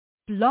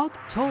Blog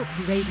Talk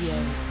Radio.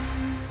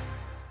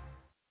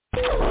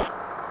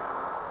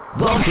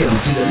 Welcome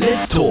to the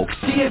Let's Talk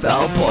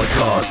CFL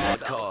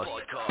podcast.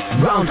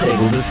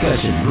 Roundtable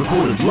discussion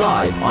recorded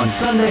live on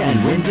Sunday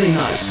and Wednesday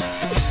nights.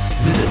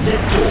 Visit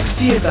Let's Talk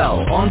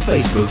CFL on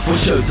Facebook for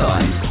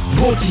showtimes.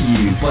 Brought to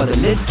you by the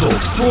Let's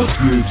Talk Sports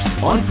Groups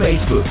on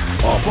Facebook.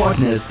 Our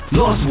partners,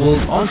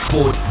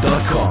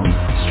 LostWorldOnSport.com.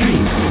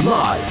 Stream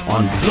live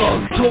on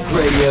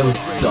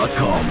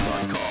blogtalkradio.com.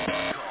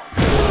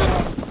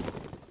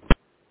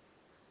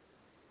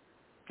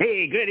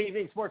 Hey, good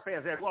evening, sports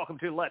fans, and welcome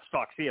to Let's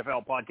Talk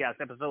CFL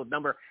podcast, episode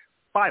number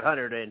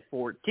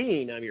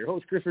 514. I'm your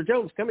host, Christopher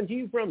Jones, coming to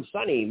you from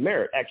sunny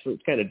Merritt. Actually,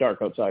 it's kind of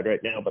dark outside right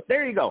now, but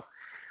there you go.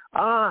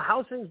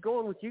 How's things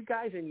going with you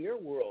guys in your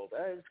world?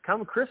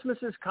 Christmas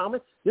is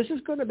coming. This is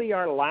going to be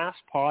our last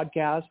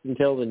podcast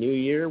until the new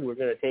year. We're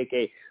going to take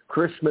a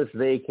Christmas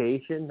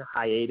vacation,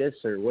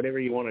 hiatus, or whatever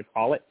you want to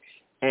call it.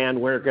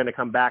 And we're going to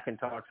come back and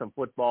talk some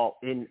football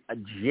in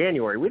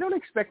January. We don't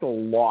expect a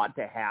lot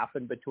to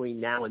happen between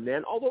now and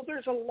then, although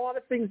there's a lot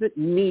of things that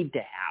need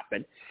to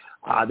happen.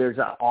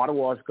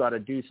 Ottawa's got to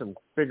do some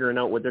figuring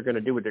out what they're going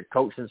to do with their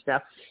coach and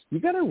staff. You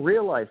got to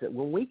realize that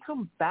when we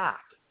come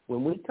back,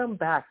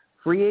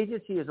 free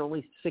agency is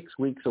only 6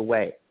 weeks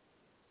away.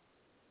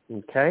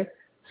 Okay?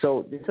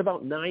 So it's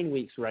about 9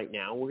 weeks right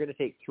now. We're going to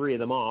take 3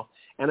 of them off.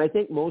 And I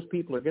think most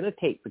people are going to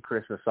take the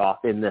Christmas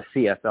off in the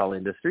CFL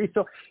industry.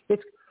 So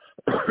it's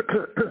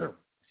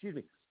excuse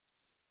me,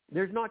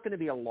 there's not going to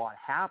be a lot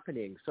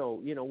happening. So,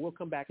 we'll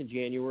come back in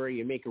January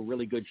and make a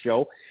really good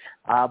show.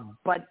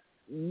 But,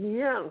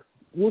 yeah,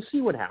 we'll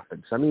see what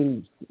happens. I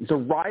mean, the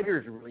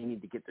riders really need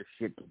to get their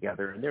shit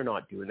together, and they're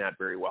not doing that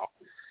very well.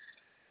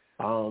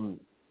 And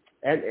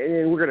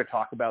we're going to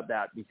talk about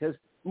that because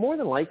more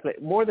than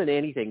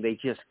anything, they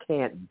just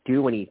can't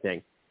do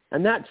anything.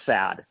 And that's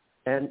sad.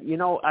 And,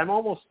 I'm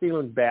almost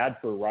feeling bad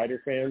for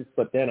Rider fans,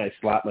 but then I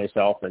slap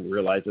myself and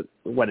realize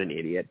what an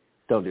idiot.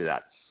 Don't do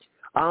that.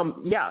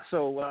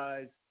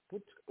 So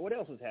what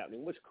else is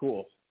happening? What's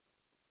cool?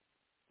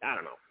 I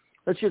don't know.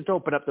 Let's just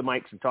open up the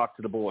mics and talk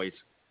to the boys.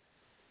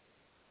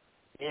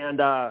 And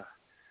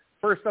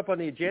first up on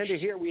the agenda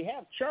here, we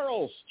have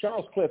Charles.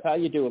 Charles Cliff, how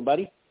you doing,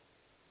 buddy?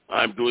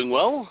 I'm doing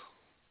well.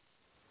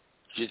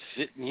 Just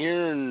sitting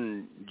here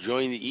and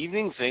enjoying the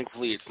evening.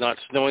 Thankfully, it's not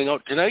snowing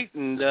out tonight,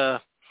 and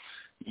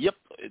yep,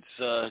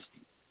 it's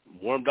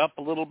warmed up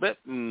a little bit,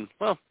 and,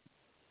 well,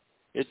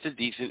 it's a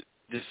decent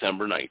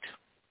December night.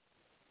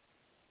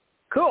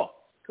 Cool.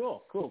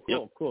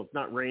 Yep. It's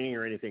not raining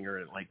or anything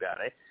like that,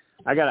 eh?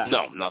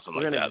 No, nothing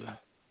like that.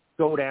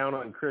 Go down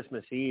on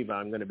Christmas Eve.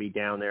 I'm going to be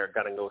down there.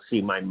 Got to go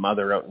see my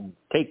mother out and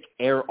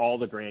all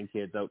the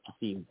grandkids out to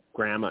see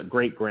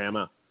great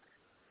grandma.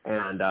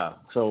 And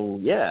so,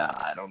 yeah,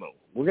 I don't know.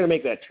 We're going to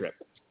make that trip.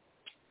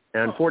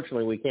 And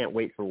unfortunately, we can't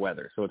wait for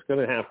weather, so it's going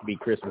to have to be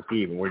Christmas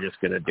Eve, and we're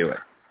just going to do it.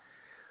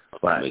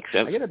 But makes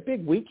sense. I got a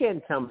big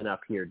weekend coming up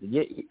here.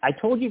 I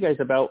told you guys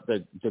about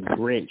the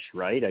Grinch,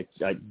 right?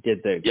 I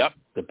did the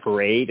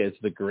parade as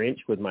the Grinch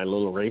with my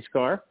little race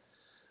car.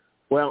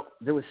 Well,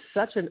 there was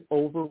such an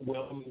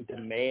overwhelming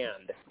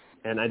demand,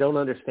 and I don't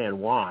understand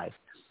why.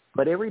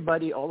 But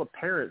all the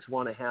parents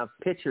want to have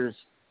pictures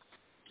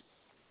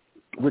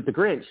with the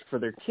Grinch for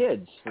their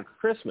kids for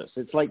Christmas.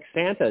 It's like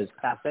Santa's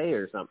cafe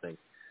or something.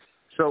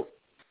 So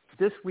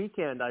this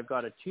weekend, I've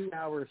got a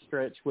 2-hour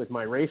stretch with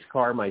my race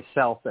car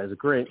myself as a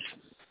Grinch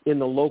in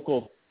the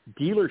local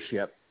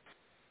dealership.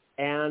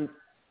 And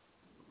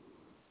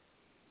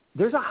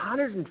there's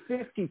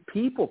 150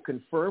 people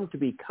confirmed to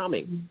be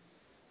coming.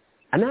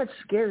 And that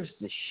scares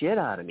the shit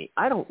out of me.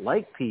 I don't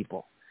like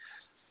people.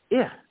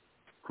 Yeah,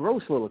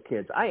 gross little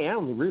kids. I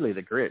am really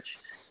the Grinch.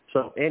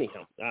 So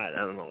anyhow, I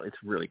don't know. It's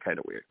really kind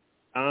of weird.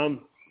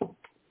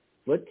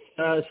 Let's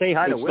say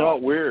hi to Will. It's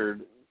not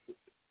weird.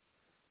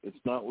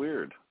 It's not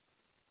weird.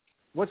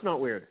 What's not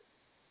weird?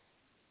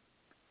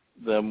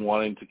 Them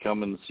wanting to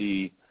come and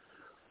see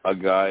a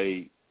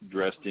guy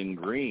dressed in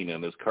green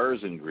and his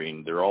car's in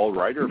green. They're all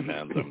Rider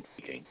fans, I'm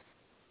thinking.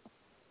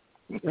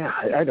 Yeah,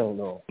 I don't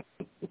know.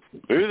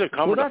 Maybe they're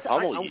coming to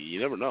pummel you. You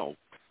never know.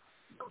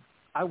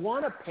 I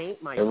want to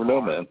paint my car. Never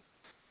know, man.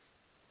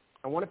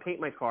 I want to paint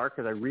my car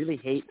because I really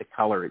hate the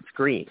color. It's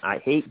green. I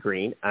hate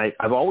green.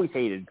 I've always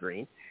hated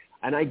green,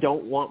 and I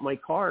don't want my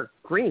car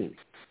green.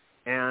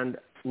 And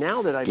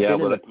now that I've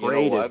been in the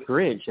parade as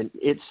Grinch, and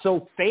it's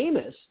so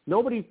famous,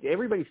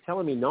 everybody's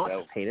telling me not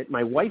to paint it.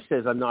 My wife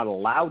says I'm not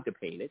allowed to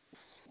paint it,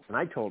 and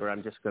I told her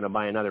I'm just going to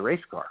buy another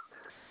race car.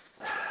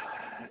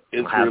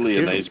 It's really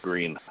a nice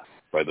green,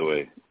 by the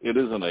way. It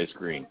is a nice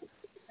green.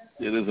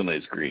 It is a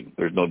nice green.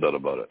 There's no doubt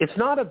about it. It's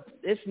not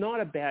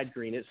a bad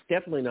green. It's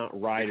definitely not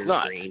Rider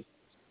green.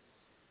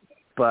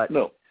 But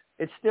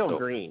it's still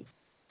green,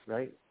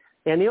 right?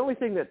 And the only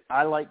thing that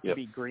I like to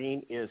be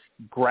green is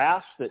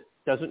grass that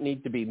doesn't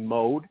need to be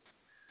mowed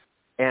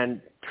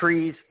and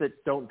trees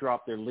that don't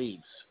drop their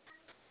leaves.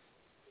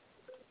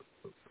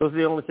 Those are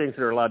the only things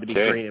that are allowed to be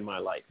green in my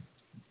life.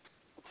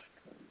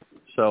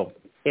 So,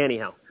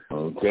 anyhow.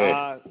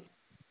 Okay.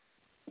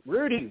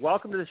 Rudy,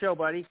 welcome to the show,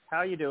 buddy.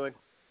 How you doing?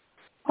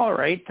 All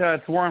right,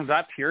 it's warmed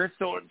up here,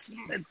 so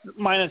it's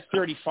minus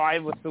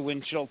 35 with the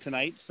wind chill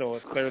tonight, so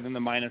it's better than the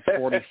minus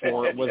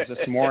 44 it was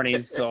this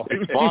morning. So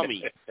it's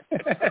balmy.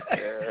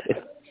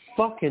 It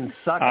fucking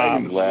sucks.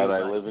 I'm glad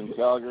I live in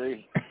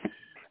Calgary.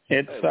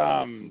 It's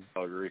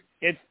Calgary.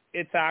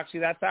 It's actually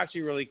that's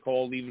actually really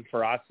cold even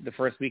for us. The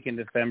first week in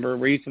December,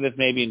 we're used to this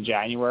maybe in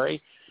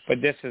January, but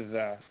this is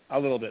a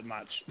little bit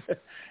much.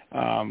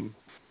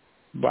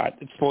 But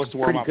it's supposed to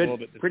warm up a little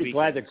bit this Pretty week.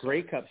 glad the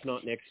Grey Cup's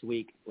not next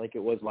week like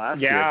it was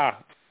last year. Yeah.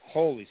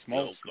 Holy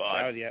smokes. Oh,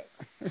 God. Yeah.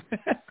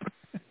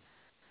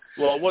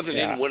 Well, it wasn't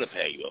in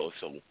Winnipeg, though,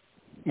 so...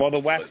 Well, the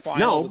West Final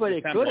No, was but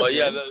it December. could. Well,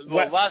 yeah,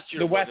 last year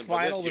the West wasn't, but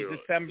Final this was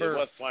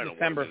year,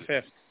 December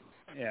 5th.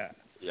 Yeah,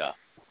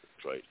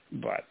 that's right.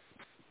 But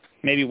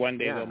maybe one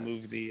day they'll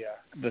move the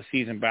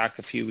season back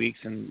a few weeks,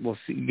 and we'll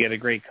get a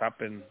Grey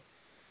Cup in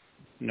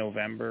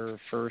November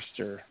 1st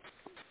or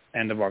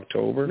end of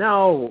October.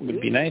 No. It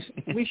would be nice.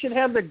 We should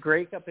have the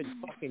Grey Cup in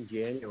fucking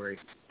January.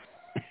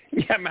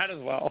 Yeah, might as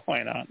well.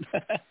 Why not?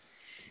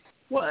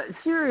 Well,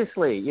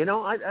 seriously,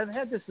 I've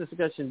had this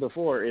discussion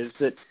before, is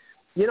that,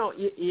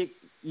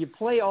 you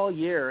play all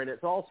year and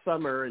it's all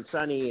summer and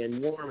sunny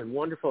and warm and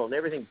wonderful and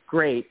everything's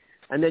great,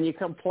 and then you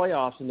come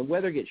playoffs and the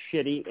weather gets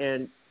shitty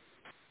and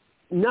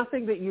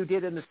nothing that you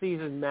did in the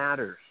season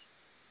matters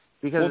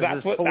because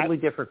it's a totally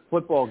different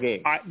football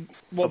game.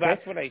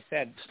 That's what I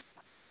said.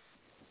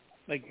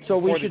 So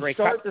we should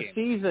start the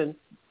season.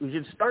 We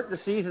should start the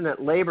season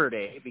at Labor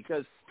Day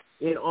because,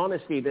 in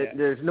honesty,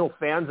 there's no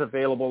fans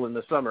available in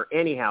the summer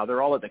anyhow.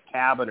 They're all at the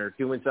cabin or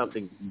doing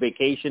something,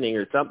 vacationing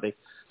or something.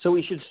 So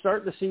we should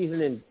start the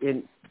season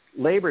in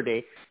Labor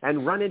Day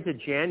and run into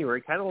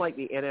January, kind of like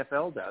the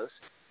NFL does,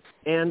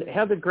 and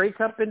have the Grey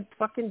Cup in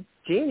fucking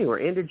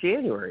January, end of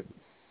January.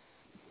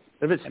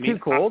 If it's too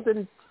cold,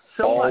 then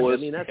so what? I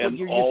mean, that's what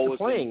you're used to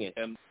playing it.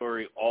 And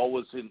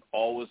always in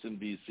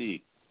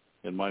BC,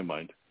 in my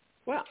mind.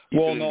 Well,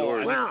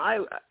 I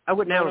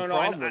wouldn't have a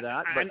problem with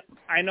that. But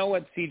I know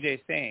what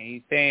CJ's saying.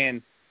 He's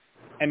saying,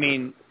 I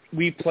mean,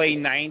 we play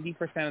 90%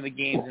 of the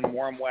games in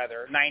warm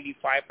weather, 95%,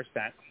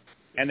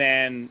 and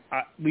then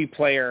we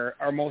play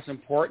our most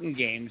important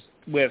games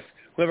with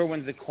whoever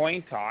wins the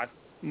coin toss.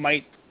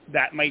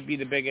 That might be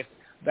the biggest.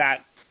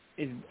 That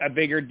is a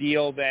bigger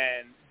deal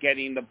than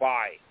getting the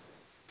bye.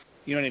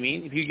 You know what I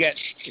mean? If you get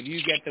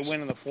the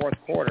win in the fourth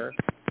quarter,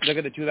 look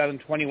at the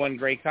 2021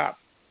 Grey Cup.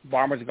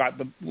 Bombers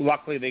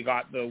luckily they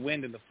got the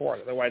win in the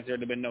fourth. Otherwise, there'd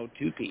have been no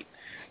two-peat.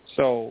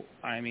 So,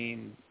 I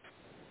mean,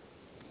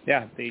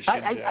 yeah, they should.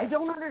 I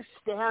don't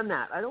understand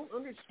that. I don't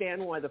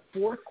understand why the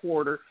fourth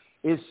quarter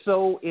is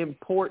so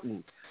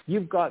important.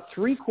 You've got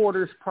 3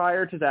 quarters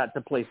prior to that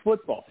to play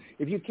football.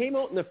 If you came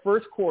out in the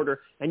first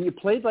quarter and you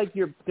played like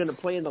you're going to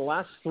play in the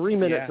last 3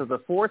 minutes of the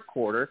fourth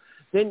quarter,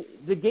 then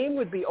the game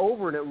would be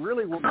over and it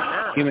really wouldn't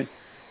matter.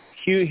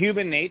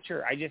 Human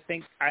nature. I just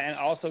think, and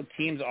also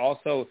teams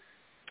also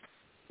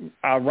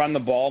run the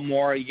ball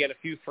more. You get a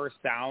few first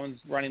downs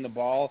running the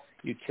ball.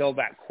 You kill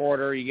that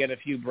quarter. You get a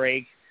few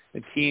breaks.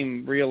 The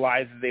team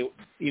realizes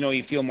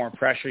you feel more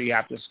pressure. You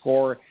have to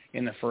score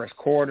in the first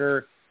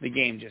quarter. The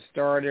game just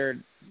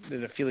started.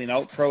 There's a feeling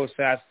out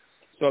process.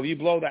 So if you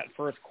blow that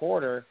first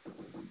quarter,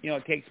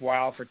 it takes a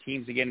while for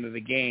teams to get into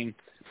the game.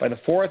 By the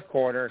fourth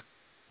quarter,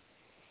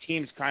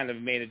 teams kind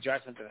of made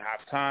adjustments at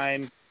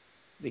halftime.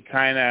 They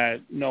kind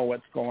of know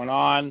what's going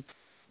on.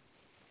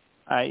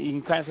 You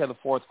can kind of say the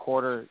fourth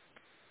quarter.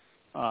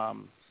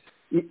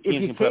 If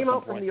you came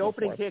out from the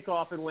opening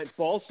kickoff and went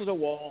balls to the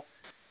wall,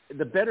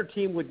 the better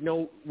team would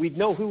know. We'd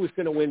know who was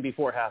going to win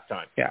before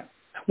halftime. Yeah.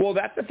 Well,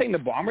 that's the thing the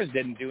Bombers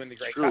didn't do in the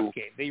Grey Cup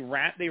game. They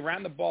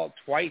ran the ball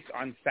twice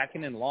on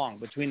 2nd and long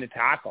between the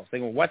tackles. They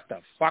go, what the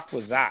fuck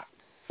was that?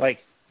 Like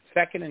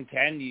 2nd and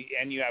 10,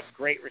 and you have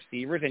great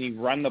receivers, and you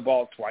run the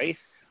ball twice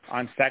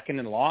on 2nd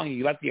and long.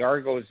 You let the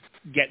Argos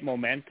get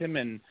momentum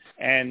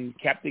and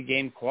kept the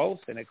game close,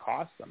 and it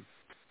cost them.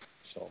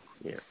 So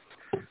yeah.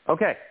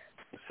 Okay.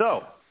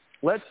 So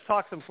let's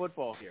talk some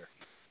football here.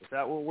 Is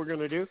that what we're going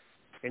to do?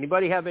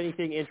 Anybody have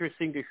anything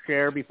interesting to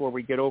share before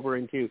we get over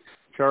into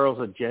Charles'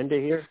 agenda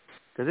here?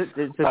 Because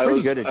it's a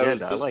pretty good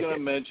agenda. I was just going to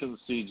mention,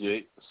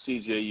 CJ,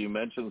 you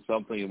mentioned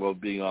something about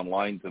being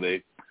online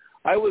today.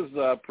 I was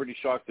pretty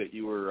shocked that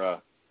you were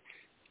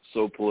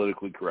so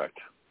politically correct.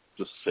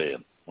 Just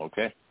saying,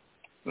 okay?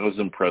 I was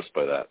impressed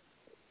by that.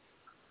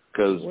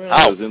 Because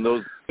in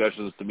those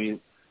discussions, to me,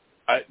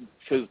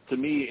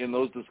 in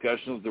those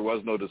discussions, there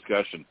was no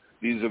discussion.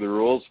 These are the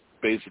rules.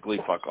 Basically,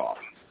 fuck off.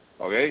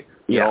 Okay?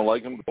 You don't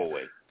like them, go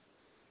away.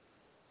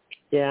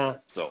 Yeah.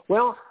 So.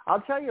 Well, I'll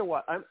tell you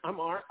what. I'm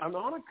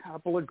on a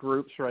couple of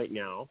groups right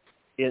now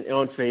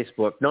on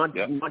Facebook. Not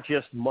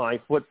just my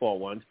football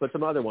ones, but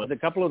some other ones. A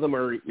couple of them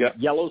are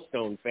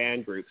Yellowstone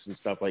fan groups and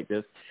stuff like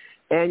this.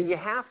 And you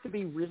have to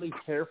be really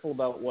careful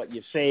about what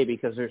you say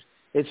because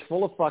it's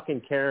full of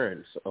fucking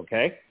Karens.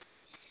 Okay.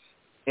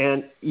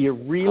 And you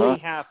really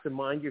have to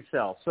mind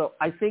yourself. So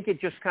I think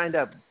it just kind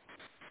of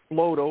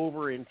flowed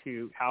over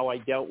into how I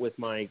dealt with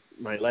my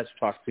Let's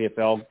Talk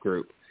CFL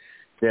group.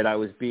 that I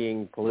was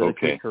being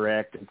politically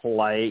correct and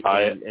polite.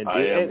 I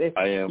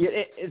am.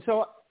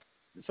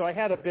 So I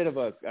had a bit of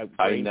a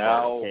brain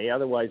fart, okay?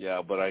 Otherwise,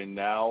 yeah, but I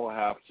now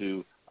have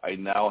to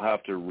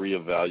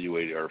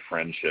reevaluate our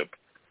friendship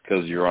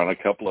because you're on a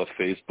couple of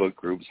Facebook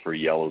groups for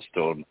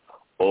Yellowstone.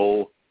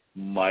 Oh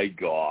my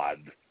God!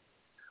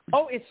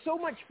 Oh, it's so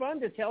much fun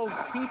to tell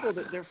people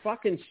that they're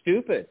fucking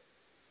stupid.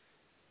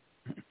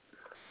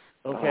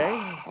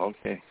 Okay.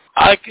 Okay.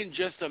 I can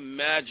just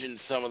imagine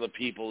some of the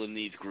people in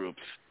these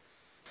groups.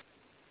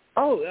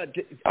 Oh,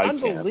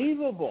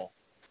 unbelievable.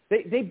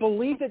 They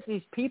believe that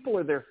these people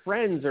are their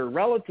friends or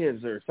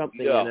relatives or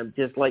something, and I'm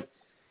just like,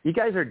 you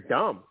guys are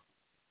dumb.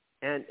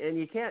 And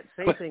you can't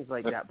say things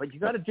like that, but you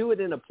got to do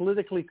it in a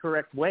politically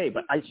correct way,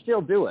 but I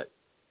still do it.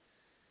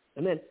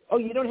 And then,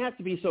 you don't have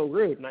to be so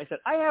rude. And I said,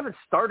 I haven't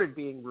started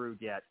being rude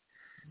yet.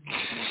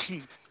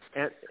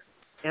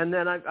 And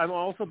then I've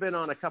also been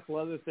on a couple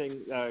other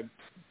things.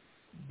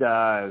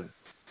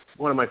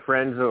 One of my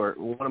friends or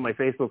one of my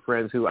Facebook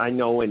friends who I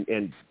know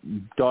and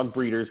dog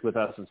breeders with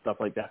us and stuff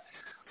like that.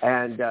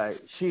 And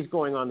she's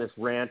going on this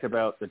rant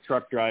about the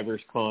truck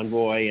drivers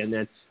convoy and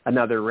then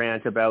another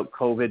rant about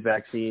COVID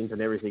vaccines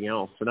and everything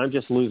else. And I'm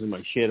just losing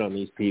my shit on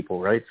these people,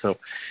 right? So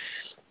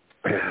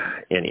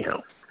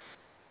anyhow.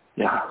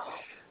 Yeah.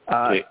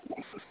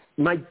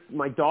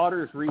 My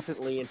daughters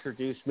recently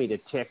introduced me to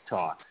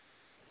TikTok.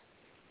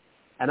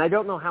 And I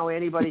don't know how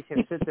anybody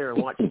can sit there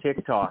and watch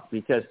TikTok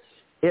because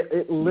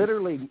it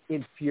literally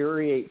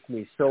infuriates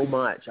me so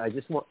much.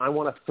 I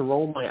want to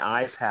throw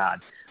my iPad.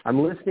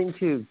 I'm listening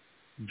to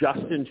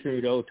Justin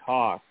Trudeau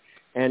talk,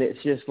 and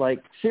it's just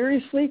like,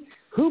 seriously?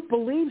 Who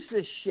believes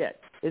this shit?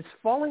 It's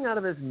falling out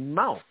of his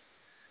mouth.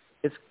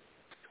 It's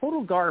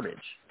total garbage.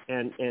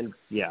 And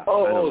yeah.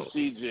 Oh,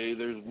 CJ,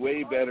 there's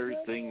way better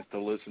things to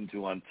listen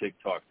to on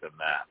TikTok than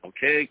that.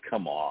 Okay,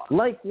 come on.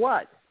 Like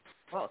what?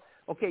 Well,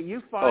 okay,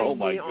 you find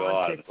me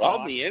on TikTok.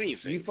 I'll be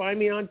anything. You find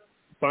me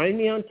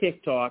on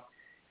TikTok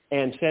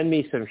and send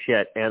me some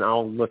shit, and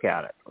I'll look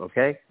at it.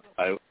 Okay?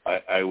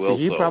 I will.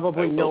 You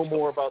probably know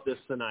more about this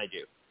than I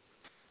do.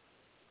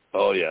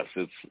 Oh yes,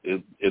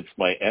 it's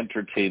my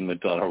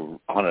entertainment on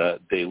a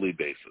daily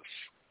basis.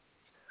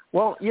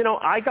 Well,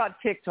 I got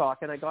TikTok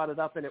and I got it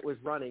up and it was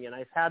running and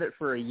I've had it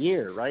for a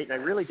year, right? And I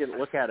really didn't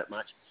look at it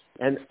much.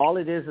 And all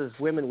it is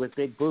women with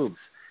big boobs.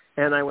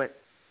 And I went,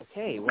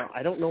 okay, well,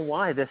 I don't know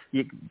why this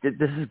is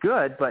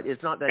good, but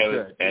it's not that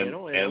good. And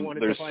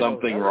there's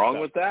something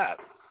wrong with that.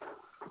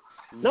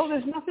 No,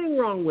 there's nothing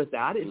wrong with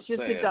that. It's just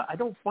that I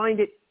don't find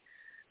it,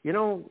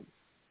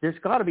 there's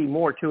got to be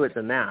more to it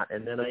than that.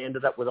 And then I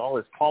ended up with all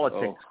this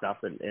politics stuff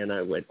and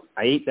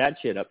I ate that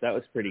shit up. That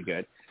was pretty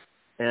good.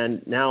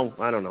 And now,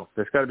 I don't know,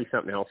 there's got to be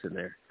something else in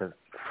there.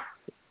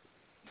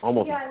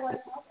 Almost.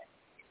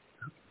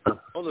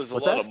 Oh, there's a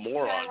lot of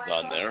morons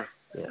on there.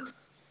 Yeah.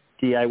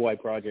 DIY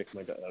projects,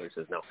 my daughter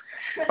says no.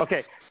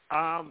 Okay.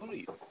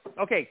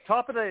 Okay,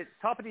 top of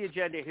the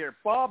agenda here.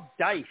 Bob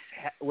Dice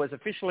was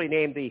officially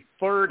named the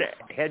third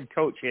head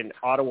coach in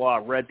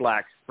Ottawa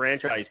Redblacks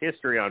franchise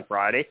history on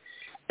Friday.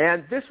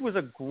 And this was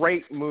a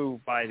great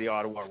move by the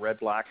Ottawa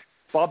Redblacks.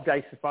 Bob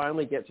Dice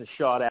finally gets a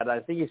shot at it.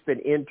 I think he's been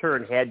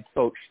intern head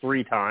coach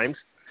 3 times.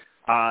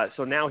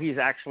 So now he's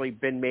actually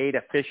been made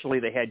officially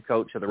the head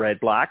coach of the Red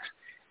Blacks.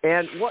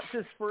 And what's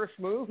his first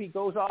move? He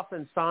goes off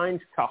and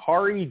signs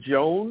Kahari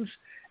Jones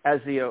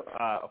as the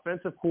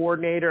offensive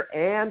coordinator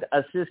and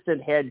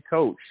assistant head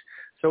coach.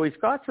 So he's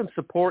got some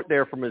support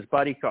there from his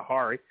buddy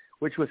Kahari,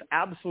 which was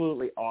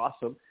absolutely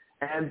awesome.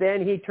 And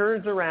then he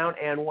turns around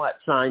and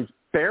signs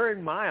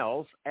Baron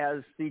Miles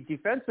as the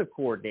defensive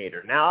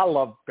coordinator. Now, I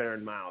love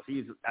Baron Miles.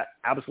 He's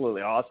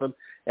absolutely awesome.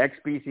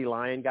 Ex-BC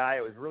Lion guy.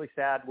 It was really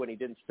sad when he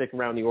didn't stick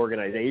around the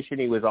organization.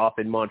 He was off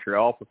in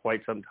Montreal for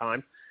quite some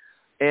time.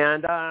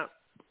 And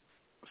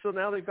so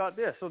now they've got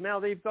this. So now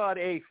they've got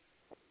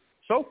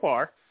so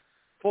far,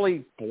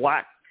 fully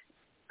black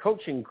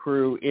coaching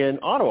crew in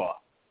Ottawa.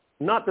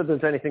 Not that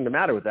there's anything the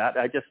matter with that.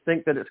 I just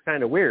think that it's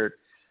kind of weird.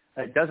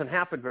 It doesn't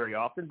happen very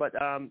often, but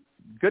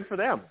good for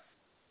them.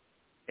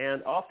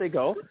 And off they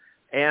go.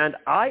 And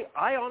I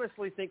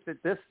honestly think that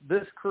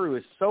this crew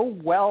is so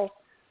well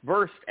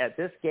versed at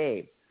this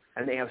game,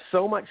 and they have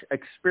so much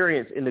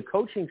experience in the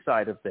coaching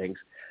side of things.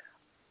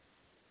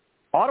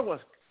 Ottawa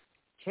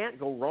can't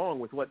go wrong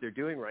with what they're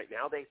doing right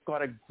now. They've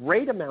got a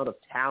great amount of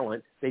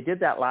talent. They did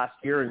that last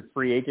year in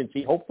free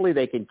agency. Hopefully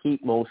they can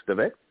keep most of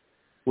it.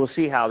 We'll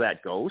see how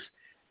that goes.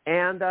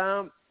 And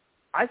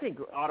I think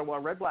Ottawa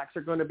Redblacks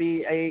are going to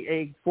be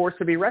a force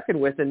to be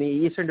reckoned with in the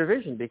Eastern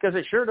Division, because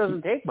it sure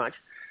doesn't take much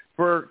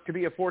to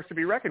be a force to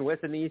be reckoned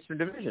with in the Eastern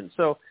Division.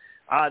 So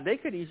they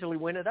could easily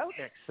win it out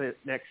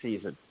next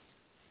season.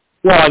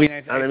 Well, I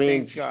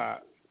think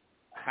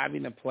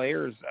having the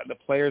players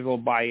will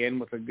buy in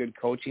with a good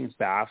coaching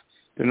staff.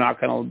 They're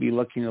not going to be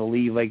looking to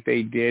leave like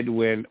they did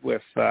with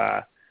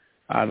the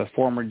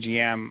former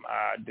GM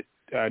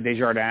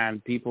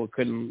Desjardins. People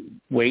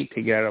couldn't wait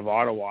to get out of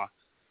Ottawa.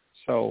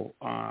 So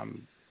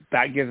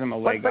that gives them a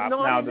leg up.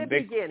 Not now in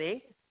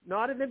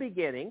the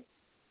beginning.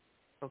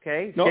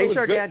 Okay, No, Jay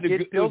Sargent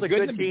did build a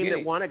good team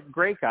that won a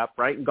Grey Cup,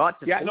 right, and got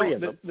to three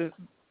of them.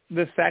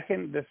 The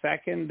second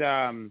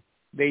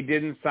they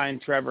didn't sign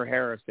Trevor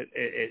Harris,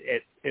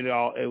 it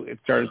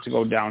started to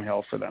go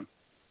downhill for them.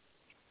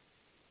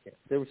 Yeah,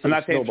 there was some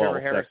snowball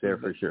effect there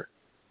for sure.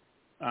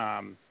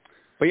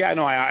 But yeah,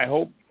 no, I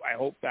hope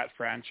that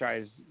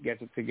franchise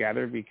gets it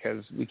together,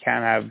 because we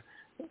can't have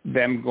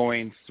them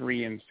going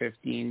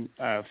 3-15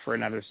 for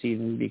another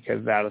season,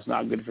 because that is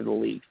not good for the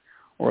league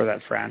or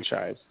that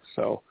franchise.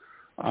 So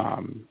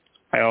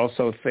I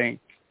also think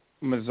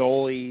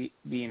Mazzoli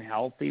being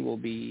healthy will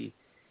be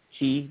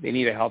key. They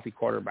need a healthy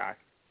quarterback.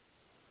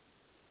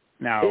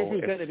 Now, is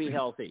he going to be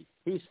healthy?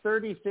 He's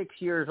 36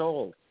 years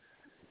old.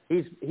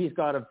 He's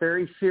got a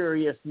very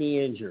serious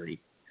knee injury.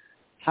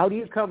 How do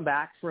you come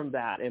back from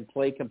that and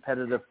play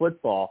competitive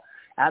football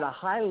at a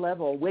high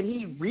level when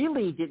he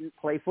really didn't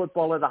play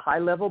football at a high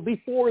level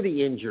before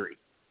the injury?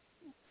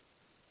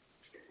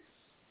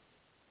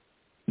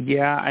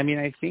 Yeah, I mean,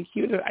 I think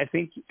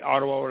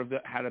Ottawa would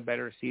have had a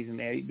better season.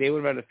 They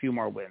would have had a few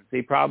more wins.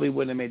 They probably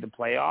wouldn't have made the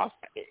playoffs.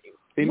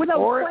 Without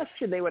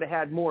question, they would have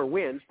had more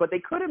wins, but they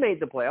could have made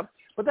the playoffs.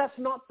 But that's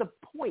not the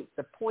point.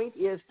 The point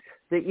is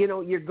that,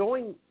 you're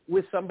going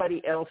with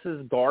somebody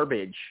else's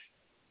garbage,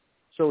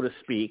 so to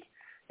speak.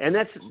 And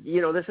that's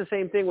the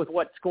same thing with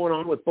what's going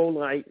on with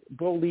Bo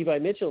Levi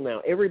Mitchell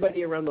now.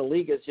 Everybody around the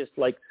league is just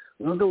like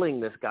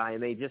oogling this guy,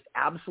 and they just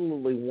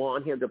absolutely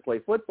want him to play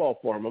football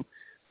for them.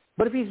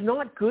 But if he's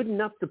not good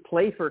enough to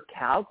play for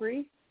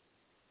Calgary,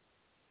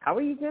 how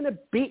are you going to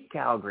beat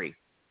Calgary?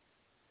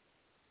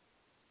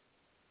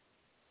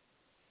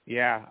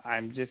 Yeah,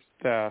 I'm just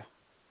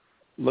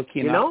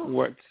looking at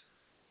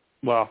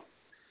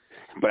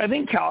but I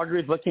think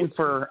Calgary is looking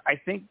for. I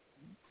think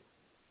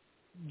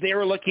they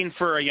were looking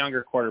for a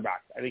younger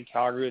quarterback. I think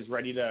Calgary is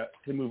ready to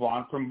move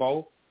on from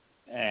Bo,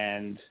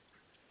 and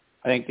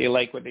I think they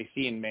like what they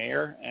see in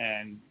Mayer,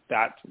 and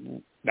that's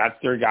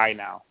their guy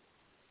now.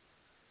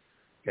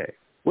 Okay.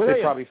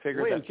 William, probably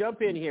figured that.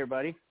 Jump in here,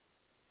 buddy.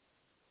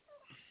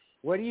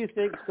 What do you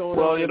think's going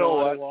on? Well, you know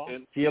Ottawa? what?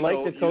 And, do you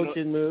like the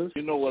coaching moves?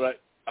 You know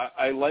what?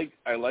 I like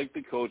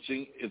the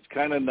coaching. It's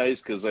kind of nice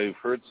because I've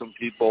heard some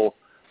people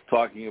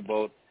talking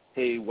about,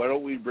 hey, why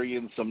don't we bring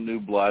in some new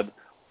blood?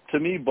 To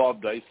me,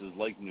 Bob Dice is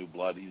like new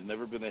blood. He's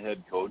never been a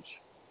head coach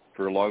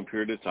for a long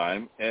period of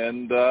time.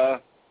 And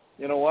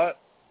you know what?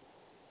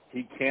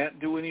 He can't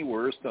do any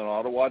worse than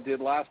Ottawa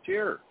did last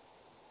year.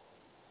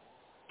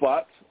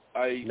 But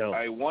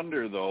I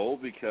wonder, though,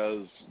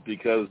 because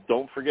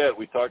don't forget,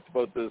 we talked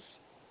about this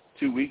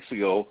 2 weeks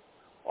ago,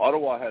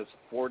 Ottawa has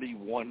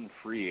 41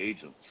 free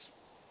agents.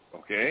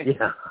 Okay?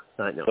 Yeah,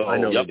 I know. So, I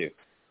know they do.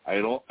 I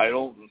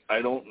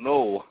don't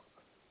know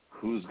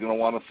who's going to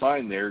want to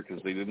sign there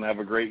because they didn't have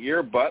a great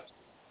year. But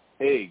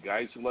hey,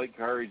 guys who like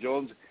Kahari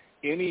Jones,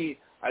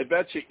 I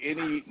bet you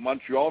any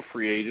Montreal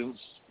free agents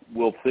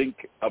will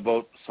think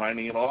about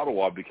signing in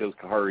Ottawa because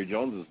Kahari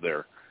Jones is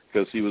there,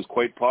 because he was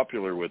quite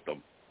popular with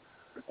them.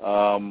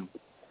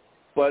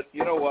 But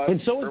you know what? And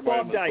so is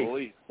Jeremiah Bob Dice.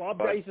 Mazzoli, Bob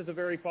Dice is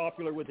very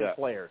popular with his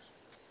players.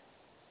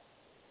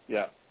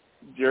 Yeah.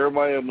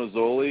 Jeremiah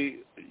Mazzoli,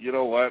 you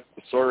know what?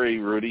 Sorry,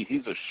 Rudy.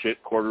 He's a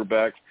shit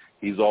quarterback.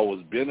 He's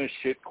always been a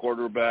shit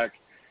quarterback.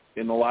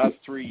 In the last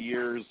 3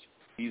 years,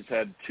 he's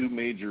had 2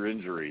 major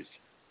injuries.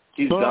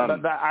 He's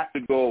done to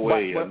go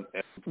away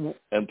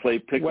and play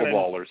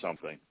pickleball or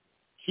something.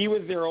 He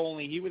was their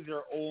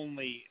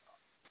only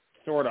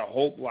sort of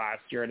hope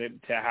last year to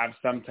have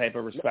some type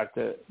of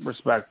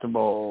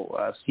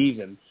respectable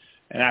season.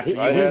 And after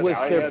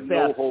I had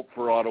no hope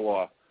for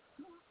Ottawa.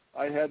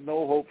 I had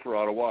no hope for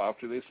Ottawa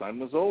after they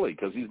signed Mazzoli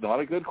because he's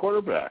not a good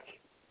quarterback.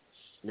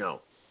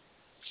 No.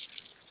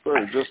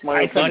 Sorry, just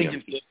my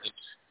opinion.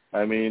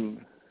 I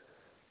mean,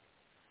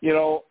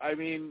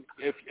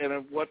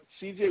 what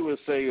CJ was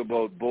saying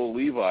about Bo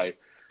Levi,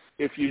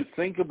 if you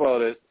think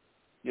about it,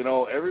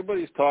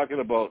 everybody's talking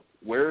about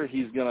where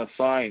he's going to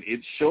sign. It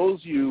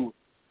shows you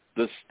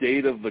the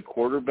state of the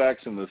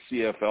quarterbacks in the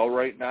CFL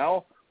right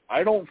now.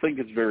 I don't think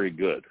it's very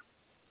good.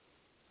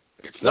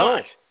 It's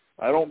not.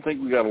 I don't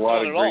think we got a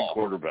lot of great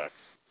quarterbacks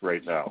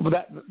right now.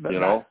 But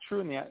that's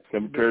true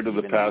compared to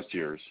the past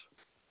years.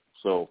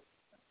 So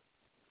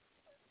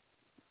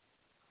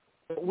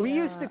we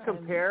used to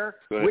compare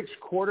which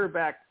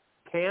quarterback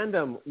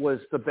tandem was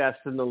the best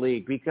in the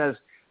league because,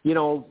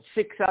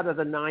 6 out of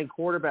the 9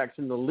 quarterbacks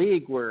in the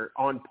league were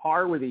on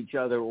par with each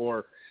other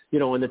or, in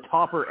the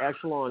topper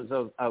echelons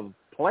of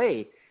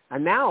play.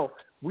 And now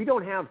we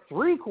don't have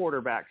 3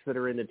 quarterbacks that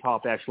are in the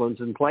top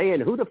echelons in play.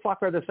 And who the fuck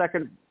are the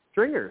second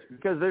stringers?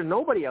 Because there's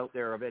nobody out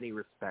there of any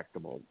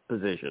respectable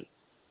position.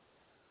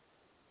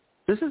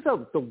 This is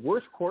the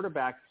worst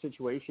quarterback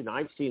situation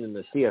I've seen in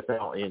the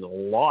CFL in a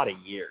lot of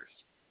years.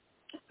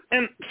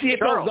 And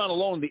CFL's not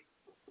alone.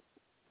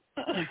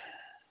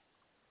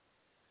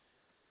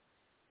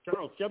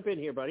 Charles, jump in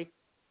here, buddy.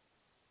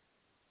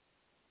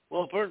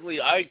 Well, personally,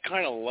 I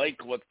kind of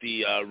like what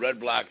the Red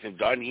Blacks have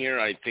done here.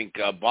 I think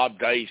Bob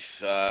Dice,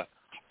 I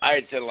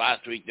had said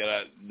last week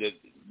that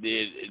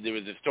there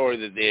was a story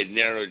that they had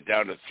narrowed it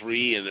down to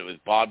 3, and it was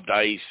Bob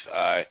Dice,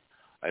 I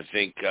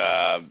think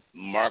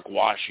Mark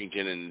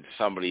Washington, and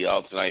somebody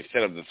else, and I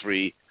set up the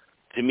 3.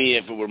 To me,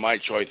 if it were my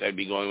choice, I'd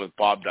be going with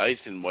Bob Dice,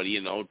 and what do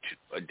you know,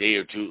 a day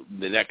or two,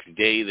 the next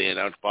day they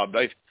announced Bob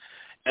Dice.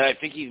 And I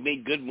think he's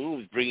made good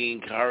moves,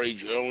 bringing in Kahari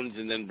Jones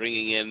and then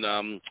bringing in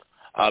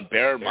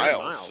Barrett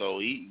Miles. So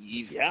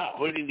he's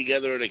putting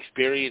together an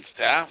experienced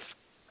staff.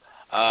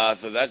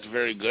 So that's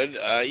very good.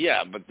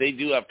 But they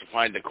do have to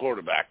find a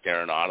quarterback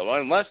there in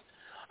Ottawa, unless,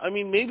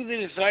 maybe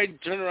they decide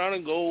to turn around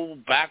and go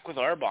back with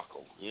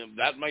Arbuckle.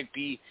 That might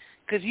be,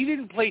 because he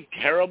didn't play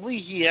terribly.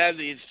 He had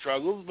his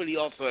struggles, but he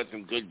also had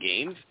some good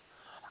games.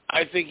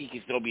 I think he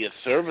can still be a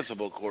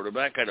serviceable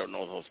quarterback. I don't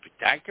know how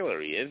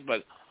spectacular he is,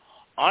 but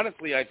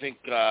honestly, I think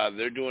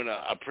they're doing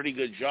a pretty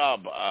good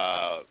job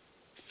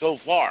so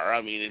far.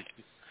 It's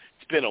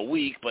been a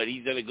week, but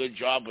he's done a good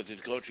job with his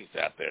coaching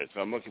staff there. So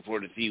I'm looking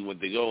forward to see what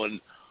they go.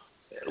 And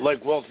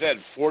like Will said,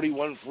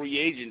 41 free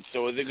agents.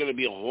 So is it going to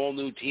be a whole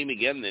new team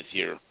again this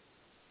year?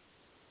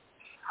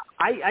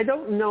 I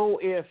don't know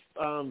if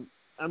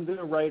I'm going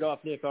to write off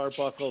Nick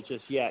Arbuckle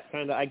just yet.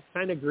 I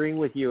kind of agreeing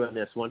with you on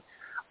this one.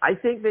 I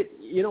think that,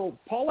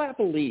 Paul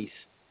Lapalisse,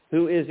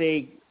 who is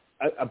a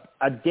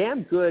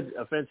damn good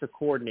offensive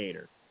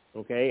coordinator,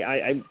 okay?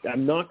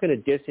 I'm not going to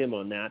diss him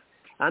on that.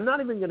 I'm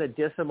not even going to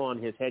diss him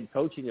on his head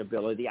coaching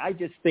ability. I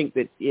just think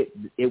that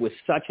it was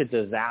such a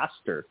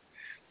disaster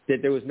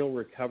that there was no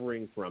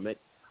recovering from it.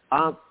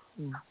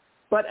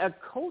 But a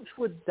coach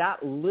with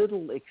that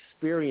little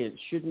experience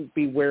shouldn't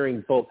be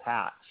wearing both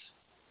hats.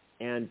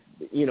 And,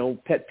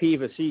 pet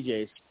peeve of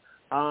CJ's.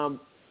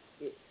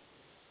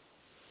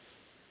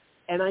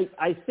 And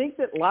I think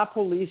that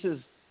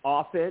Lapalisse's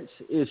offense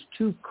is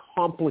too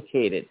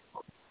complicated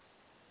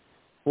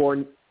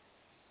for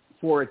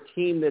a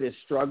team that is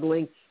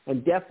struggling,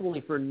 and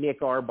definitely for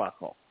Nick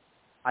Arbuckle.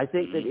 I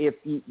think that if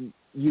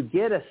you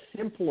get a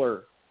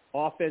simpler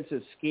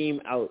offensive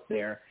scheme out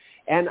there,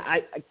 and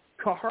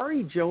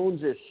Kahari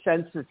Jones is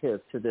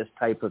sensitive to this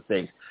type of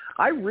thing.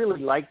 I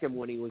really liked him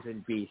when he was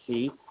in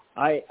BC.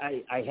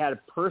 I had a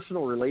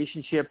personal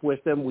relationship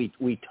with him.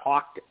 We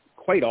talked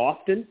quite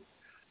often,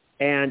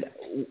 and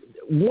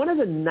one of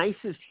the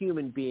nicest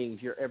human beings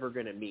you're ever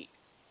going to meet.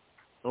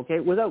 Okay,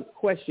 without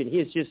question, he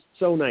is just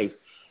so nice.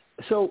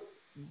 So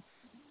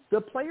the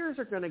players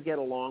are going to get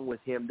along with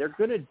him. They're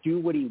going to do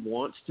what he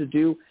wants to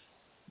do.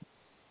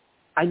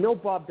 I know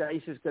Bob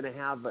Dice is going to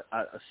have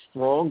a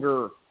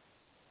stronger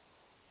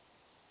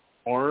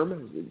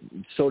arm,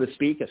 so to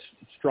speak, a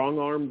strong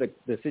arm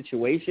the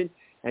situation,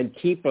 and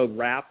keep a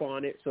wrap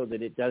on it so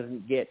that it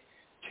doesn't get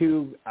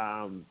too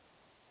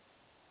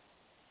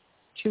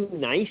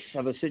nice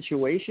of a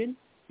situation,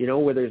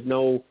 where there's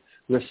no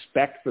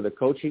respect for the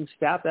coaching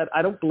staff. That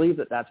I don't believe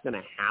that that's going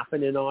to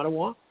happen in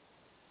Ottawa.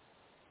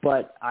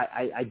 But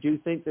I do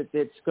think that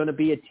it's going to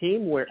be a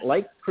team where,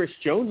 like Chris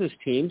Jones's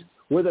teams,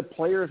 where the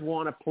players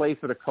want to play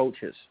for the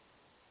coaches.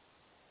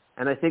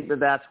 And I think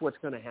that that's what's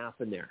going to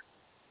happen there.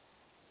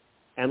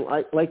 And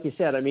like you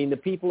said,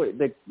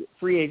 the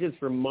free agents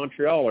from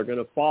Montreal are going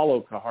to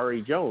follow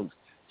Kahari Jones,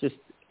 just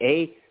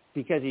A,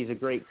 because he's a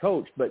great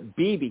coach, but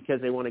B, because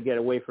they want to get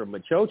away from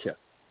Machocha.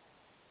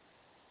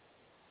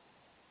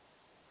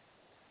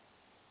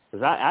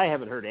 Because I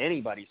haven't heard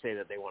anybody say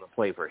that they want to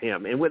play for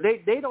him. And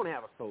they don't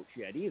have a coach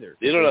yet either.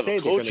 They don't have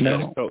a coach. Get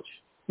a coach.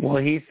 Well,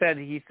 he said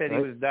he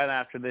was done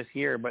after this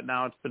year, but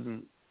now it's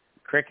been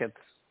crickets.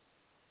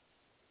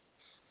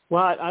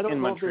 Well, I don't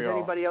know Montreal. if there's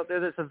anybody out there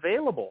that's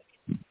available.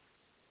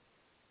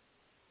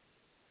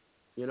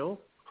 Well,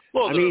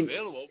 they're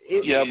available.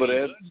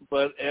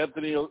 But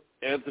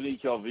Anthony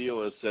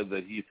Calvillo has said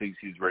that he thinks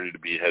he's ready to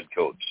be a head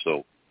coach.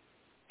 So,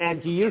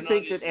 and do you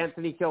think that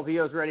Anthony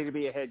Calvillo is ready to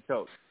be a head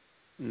coach?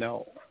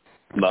 No.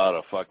 Not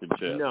a fucking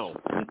chance.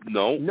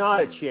 No.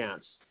 Not a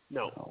chance.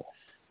 No.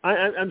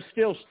 I'm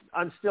still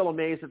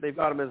amazed that they've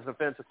got him as an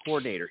offensive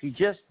coordinator. He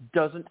just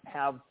doesn't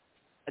have.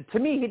 To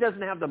me, he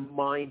doesn't have the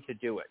mind to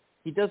do it.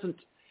 He's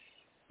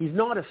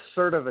not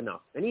assertive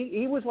enough, and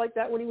he was like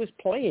that when he was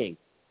playing.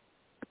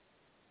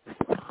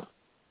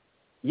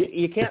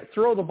 You can't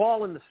throw the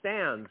ball in the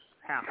stands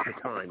half the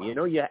time.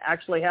 You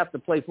actually have to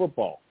play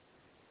football.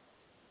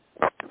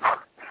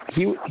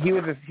 He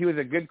was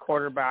a good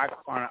quarterback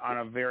on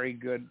a very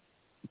good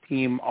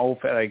team.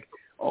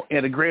 He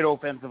had a great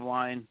offensive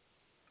line,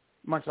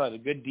 much like a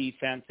good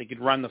defense. They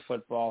could run the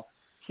football.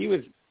 He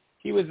was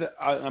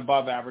an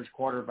above average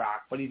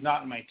quarterback, but he's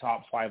not in my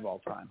top 5 all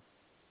time.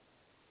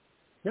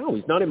 No,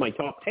 he's not in my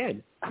top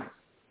 10.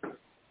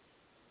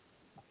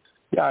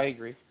 Yeah, I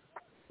agree.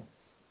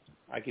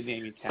 I could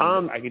name you 10.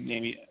 I could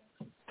name you.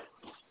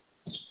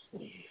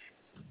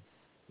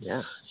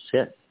 Yeah,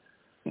 shit.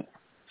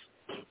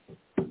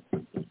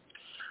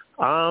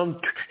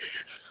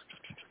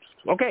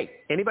 Okay.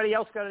 Anybody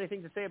else got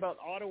anything to say about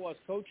Ottawa's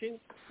coaching?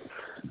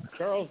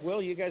 Charles,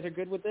 Will, you guys are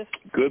good with this?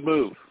 Good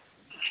move.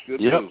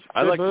 Good move.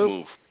 I like the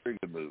move. Very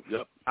good move.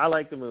 Yep. I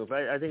like the move.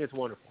 I think it's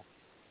wonderful.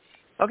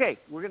 Okay,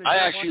 we're going to. I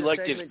actually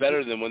liked it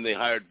better than when they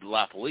hired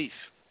Lapalisse.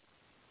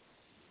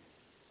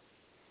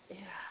 Yeah.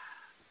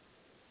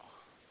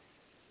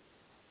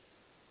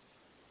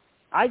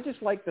 I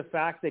just like the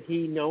fact that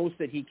he knows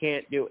that he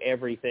can't do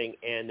everything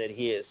and that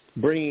he is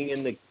bringing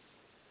in the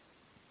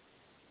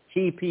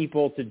key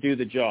people to do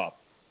the job.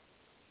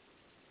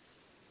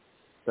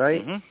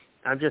 Right?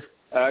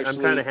 Mm-hmm.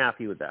 I'm kind of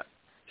happy with that.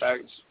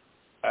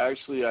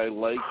 Actually, I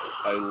liked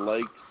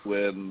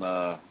when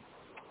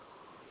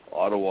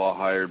Ottawa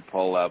hired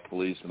Paul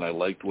LaPolice, and I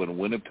liked when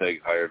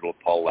Winnipeg hired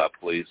Paul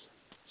LaPolice,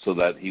 so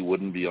that he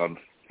wouldn't be on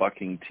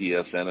fucking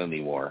TSN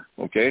anymore.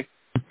 Okay.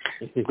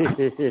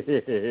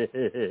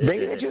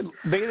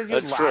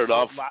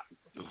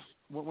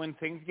 When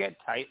things get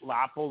tight,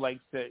 Lapo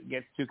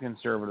gets too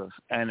conservative,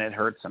 and it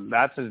hurts him.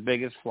 That's his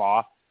biggest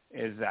flaw,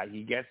 is that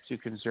he gets too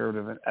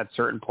conservative at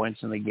certain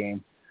points in the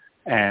game.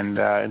 And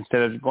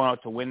instead of going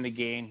out to win the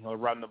game, he'll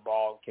run the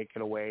ball, kick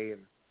it away,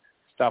 and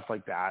stuff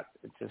like that.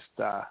 It's just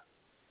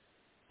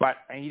but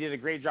he did a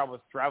great job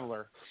with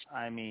Trevler.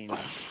 I mean,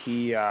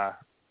 he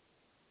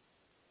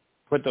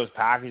put those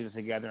packages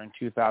together in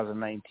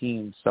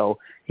 2019, so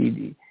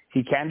he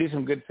can do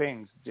some good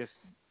things. Just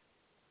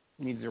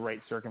needs the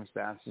right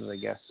circumstances, I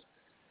guess.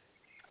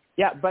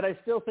 Yeah, but I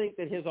still think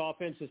that his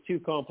offense is too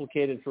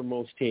complicated for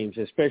most teams,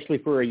 especially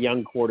for a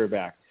young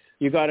quarterback.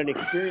 You got an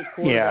experienced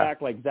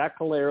quarterback like Zach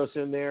Collaros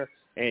in there,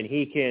 and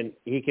he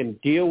can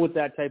deal with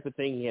that type of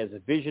thing. He has a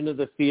vision of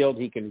the field.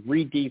 He can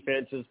read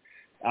defenses.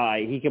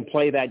 He can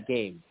play that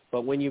game.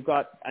 But when you've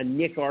got a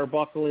Nick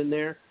Arbuckle in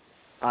there,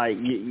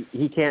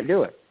 he can't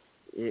do it.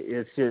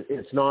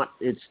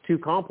 It's too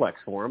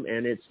complex for him,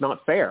 and it's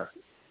not fair.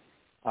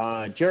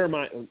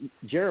 Jeremiah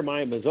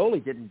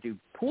Mazzoli didn't do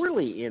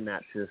poorly in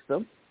that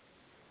system,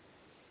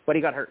 but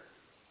he got hurt.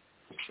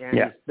 And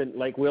It's been,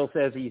 like Will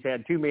says, he's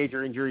had 2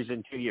 major injuries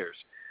in 2 years.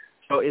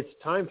 So it's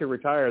time to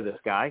retire this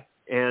guy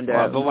and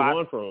move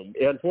on from him.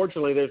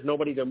 Unfortunately, there's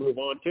nobody to move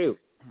on to.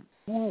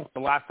 The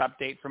last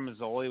update from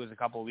Mazzoli was a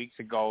couple of weeks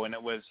ago, and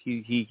it was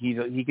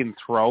he can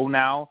throw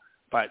now,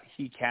 but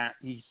he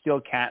still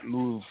can't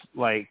move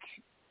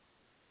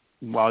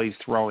while he's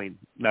throwing.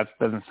 That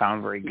doesn't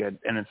sound very good.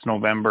 And it's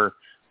November.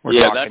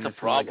 That's a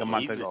problem.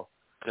 Like a month ago.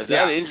 Because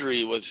that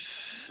injury was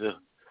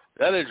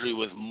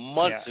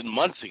months and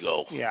months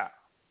ago. Yeah.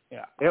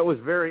 It was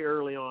very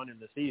early on in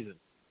the season.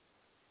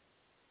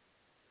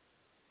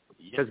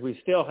 Because we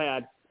still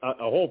had a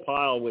whole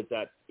pile with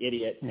that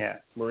idiot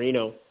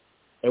Marino,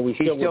 and we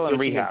still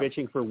were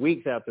pitching for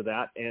weeks after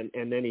that, and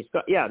then he's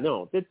got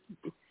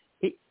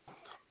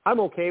I'm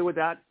okay with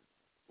that,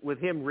 with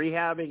him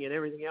rehabbing and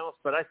everything else,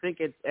 but I think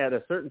it's at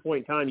a certain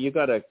point in time you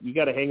gotta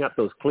hang up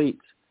those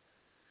cleats,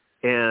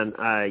 and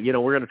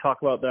we're going to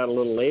talk about that a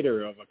little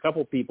later of a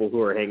couple people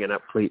who are hanging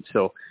up cleats,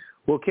 so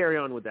we'll carry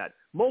on with that.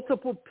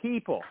 Multiple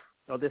people.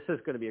 Oh, this is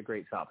going to be a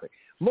great topic.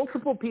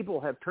 Multiple people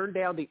have turned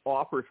down the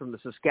offers from the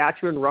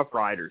Saskatchewan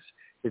Roughriders.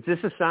 Is this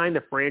a sign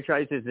the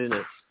franchise is in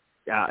its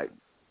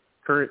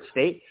current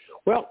state?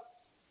 Well,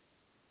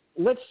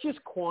 let's just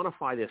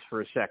quantify this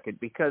for a second,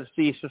 because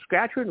the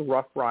Saskatchewan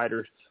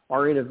Roughriders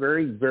are in a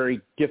very, very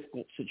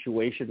difficult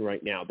situation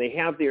right now. They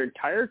have their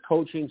entire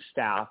coaching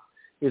staff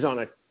is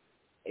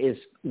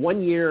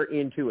 1 year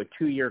into a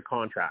 2-year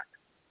contract.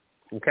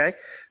 Okay?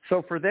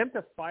 So for them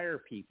to fire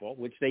people,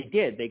 which they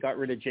did, they got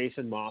rid of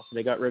Jason Moss, and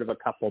they got rid of a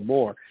couple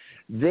more,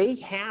 they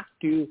have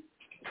to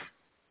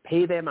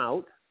pay them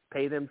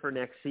for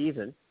next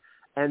season,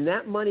 and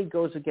that money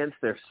goes against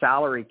their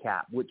salary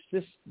cap, which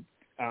this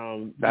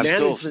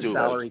management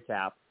salary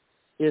cap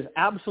is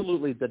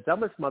absolutely the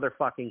dumbest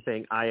motherfucking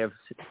thing I have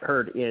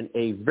heard in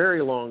a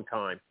very long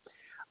time.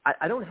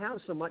 I don't have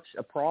so much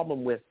a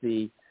problem with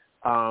the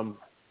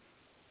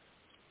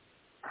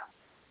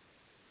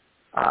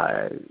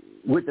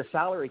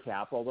salary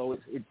cap, although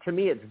to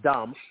me it's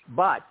dumb.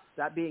 But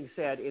that being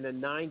said, in a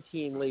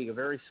 9-team league, a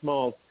very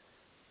small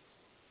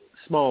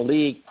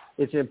league,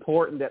 it's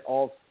important that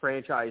all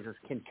franchises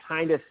can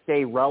kind of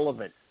stay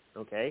relevant,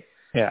 okay?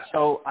 Yeah.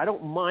 So I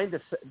don't mind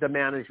the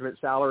management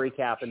salary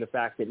cap and the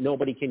fact that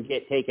nobody can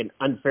take an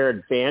unfair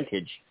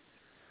advantage.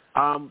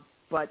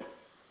 But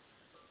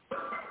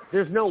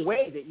there's no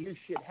way that you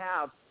should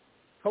have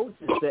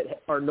coaches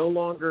that are no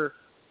longer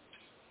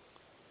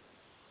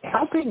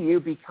helping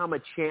you become a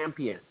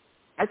champion.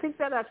 I think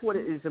that's what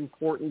is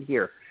important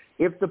here.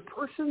 If the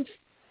person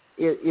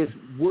is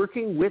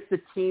working with the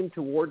team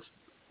towards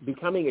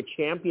becoming a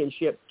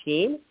championship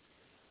team,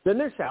 then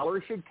their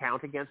salary should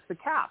count against the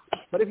cap.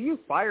 But if you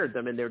fired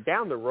them and they're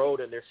down the road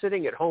and they're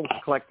sitting at home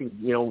collecting,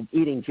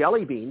 eating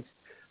jelly beans,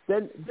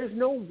 then there's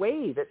no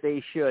way that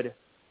they should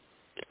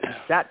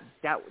that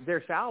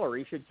their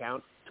salary should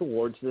count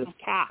towards this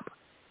cap.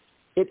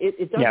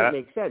 It doesn't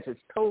make sense. It's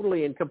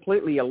totally and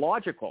completely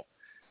illogical.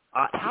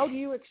 How do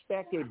you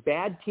expect a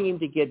bad team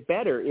to get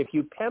better if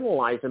you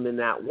penalize them in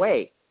that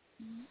way?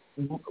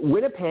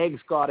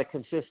 Winnipeg's got a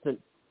consistent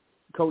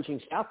coaching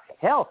staff.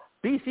 Hell,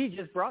 BC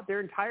just brought their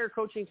entire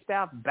coaching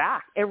staff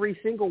back, every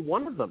single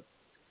one of them.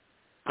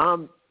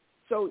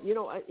 So,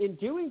 in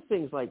doing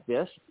things like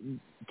this,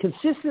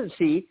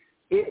 consistency,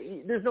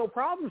 there's no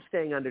problem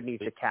staying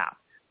underneath the cap.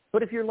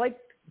 But if you're like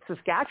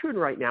Saskatchewan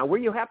right now, where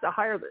you have to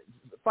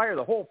fire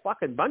the whole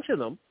fucking bunch of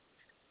them,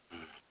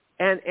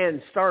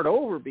 and start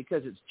over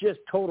because it's just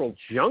total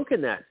junk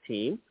in that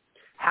team.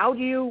 How do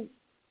you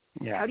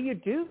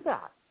do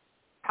that?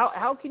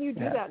 How can you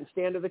do that and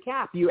stand to the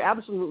cap? You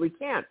absolutely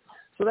can't.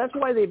 So that's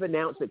why they've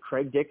announced that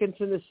Craig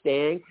Dickinson is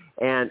staying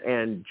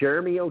and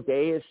Jeremy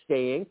O'Day is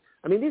staying.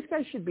 I mean, these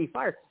guys should be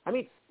fired. I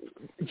mean,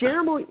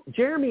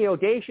 Jeremy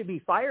O'Day should be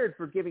fired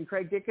for giving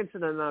Craig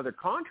Dickinson another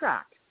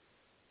contract.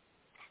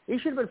 He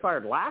should have been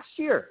fired last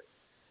year.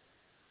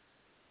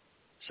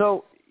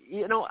 So,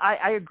 you know,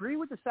 I agree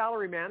with the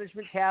salary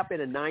management cap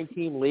in a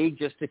 9-team league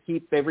just to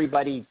keep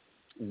everybody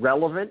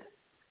relevant.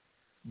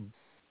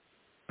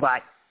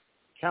 But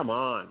come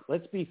on,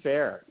 let's be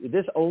fair.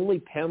 This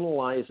only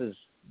penalizes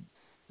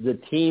the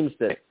teams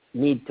that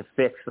need to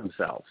fix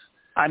themselves.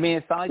 I mean,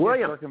 it's not like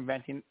you're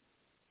circumventing.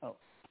 Oh,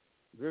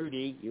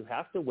 Rudy, you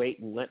have to wait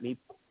and let me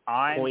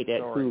I'm point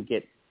at sorry. who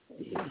gets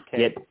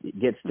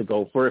to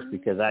go first,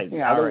 because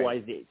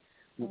otherwise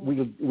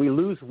we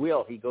lose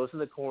Will. He goes in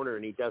the corner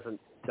and he doesn't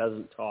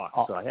talk.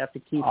 So I have to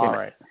keep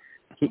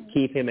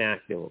him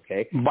active.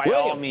 Okay, by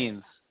William. all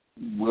means.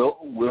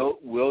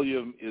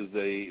 William is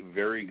a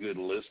very good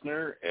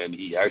listener, and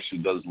he actually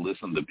does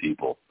listen to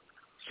people.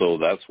 So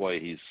that's why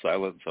he's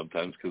silent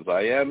sometimes, because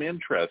I am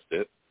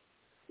interested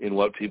in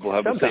what people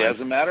have to say. As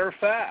a matter of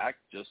fact,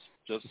 just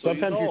so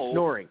sometimes you know, you're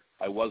snoring.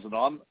 I wasn't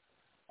on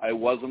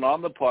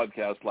the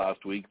podcast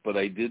last week, but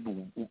I did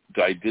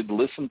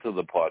listen to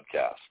the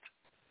podcast.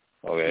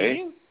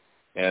 Okay,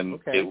 and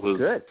it was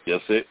good.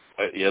 Yes,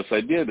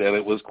 I did, and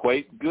it was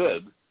quite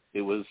good.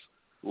 It was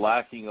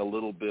lacking a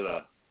little bit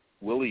of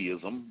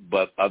Willieism,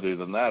 but other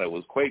than that, it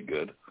was quite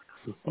good.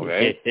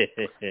 Okay.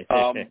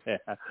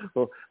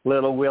 Well,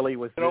 little Willie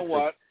was. You know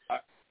what?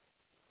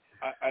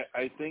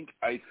 I think.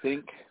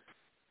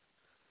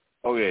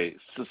 Okay,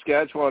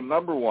 Saskatchewan,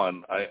 number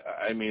one.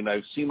 I mean,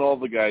 I've seen all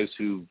the guys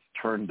who've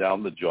turned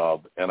down the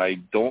job, and I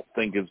don't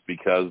think it's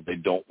because they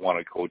don't want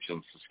to coach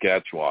in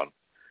Saskatchewan.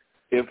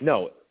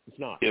 No, it's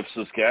not. If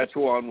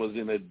Saskatchewan was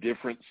in a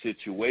different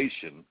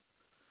situation,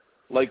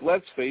 like,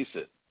 let's face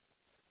it.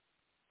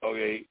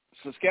 Okay,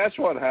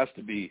 Saskatchewan has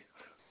to be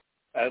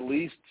at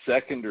least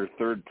second or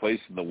third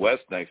place in the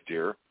West next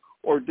year,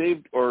 or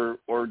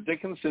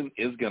Dickinson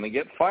is going to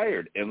get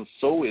fired, and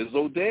so is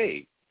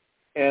O'Day.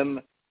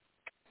 And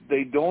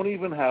they don't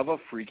even have a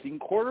freaking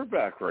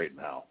quarterback right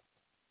now.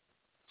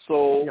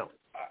 So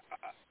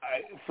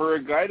for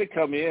a guy to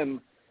come in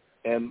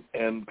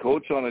and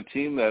coach on a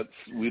team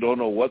we don't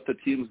know what the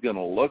team's going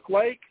to look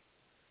like,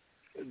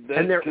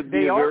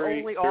 they are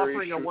only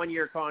offering a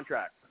 1-year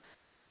contract.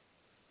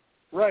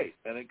 Right,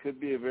 and it could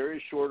be a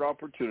very short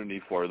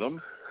opportunity for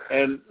them.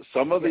 And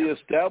some of the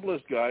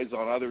established guys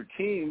on other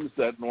teams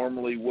that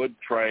normally would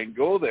try and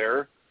go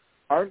there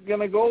aren't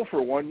going to go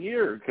for 1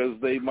 year because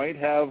they might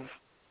have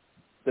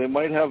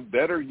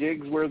better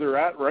gigs where they're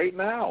at right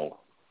now.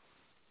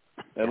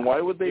 And why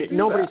would they do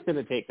Nobody's that?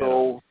 going to take that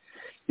on.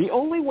 The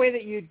only way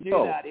that you do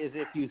that is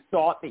if you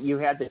thought that you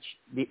had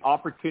the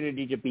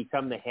opportunity to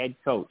become the head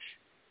coach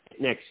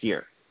next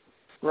year.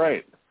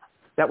 Right.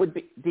 That would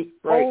be the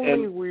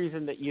only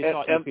reason that you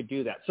thought you could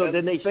do that. So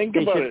then they should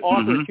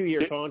offer a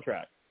 2-year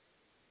contract.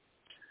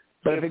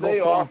 But if they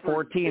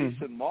offer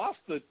Jason Moss,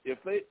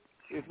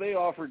 if they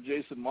offer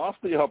Jason Moss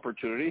the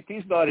opportunity,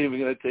 he's not even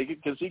going to take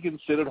it because he can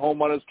sit at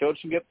home on his couch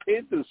and get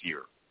paid this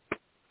year.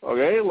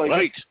 Okay,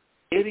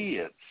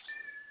 idiots.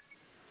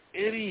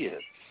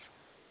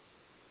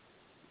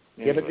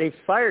 Yeah, but they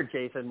fired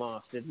Jason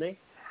Moss, didn't they?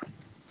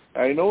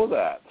 I know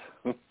that.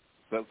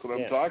 That's what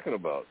I'm talking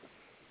about.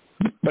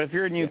 But if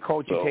you're a new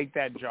coach, you take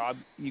that job,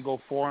 you go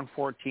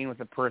 4-14 with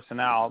the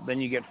personnel, then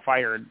you get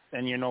fired,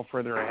 and you're no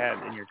further ahead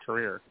in your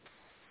career.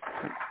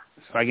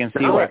 So I can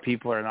see why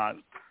people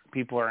aren't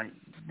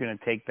going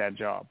to take that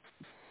job.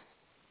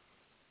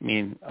 I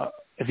mean,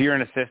 if you're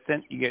an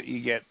assistant,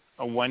 you get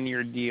a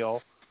 1-year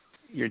deal.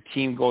 Your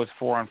team goes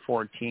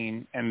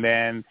 4-14, and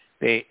then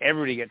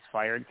everybody gets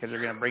fired because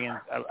they're going to bring in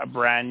a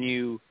brand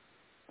new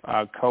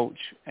coach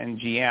and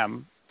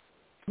GM.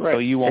 Right. So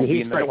you won't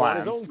be in the plan.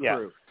 His own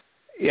crew.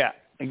 Yeah,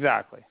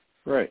 exactly.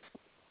 Right.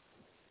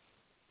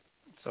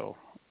 So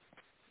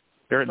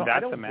that's I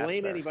don't a mess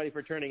blame there. anybody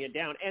for turning it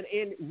down. And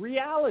in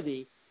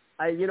reality,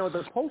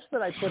 the post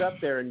that I put up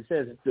there and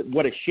says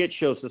what a shit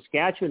show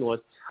Saskatchewan was,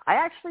 I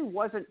actually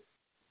wasn't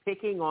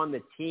picking on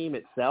the team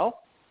itself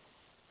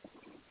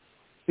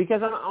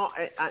because,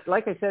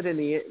 like I said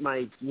in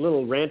my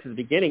little rant at the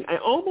beginning, I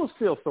almost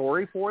feel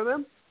sorry for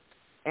them.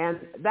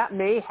 And that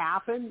may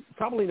happen,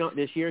 probably not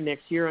this year.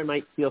 Next year I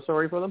might feel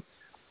sorry for them.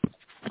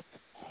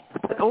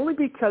 But only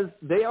because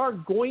they're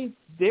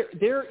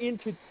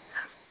into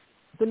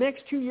the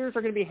next 2 years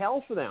are going to be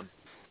hell for them.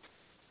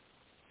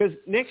 Because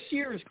next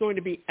year is going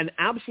to be an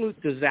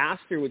absolute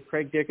disaster with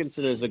Craig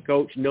Dickinson as a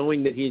coach,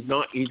 knowing that he's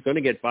going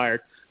to get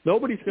fired.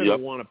 Nobody's going to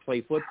want to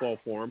play football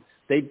for him.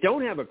 They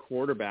don't have a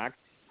quarterback.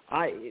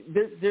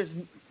 There's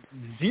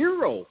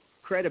zero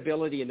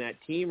credibility in that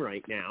team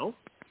right now.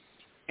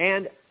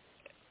 And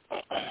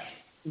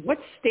what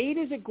state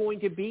is it going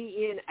to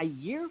be in a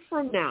year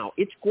from now?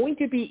 It's going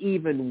to be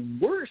even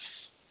worse.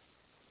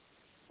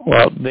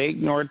 Well, they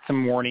ignored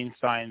some warning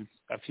signs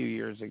a few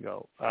years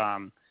ago.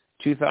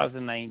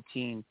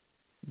 2019,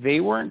 they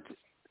won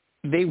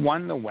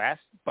the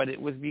West, but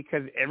it was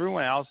because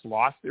everyone else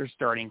lost their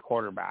starting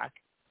quarterback.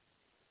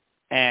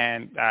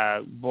 And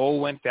Bull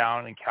went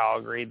down in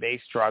Calgary.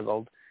 They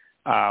struggled.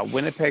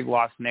 Winnipeg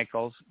lost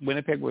Nichols.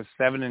 Winnipeg was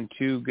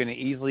 7-2, going to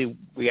easily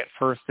get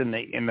first in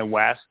the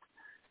West.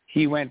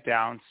 He went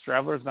down.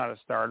 Strevler's not a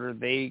starter.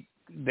 They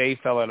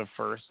fell out of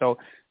first. So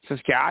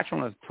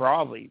Saskatchewan was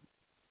probably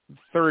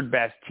third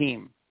best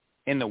team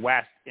in the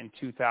West in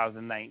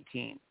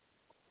 2019,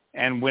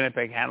 and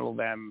Winnipeg handled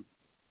them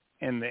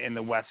in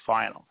the West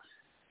final.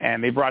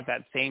 And they brought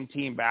that same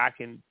team back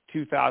in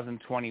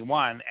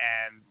 2021, and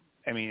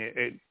I mean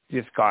it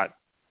just got.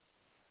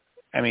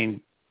 I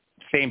mean,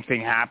 same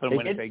thing happened.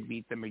 Winnipeg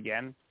beat them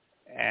again,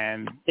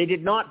 and they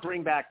did not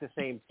bring back the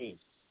same team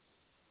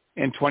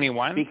in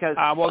 21 because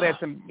they had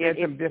some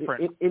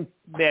different. In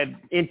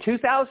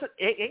 2000,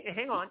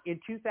 hang on, in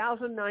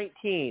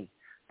 2019.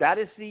 That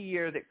is the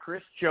year that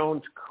Chris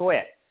Jones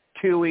quit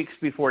 2 weeks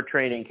before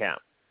training camp.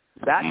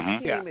 That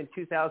team in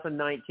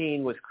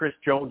 2019 was Chris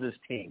Jones's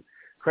team.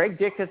 Craig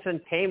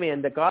Dickinson came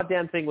in. The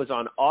goddamn thing was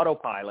on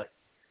autopilot,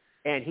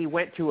 and he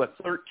went to a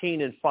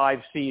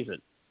 13-5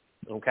 season.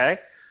 Okay?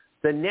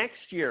 The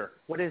next year,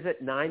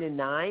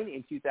 9-9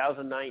 in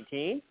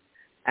 2019?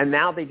 And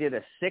now they did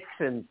a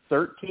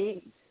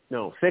 6-13?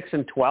 No,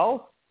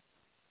 6-12?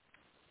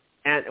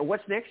 And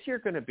what's next year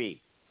going to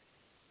be?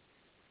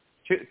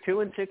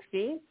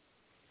 2-16?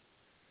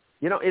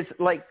 You know, it's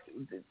like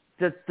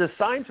the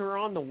signs were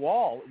on the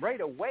wall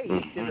right away.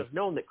 You should have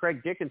known that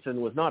Craig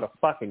Dickinson was not a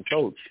fucking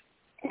coach.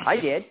 I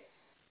did.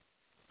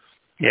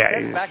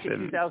 Yeah, back in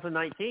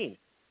 2019.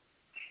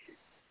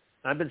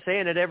 I've been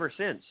saying it ever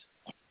since.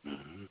 It's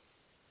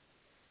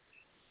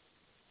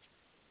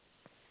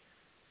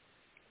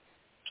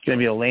going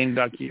to be a lame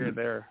duck year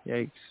there.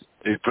 Yikes.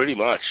 Pretty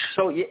much.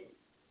 So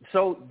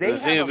they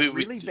have a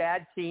really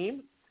bad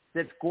team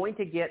that's going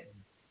to get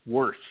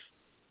worse.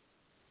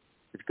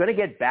 It's going to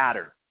get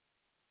badder.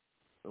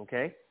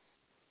 Okay?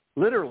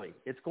 Literally,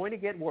 it's going to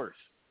get worse.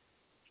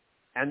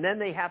 And then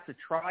they have to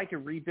try to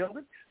rebuild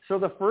it. So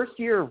the first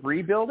year of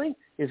rebuilding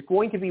is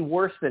going to be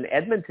worse than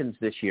Edmonton's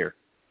this year.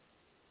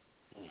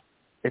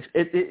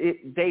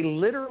 They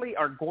literally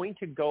are going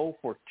to go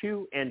for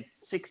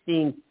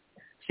 2-16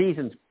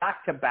 seasons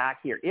back to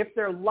back here. If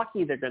they're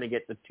lucky, they're going to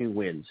get the 2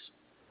 wins.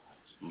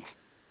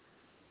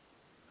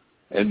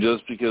 And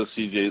just because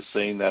CJ's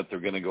saying that,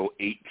 they're going to go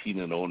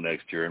 18-0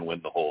 next year and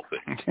win the whole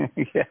thing.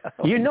 Yeah.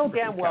 You know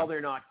damn well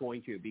they're not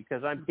going to,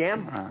 because I'm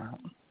damn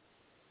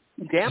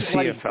bloody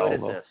good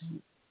at this.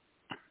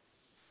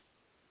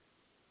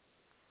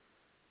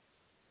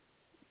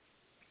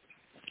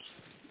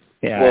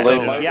 Yeah. Well, they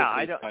might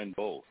find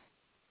both.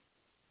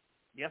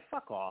 Yeah,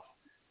 fuck off.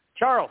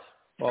 Charles,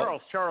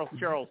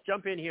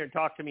 jump in here and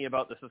talk to me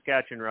about the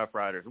Saskatchewan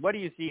Roughriders. What do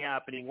you see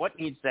happening? What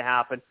needs to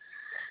happen?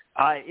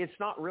 It's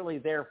not really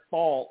their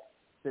fault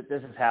that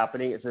this is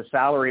happening. It's a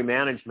salary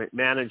management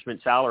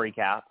salary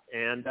cap.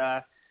 And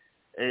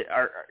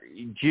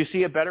do you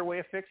see a better way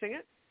of fixing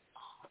it?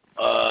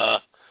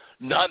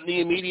 Not in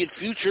the immediate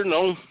future,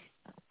 no.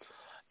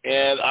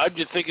 And I'm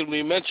just thinking,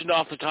 we mentioned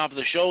off the top of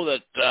the show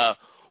that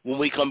when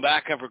we come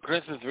back after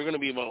Christmas, we're going to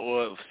be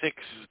about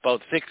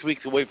 6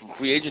 weeks away from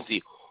free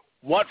agency.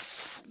 What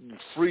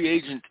free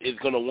agent is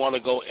going to want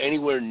to go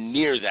anywhere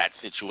near that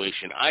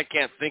situation? I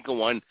can't think of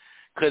one,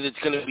 because it's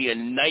going to be a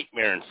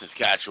nightmare in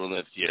Saskatchewan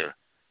next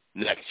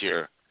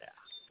year.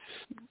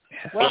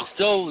 Well, but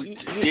still,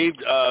 Dave,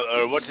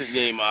 or what's his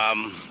name,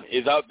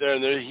 is out there,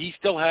 and he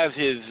still has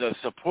his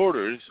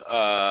supporters,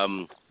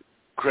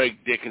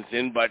 Craig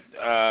Dickinson, but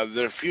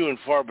they're few and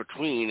far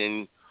between,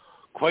 and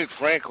quite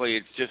frankly,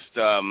 it's just,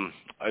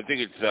 I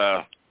think it's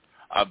a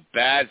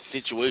bad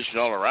situation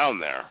all around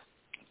there.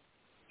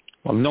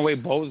 Well, no way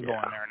Bo's going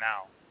there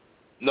now.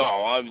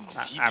 No,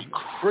 he's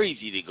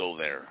crazy to go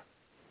there.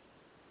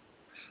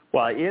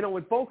 Well, you know,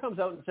 when Bo comes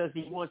out and says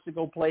he wants to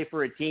go play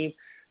for a team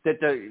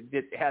that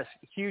has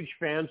huge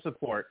fan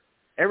support,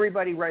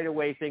 everybody right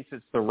away thinks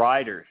it's the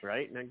Riders,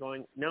 right? And I'm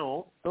going,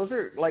 no, those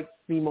are like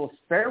the most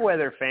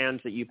fair-weather fans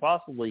that you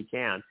possibly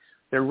can.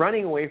 They're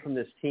running away from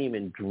this team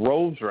in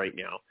droves right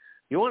now.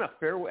 You want a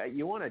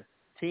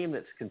team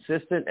that's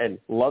consistent and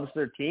loves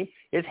their team?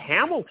 It's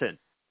Hamilton.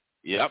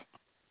 Yep.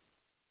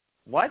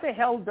 Why the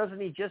hell doesn't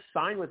he just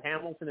sign with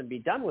Hamilton and be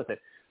done with it?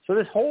 So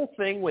this whole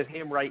thing with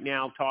him right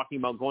now talking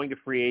about going to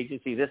free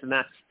agency, this and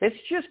that, it's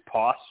just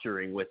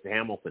posturing with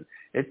Hamilton.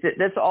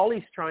 That's all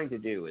he's trying to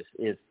do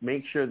is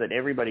make sure that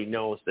everybody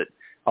knows that,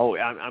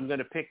 I'm going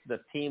to pick the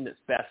team that's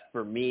best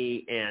for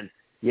me, and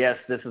yes,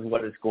 this is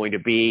what it's going to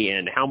be,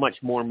 and how much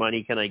more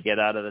money can I get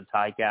out of the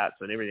Ticats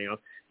and everything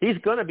else. He's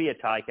going to be a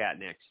Ticat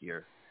next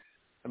year.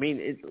 I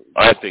mean,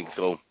 I think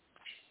so.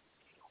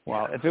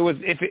 Well,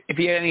 if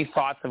he had any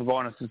thoughts of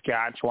going to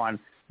Saskatchewan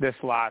this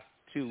last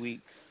 2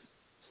 weeks,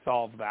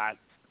 solve that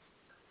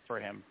for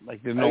him.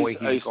 Like, there's no way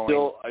he's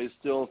going. I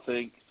still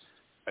think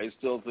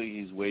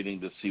he's waiting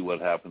to see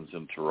what happens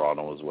in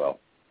Toronto as well.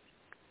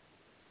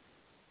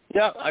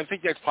 Yeah, I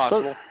think that's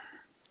possible.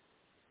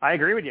 I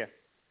agree with you.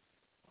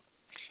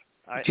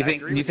 Do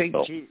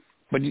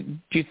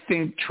you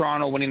think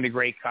Toronto winning the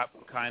Grey Cup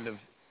kind of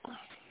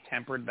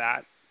tempered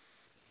that?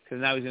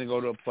 Because now he's going to go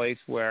to a place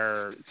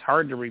where it's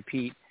hard to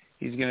repeat.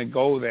 He's going to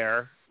go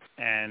there,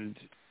 and,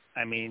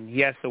 I mean, he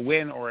has to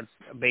win or it's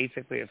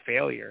basically a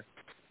failure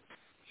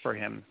for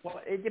him. Well,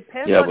 it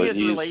depends on his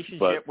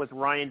relationship with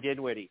Ryan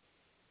Dinwiddie.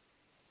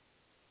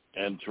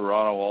 And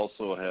Toronto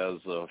also has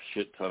a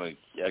shit ton of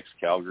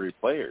ex-Calgary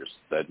players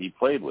that he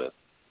played with.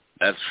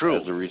 That's true.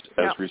 As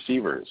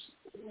receivers.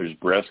 There's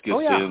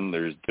Breskinson,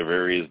 there's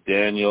Devarius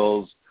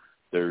Daniels,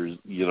 there's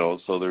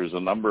a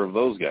number of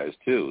those guys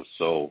too.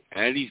 So,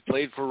 and he's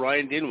played for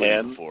Ryan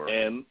Dinwiddie before.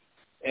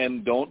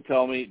 And don't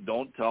tell me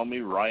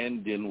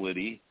Ryan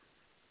Dinwiddie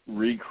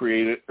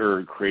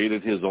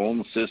created his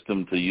own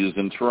system to use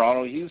in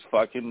Toronto. He's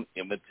fucking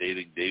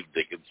imitating Dave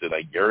Dickinson.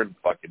 I guarantee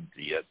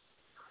it.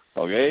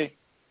 Okay?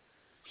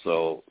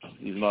 So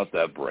he's not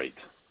that bright.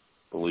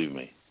 Believe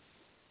me.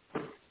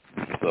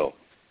 So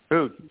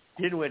who?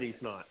 Dinwiddie's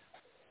not.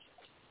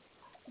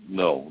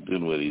 No,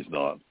 Dinwiddie's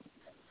not.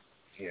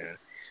 Yeah.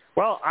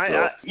 Well,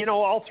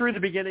 all through the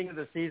beginning of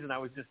the season, I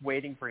was just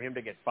waiting for him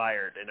to get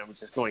fired, and I was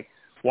just going,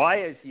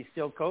 why is he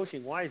still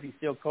coaching? Why is he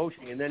still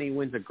coaching? And then he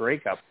wins a Grey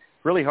Cup.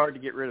 Really hard to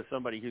get rid of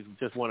somebody who's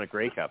just won a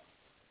Grey Cup.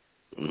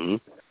 Mm-hmm.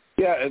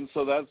 Yeah, and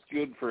so that's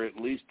good for at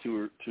least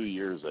 2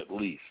 years, at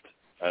least.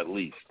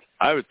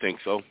 I would think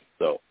so.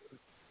 So,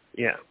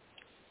 yeah,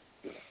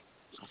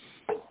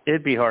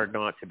 it'd be hard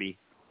not to be.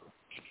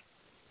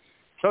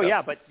 So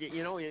yeah, but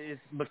is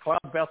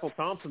McLeod Bethel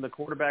Thompson the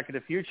quarterback of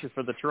the future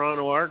for the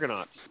Toronto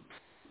Argonauts?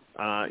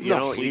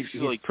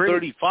 He's like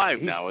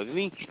 35 now, isn't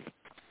he?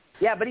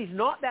 Yeah, but he's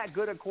not that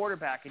good a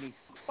quarterback, and he's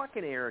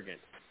fucking arrogant.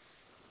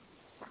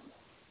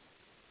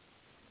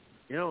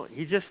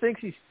 He just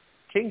thinks he's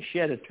king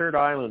shit at Turd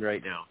Island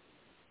right now.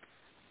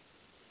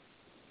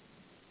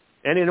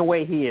 And in a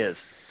way, he is.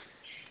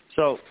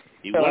 So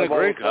he won a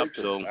Grey Cup.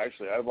 So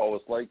actually, I've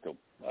always liked him.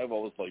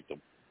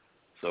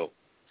 So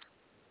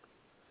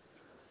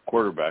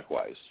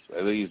quarterback-wise, I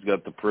think he's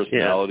got the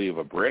personality of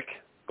a brick,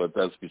 but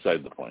that's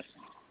beside the point.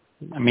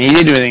 I mean, he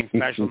didn't do anything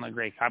special in the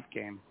Grey Cup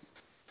game,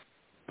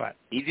 but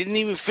he didn't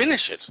even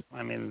finish it.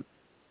 I mean,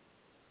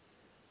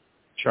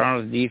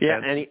 Toronto's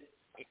defense. Yeah,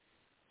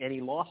 and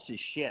he lost his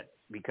shit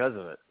because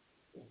of it.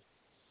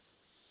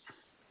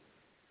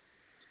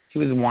 He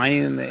was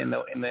whining in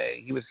the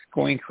he was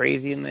going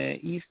crazy in the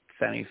East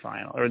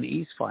semifinal or the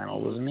East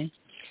final, wasn't he?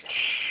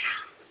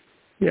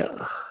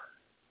 Yeah.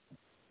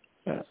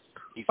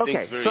 He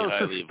thinks very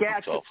highly of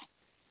himself.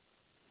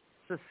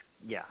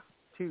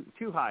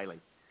 Too highly.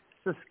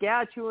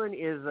 Saskatchewan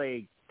is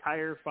a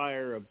tire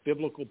fire of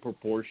biblical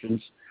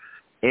proportions,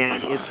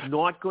 and it's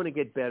not going to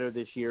get better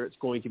this year. It's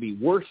going to be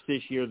worse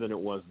this year than it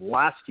was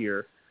last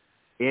year,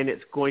 and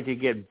it's going to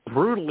get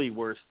brutally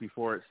worse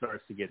before it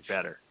starts to get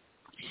better.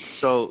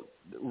 So,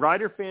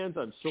 Rider fans,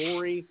 I'm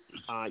sorry.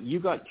 You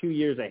got 2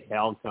 years of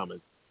hell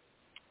coming.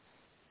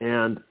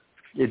 And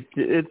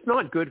it's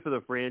not good for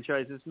the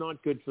franchise. It's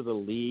not good for the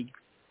league.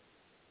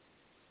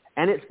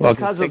 And it's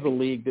because of the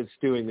league that's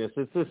doing this.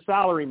 It's the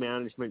salary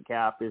management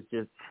cap,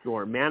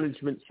 or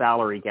management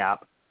salary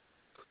cap,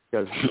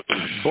 because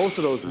both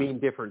of those mean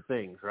different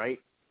things, right?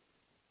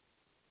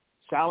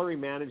 Salary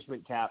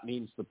management cap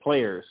means the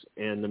players,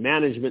 and the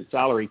management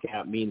salary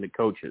cap mean the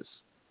coaches.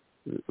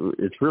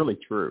 It's really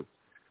true.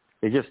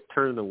 They just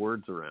turn the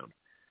words around.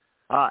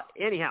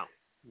 Anyhow,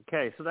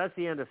 okay, so that's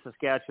the end of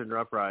Saskatchewan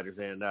Roughriders,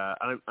 and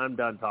I'm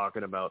done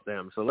talking about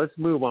them. So let's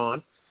move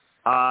on.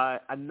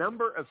 A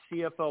number of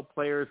CFL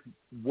players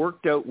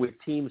worked out with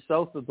teams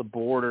south of the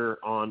border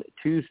on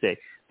Tuesday.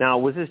 Now,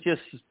 was this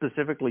just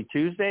specifically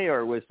Tuesday,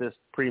 or was this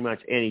pretty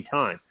much any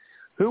time?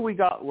 Who we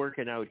got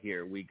working out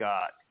here? We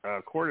got,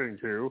 according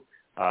to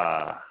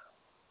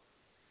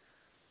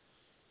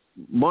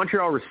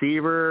Montreal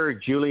receiver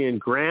Julian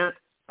Grant,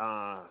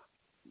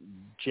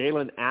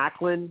 Jalen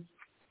Acklin,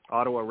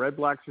 Ottawa Red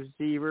Blacks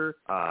receiver,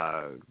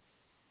 are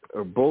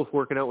both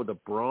working out with the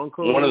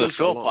Broncos. One of the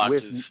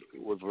Philpots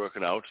was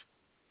working out.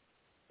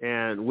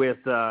 And with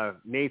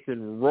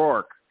Nathan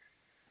Rourke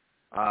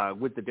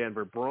with the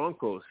Denver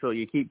Broncos. So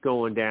you keep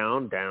going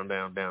down.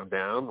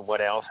 What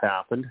else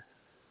happened?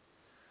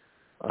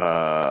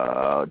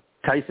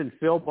 Tyson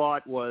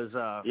Philpott was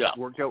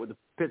worked out with the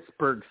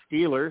Pittsburgh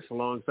Steelers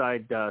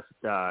alongside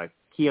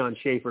Keon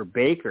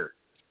Schaefer-Baker.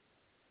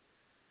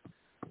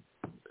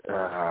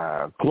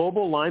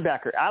 Global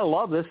linebacker. I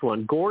love this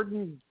one.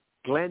 Gordon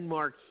Glenn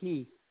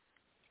Marquis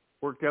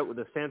worked out with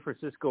the San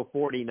Francisco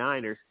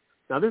 49ers.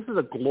 Now, this is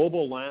a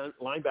global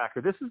linebacker.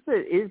 Isn't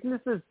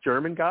this this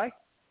German guy?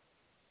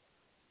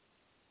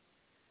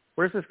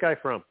 Where's this guy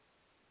from?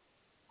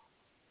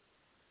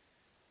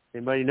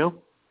 Anybody know?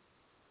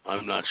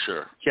 I'm not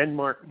sure. Jen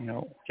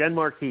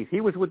Marquis.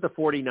 He was with the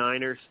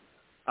 49ers.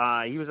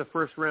 He was a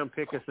first-round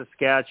pick of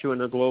Saskatchewan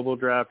in the global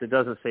draft. It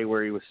doesn't say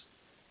where he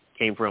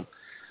came from.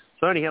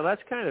 So anyhow,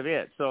 that's kind of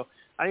it. So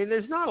I mean,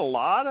 there's not a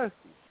lot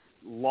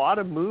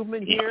of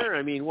movement here.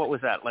 I mean, what was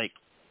that, like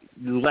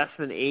less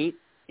than 8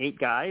 8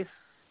 guys.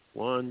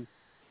 1,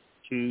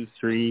 2,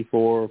 3,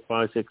 4,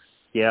 5, 6,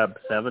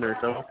 7 or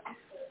so.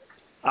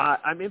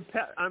 I'm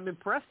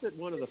impressed that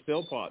one of the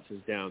Philpotts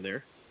is down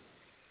there,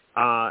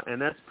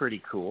 and that's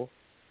pretty cool.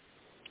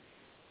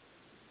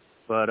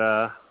 But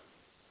I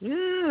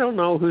don't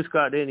know who's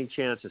got any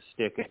chance of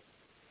sticking.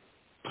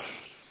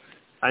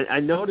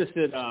 I noticed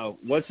that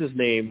what's his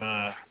name,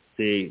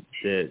 the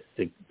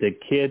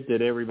kid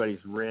that everybody's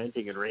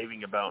ranting and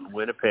raving about in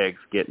Winnipeg's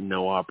getting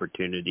no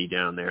opportunity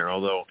down there.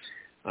 Although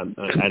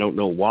I don't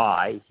know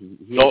why. He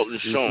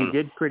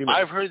did pretty much.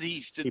 I've heard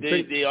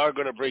they are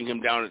going to bring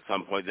him down at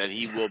some point. That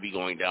he will be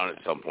going down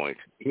at some point.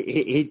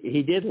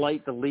 He did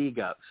light the league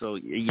up, so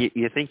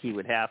you think he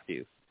would have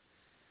to.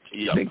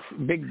 Yep.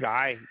 Big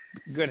guy,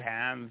 good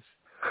hands.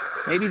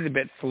 Maybe he's a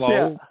bit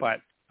slow, but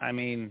I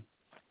mean,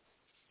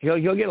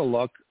 he'll get a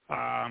look.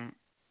 I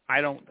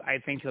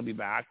think he'll be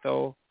back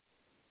though.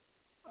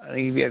 I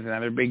think if he has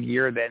another big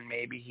year, then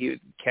maybe he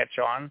would catch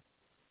on.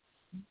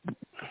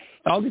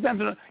 All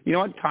depends on, you know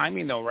what,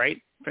 timing though,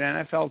 right? If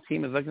an NFL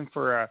team is looking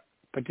for a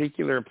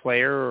particular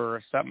player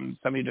or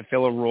somebody to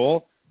fill a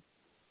role,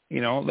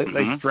 you know, like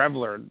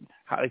Strebler.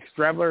 Like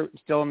Strebler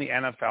still in the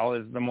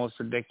NFL is the most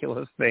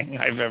ridiculous thing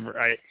I've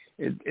ever.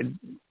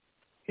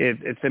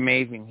 It's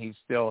amazing he's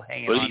still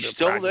hanging on. But he's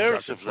still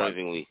there,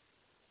 surprisingly.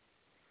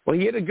 Well,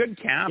 he had a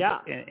good camp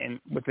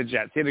with the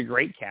Jets. He had a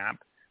great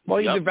camp. Well,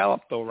 he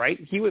developed though, right?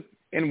 He was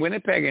in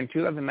Winnipeg in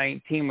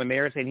 2019 when they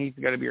were saying he's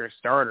got to be our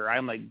starter.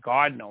 I'm like,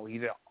 God, no,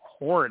 he's a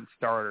horrid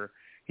starter.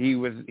 He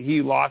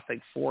lost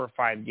like 4 or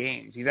 5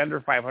 games. He's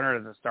under 500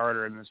 as a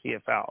starter in the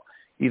CFL.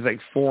 He's like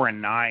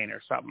 4-9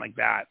 or something like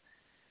that.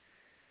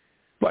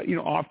 But you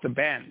know, off the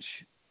bench,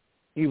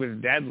 he was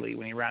deadly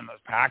when he ran those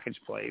package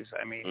plays.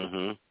 I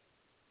mean,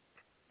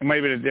 it might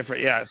have been a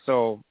different,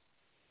 So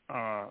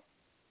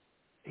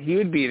he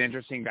would be an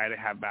interesting guy to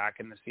have back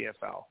in the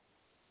CFL.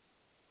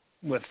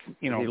 With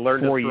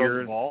 4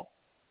 years,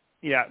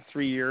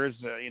 3 years,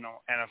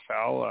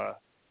 NFL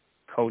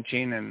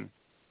coaching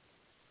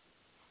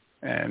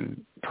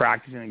and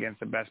practicing against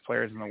the best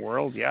players in the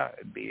world. Yeah,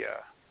 it'd be.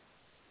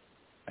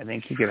 I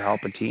think he could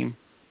help a team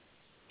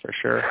for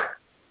sure.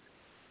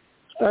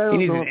 I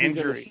don't know if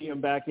you're going to see him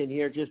back in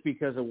here just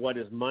because of what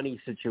his money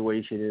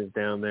situation is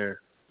down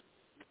there.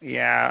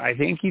 Yeah, I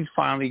think he's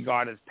finally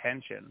got his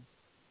pension.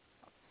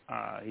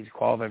 He's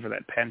qualified for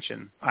that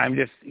pension.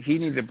 He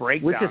needs a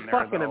break Which down is there,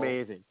 fucking though.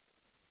 amazing.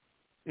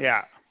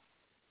 Yeah.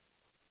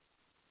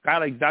 Guy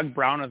like Doug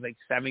Brown is like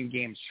 7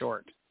 games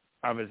short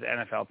of his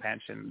NFL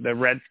pension. The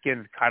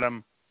Redskins cut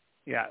him,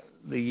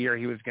 the year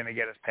he was going to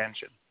get his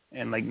pension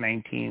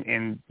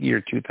in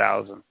year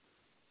 2000.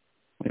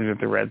 He was with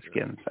the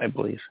Redskins, I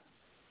believe.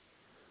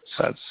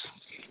 So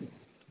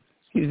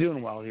he's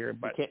doing well here,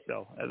 but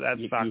still,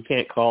 you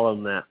can't call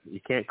him that.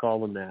 You can't call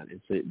them that.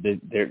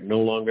 They're no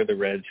longer the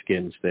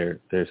Redskins. They're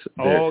that's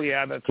politically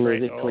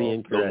right.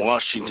 incorrect.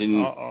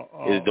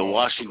 The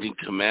Washington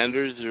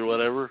Commanders or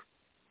whatever.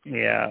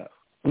 Yeah,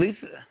 at least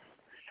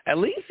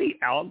the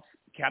Elks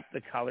kept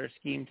the color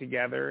scheme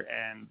together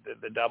and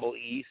the double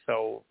E,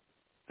 so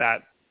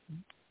that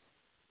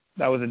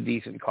was a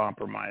decent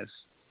compromise.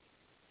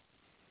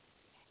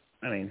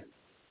 I mean,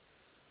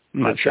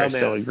 I'm not sure I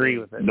still agree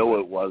with it. No,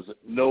 it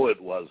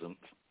wasn't.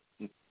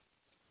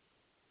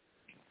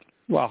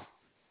 Well,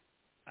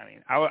 I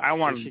mean, I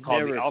wanted to call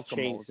the Alchemos.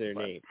 Change their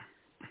name.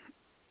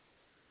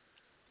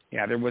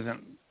 Yeah,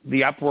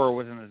 the uproar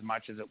wasn't as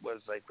much as it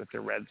was like with the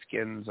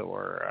Redskins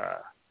or,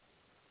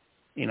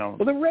 Well,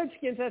 the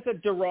Redskins, that's a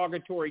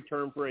derogatory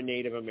term for a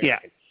Native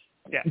American.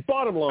 Yeah.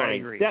 Bottom line, I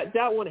agree.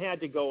 That one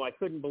had to go. I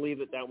couldn't believe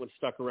that one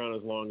stuck around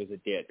as long as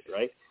it did,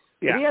 right?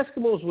 Yeah.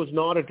 The Eskimos was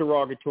not a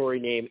derogatory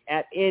name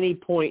at any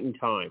point in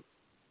time.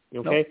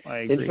 Okay? Nope, I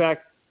agree. In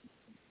fact,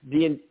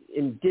 the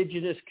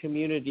indigenous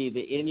community, the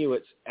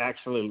Inuits,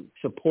 actually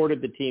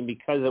supported the team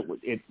because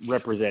it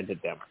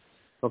represented them.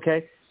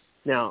 Okay?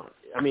 Now,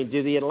 I mean,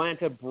 do the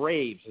Atlanta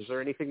Braves, is there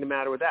anything the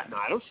matter with that? No,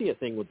 I don't see a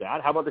thing with that.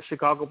 How about the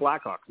Chicago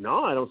Blackhawks?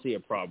 No, I don't see a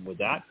problem with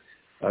that.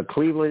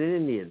 Cleveland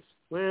Indians.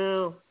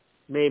 Well,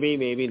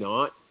 maybe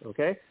not.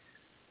 Okay?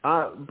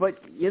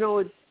 But,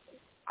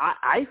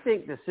 I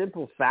think the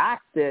simple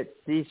fact that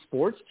these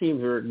sports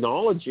teams are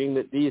acknowledging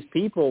that these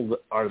people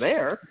are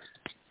there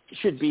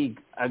should be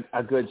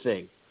a good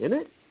thing, isn't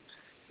it?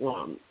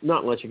 Well,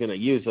 not unless you're going to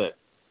use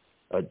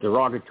a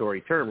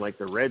derogatory term like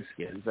the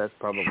Redskins. That's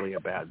probably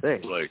a bad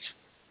thing. Right.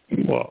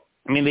 Well,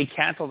 I mean, they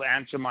canceled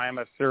Aunt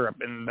Jemima syrup,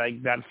 and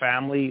that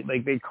family,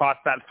 they cost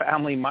that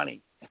family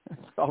money.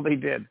 That's all they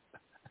did.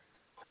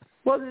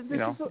 Well, this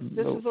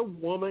is a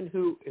woman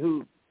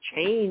who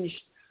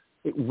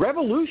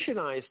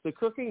revolutionized the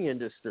cooking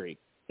industry.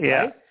 Yeah.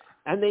 Right?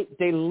 And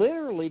they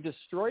literally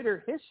destroyed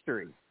her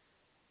history.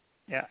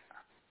 Yeah.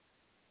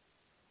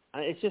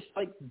 It's just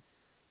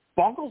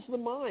boggles the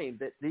mind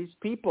that these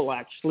people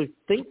actually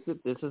think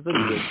that this is a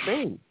good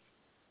thing.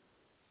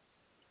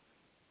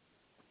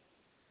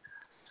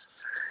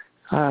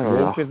 I don't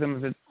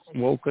know.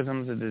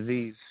 Wokeism's a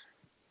disease.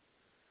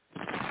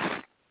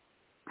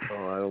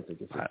 Oh, I don't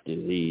think it's a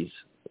disease.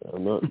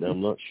 I'm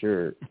not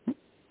sure.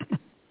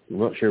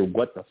 not sure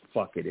what the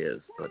fuck it is,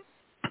 but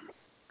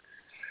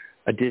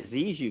a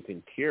disease you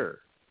can cure.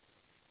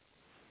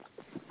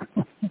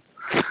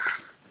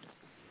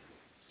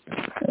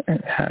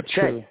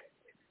 True.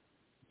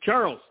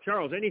 Charles,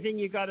 anything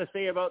you got to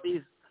say about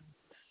these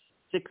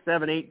 6,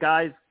 7, 8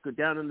 guys go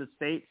down in the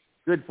States?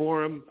 Good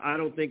for them. I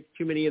don't think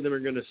too many of them are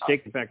going to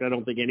stick. In fact, I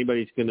don't think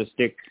anybody's going to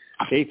stick.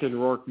 Nathan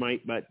Rourke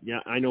might, but yeah,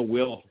 I know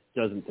Will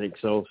doesn't think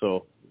so.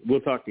 So we'll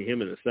talk to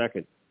him in a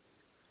second.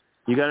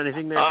 You got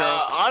anything there,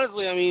 Charles?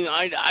 Honestly, I mean,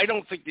 I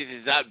don't think this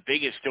is that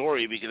big a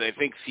story because I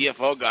think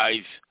CFL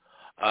guys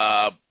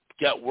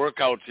get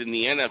workouts in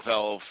the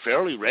NFL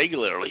fairly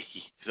regularly.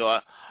 So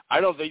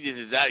I don't think this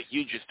is that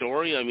huge a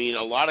story. I mean,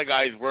 a lot of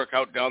guys work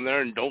out down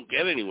there and don't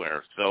get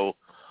anywhere. So,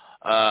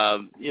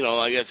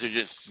 I guess they're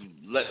just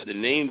letting the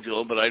names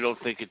go, but I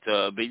don't think it's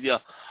a big deal.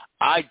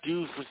 I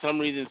do, for some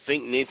reason,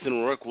 think Nathan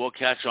Rourke will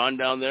catch on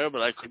down there,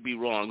 but I could be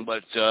wrong.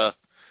 But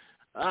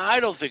I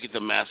don't think it's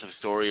a massive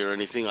story or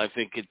anything. I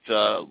think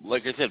it's,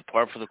 like I said,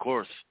 par for the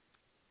course.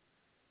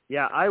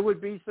 Yeah, I would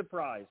be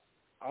surprised,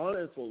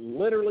 honestly,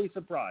 literally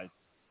surprised,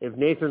 if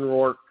Nathan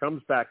Rourke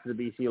comes back to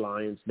the BC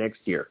Lions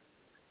next year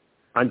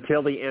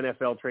until the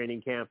NFL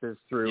training camp is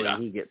through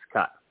and he gets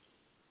cut.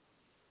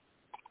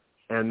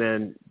 And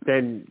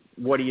then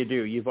what do?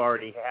 You've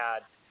already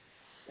had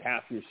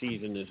half your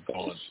season is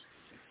gone.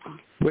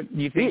 What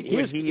you think?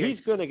 He's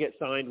going to get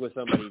signed with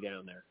somebody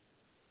down there.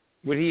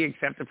 Would he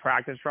accept a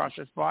practice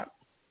roster spot?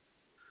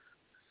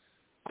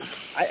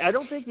 I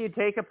don't think you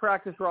take a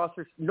practice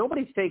roster.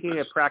 Nobody's taking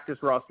a practice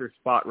roster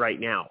spot right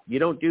now. You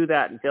don't do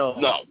that until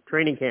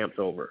training camp's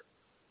over.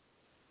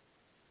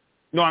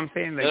 No, I'm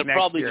saying that it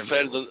probably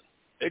depends.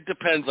 It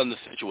depends on the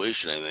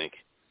situation, I think.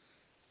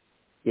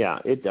 Yeah,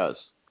 it does.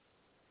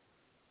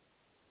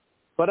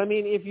 But, I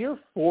mean, if you're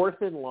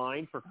fourth in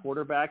line for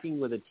quarterbacking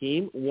with a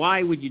team,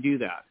 why would you do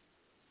that?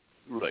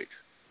 Right.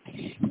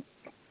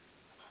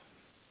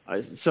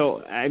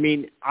 So, I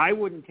mean, I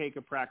wouldn't take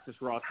a practice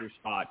roster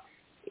spot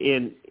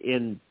in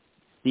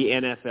the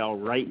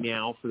NFL right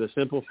now for the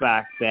simple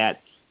fact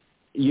that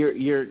you're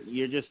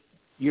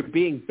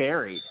being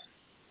buried.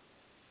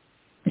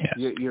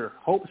 Yeah. Your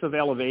hopes of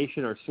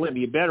elevation are slim.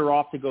 You're better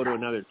off to go to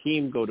another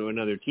team, go to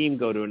another team,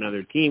 go to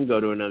another team, go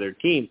to another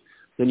team,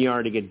 than you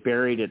are to get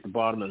buried at the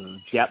bottom of the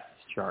depth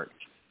chart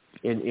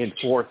in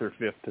fourth or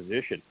fifth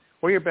position.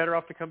 Or you're better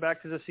off to come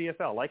back to the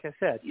CFL. Like I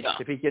said,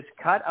 if he gets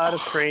cut out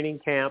of training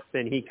camp,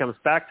 then he comes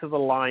back to the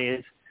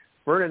Lions.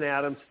 Vernon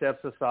Adams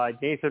steps aside.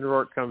 Nathan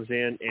Rourke comes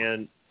in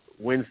and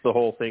wins the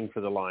whole thing for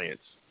the Lions.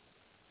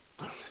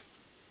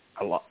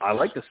 I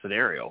like the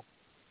scenario.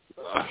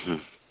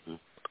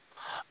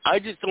 I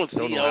just don't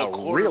see how a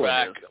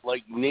quarterback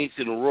like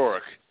Nathan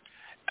Rourke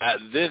at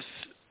this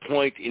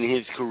point in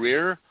his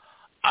career,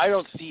 I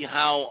don't see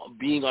how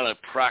being on a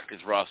practice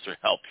roster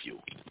helps you.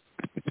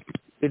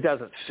 It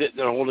doesn't. Sitting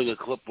there holding a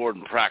clipboard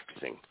and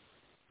practicing.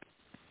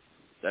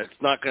 That's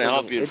not going to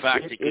help you. In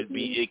fact,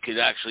 it could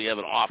actually have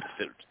an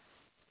opposite.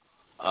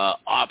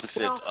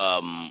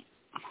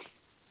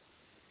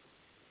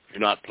 You're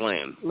not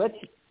playing.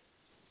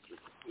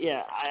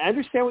 I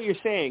understand what you're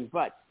saying,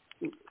 but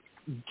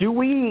do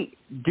we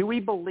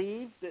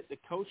believe that the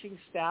coaching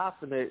staff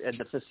and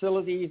the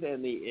facilities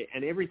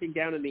and everything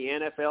down in the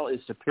NFL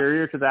is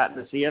superior to that in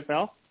the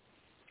CFL?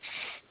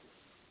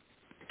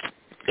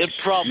 It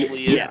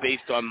probably is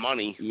based on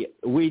money. Yeah,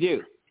 we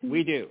do.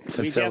 We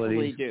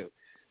definitely do.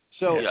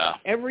 So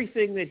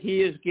everything that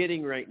he is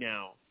getting right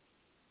now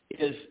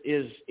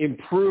is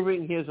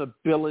improving his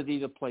ability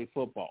to play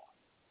football.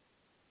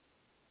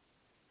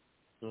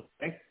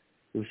 Okay?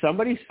 If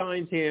somebody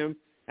signs him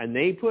and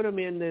they put him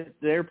in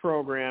their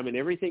program and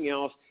everything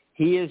else,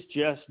 he is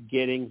just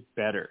getting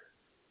better.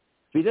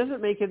 If he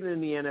doesn't make it in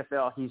the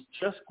NFL, he's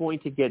just going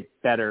to get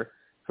better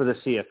for the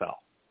CFL.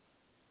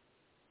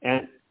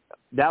 And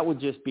that would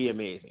just be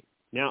amazing.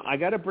 Now, I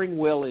got to bring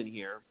Will in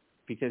here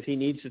because he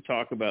needs to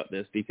talk about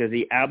this because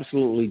he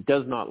absolutely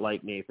does not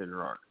like Nathan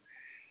Rourke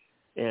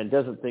and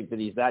doesn't think that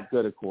he's that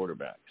good a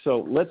quarterback.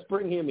 So let's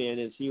bring him in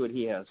and see what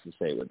he has to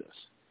say with this.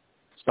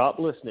 Stop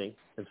listening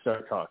and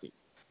start talking.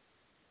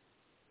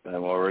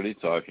 I'm already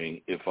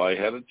talking. If I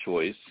had a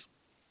choice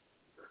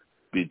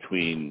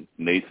between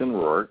Nathan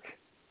Rourke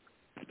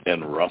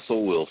and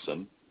Russell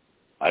Wilson,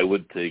 I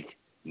would take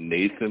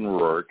Nathan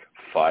Rourke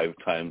 5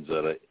 times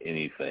out of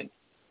anything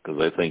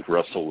because I think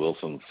Russell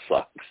Wilson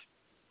sucks.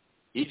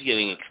 He's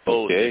getting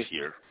exposed this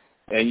year.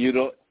 And you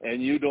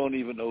don't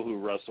even know who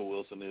Russell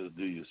Wilson is,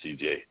 do you,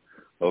 CJ?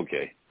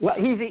 Okay. Well,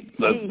 he used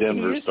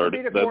to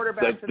be the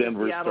quarterback for the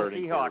Seattle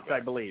Seahawks, I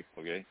believe.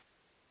 Okay.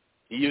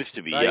 He used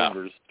to be,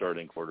 Denver's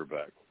starting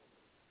quarterback.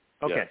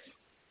 Okay. Yes.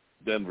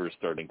 Denver's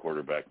starting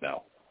quarterback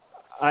now.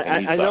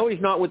 I know he's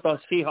not with the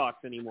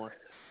Seahawks anymore.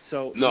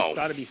 So it's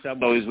got to be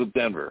somebody. No, he's with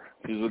Denver.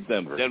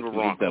 Denver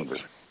Broncos.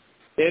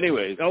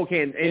 Anyways.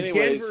 Okay, and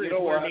Denver is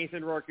where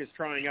Nathan Rourke is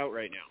trying out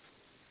right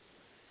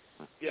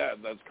now. Yeah,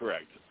 that's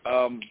correct.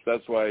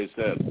 That's why I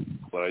said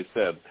what I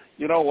said.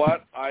 You know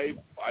what? I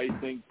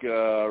think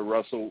not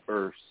Russell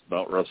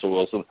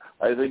Wilson.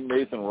 I think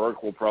Nathan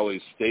Rourke will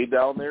probably stay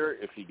down there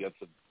if he gets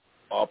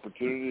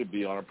opportunity to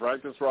be on a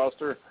practice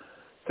roster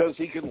because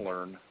he can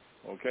learn,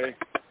 okay?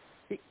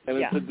 And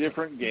it's a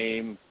different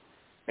game,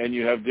 and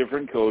you have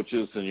different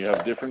coaches, and you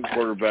have different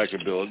quarterback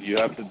ability. You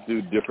have to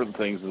do different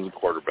things as a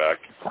quarterback.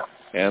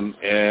 And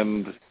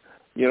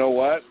you know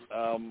what?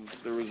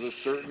 There was a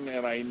certain,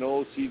 and I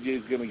know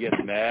CJ's going to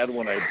get mad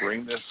when I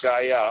bring this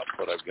guy up,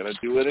 but I'm going to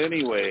do it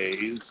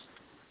anyways.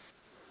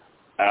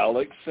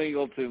 Alex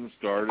Singleton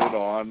started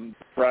on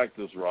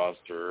practice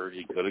roster.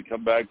 He could have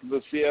come back to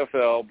the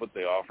CFL, but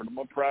they offered him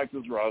a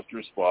practice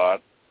roster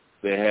spot.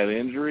 They had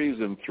injuries,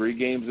 and 3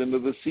 games into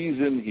the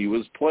season, he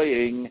was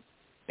playing,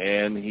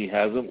 and he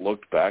hasn't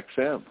looked back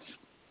since.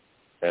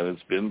 And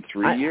it's been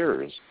 3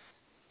 years.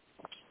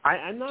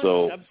 I'm not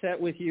upset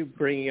with you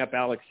bringing up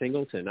Alex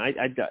Singleton.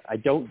 I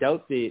don't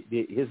doubt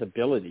his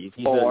abilities.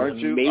 He's aren't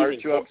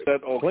you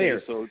upset? Okay,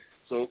 player. So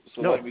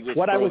no, let me just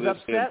what I was in.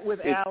 upset with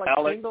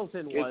Alex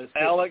Singleton was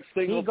Alex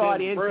he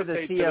got into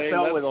the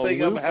CFL with a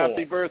loophole.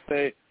 Happy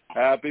birthday.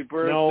 Happy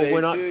birthday no,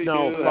 we're not, to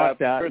no, you. fuck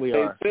Happy that. birthday We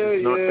are. to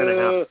It's not going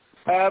to happen.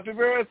 Happy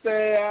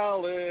birthday,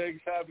 Alex.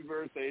 Happy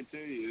birthday to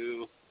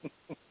you.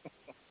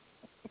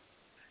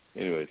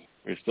 Anyways,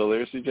 are you still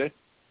there, CJ?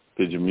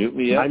 Did you mute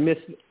me yet?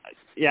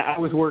 I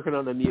was working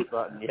on the mute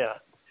button, yeah.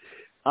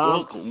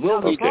 The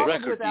problem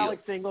with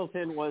Alex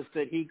Singleton was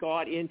that he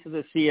got into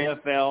the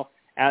CFL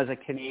as a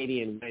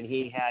Canadian when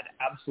he had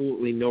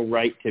absolutely no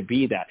right to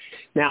be that.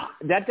 Now,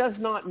 that does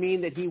not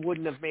mean that he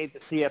wouldn't have made the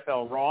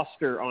CFL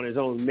roster on his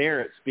own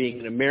merits, being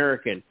an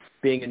American,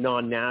 being a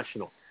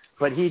non-national.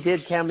 But he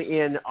did come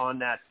in on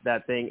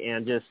that thing,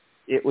 and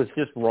it was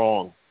just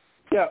wrong.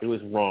 Yeah, it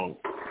was wrong.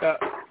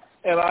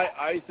 And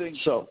I think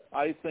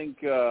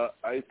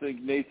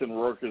Nathan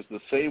Rourke is the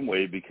same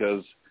way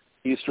because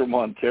he's from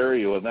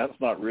Ontario, and that's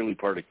not really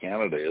part of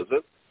Canada, is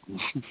it?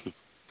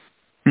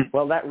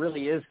 Well, that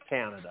really is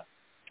Canada.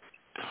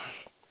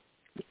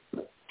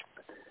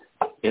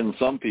 In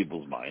some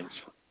people's minds.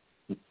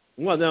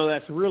 Well, no,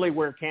 that's really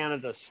where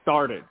Canada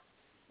started.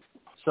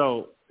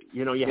 So,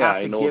 you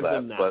have to give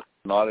them that. But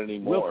not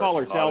anymore. We'll call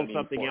ourselves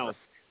something else.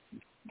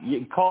 You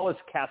can call us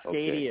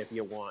Cascadia if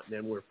you want, and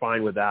then we're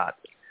fine with that.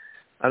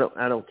 I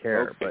don't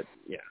care, but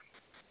yeah.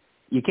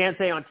 You can't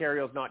say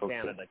Ontario's not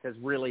Canada because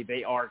really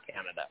they are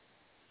Canada.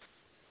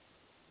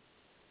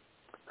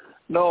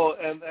 No,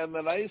 and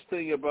the nice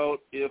thing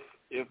about if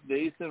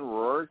Nathan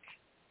Rourke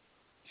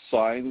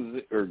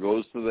signs or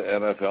goes to the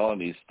NFL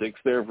and he sticks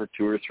there for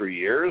 2 or 3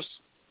 years,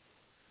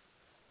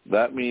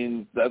 that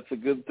means that's a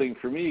good thing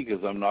for me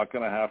because I'm not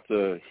going to have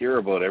to hear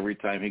about every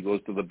time he goes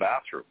to the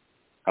bathroom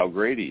how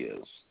great he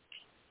is,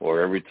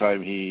 or every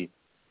time he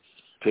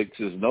picks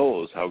his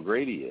nose how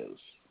great he is.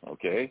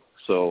 Okay?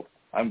 So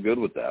I'm good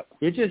with that.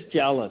 You're just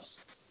jealous.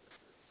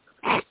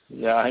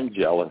 Yeah, I'm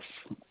jealous.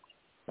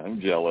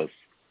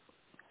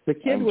 The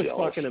kid was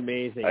fucking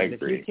amazing. And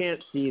if you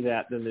can't see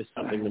that, then there's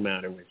something the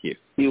matter with you.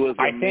 He was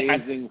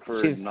amazing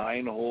for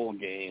 9 whole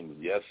games.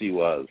 Yes, he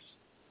was.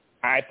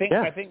 I think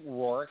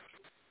Rourke,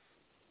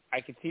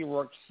 I could see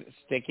Rourke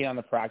sticking on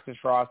the practice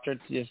roster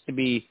just to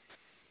be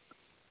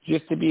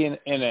in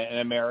an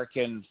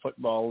American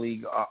Football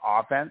League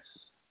offense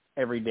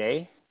every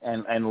day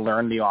and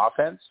learn the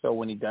offense. So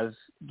when he does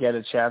get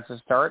a chance to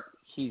start,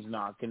 he's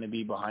not going to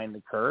be behind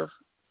the curve.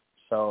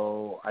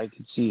 So I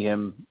could see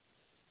him,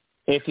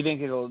 if you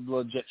think it's a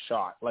legit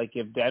shot. Like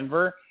if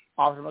Denver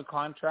offered him a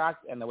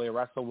contract and the way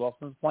Russell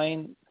Wilson's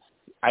playing,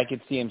 I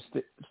could see him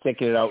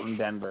sticking it out in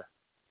Denver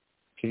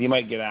because he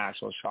might get an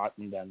actual shot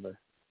in Denver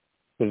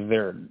because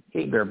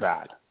they're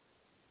bad.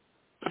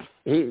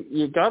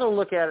 You got to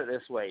look at it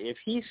this way: if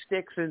he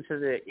sticks into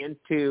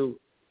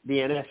the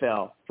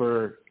NFL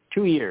for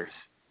 2 years,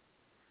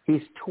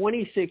 he's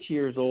 26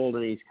 years old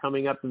and he's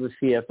coming up to the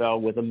CFL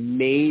with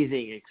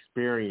amazing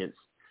experience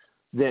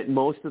that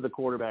most of the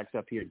quarterbacks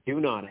up here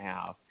do not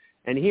have,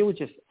 and he would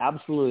just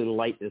absolutely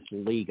light this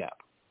league up.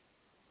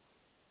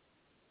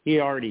 He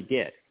already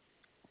did.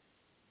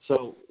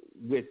 So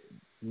with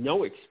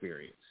no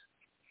experience.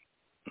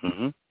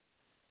 Mm-hmm.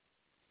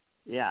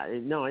 Yeah,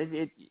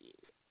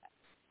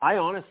 I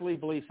honestly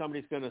believe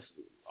somebody's going to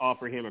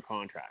offer him a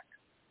contract,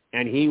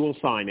 and he will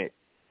sign it,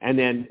 and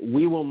then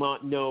we will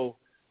not know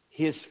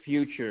his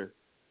future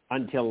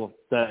until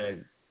the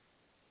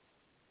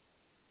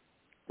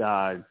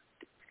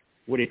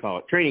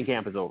training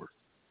camp is over.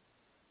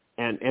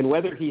 And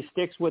whether he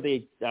sticks with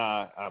a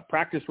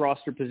practice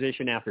roster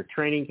position after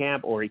training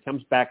camp or he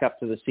comes back up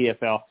to the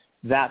CFL,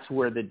 that's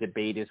where the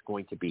debate is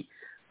going to be.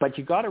 But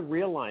you got to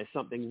realize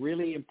something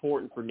really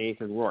important for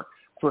Nathan Rourke.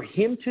 For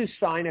him to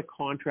sign a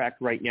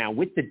contract right now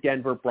with the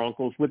Denver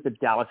Broncos, with the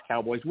Dallas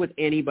Cowboys, with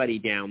anybody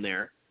down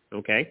there,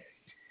 okay,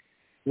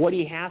 what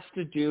he has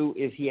to do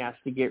is he has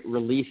to get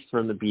released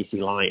from the BC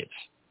Lions.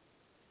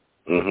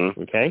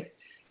 Mm-hmm. Okay?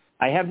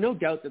 I have no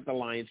doubt that the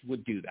Lions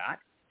would do that,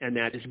 and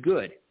that is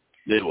good.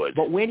 They would.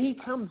 But when he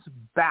comes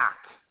back,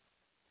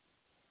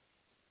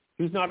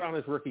 he's not on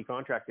his rookie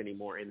contract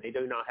anymore, and they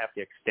do not have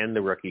to extend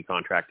the rookie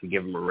contract to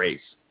give him a raise.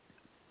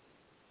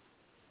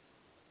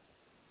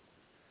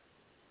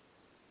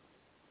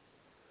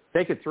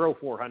 They could throw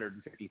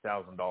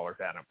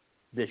 $450,000 at him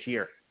this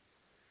year,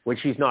 which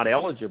he's not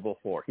eligible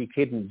for. He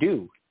couldn't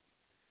do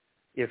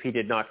if he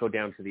did not go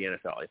down to the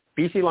NFL. If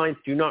BC Lions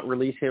do not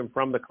release him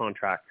from the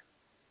contract,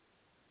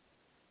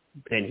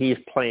 then he is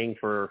playing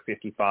for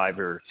 $55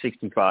 or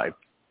 $69,000.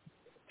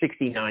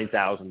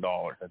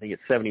 I think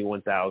it's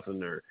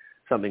 $71,000 or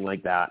something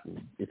like that.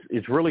 And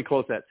it's really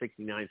close to that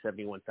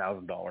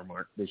 $71,000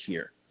 mark this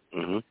year.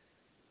 Mm-hmm.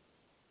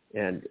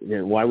 And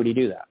then why would he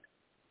do that?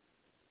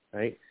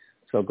 Right?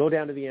 So go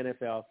down to the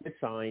NFL, get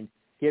signed,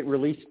 get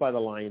released by the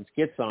Lions,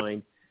 get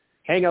signed,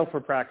 hang out for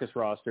practice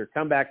roster,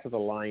 come back to the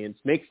Lions,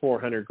 make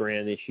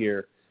 $400,000 this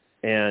year,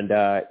 and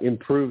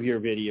improve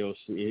your videos,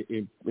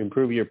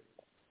 improve your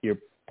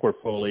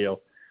portfolio,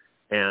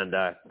 and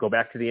go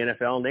back to the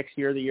NFL next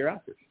year or the year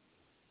after.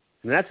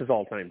 And that's his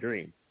all-time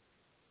dream.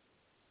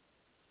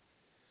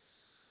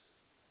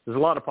 There's a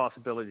lot of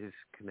possibilities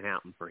can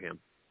happen for him.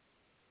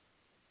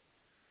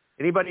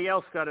 Anybody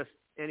else got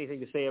anything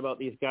to say about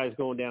these guys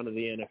going down to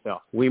the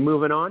NFL? We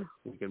moving on?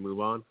 We can move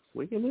on.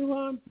 We can move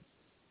on.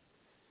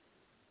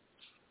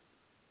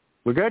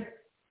 We're good?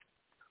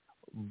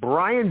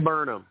 Brian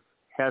Burnham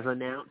has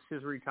announced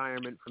his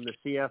retirement from the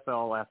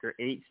CFL after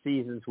 8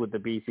 seasons with the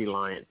BC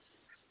Lions.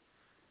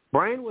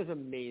 Brian was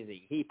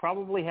amazing. He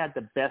probably had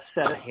the best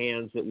set of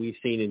hands that we've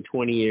seen in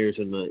 20 years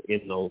in the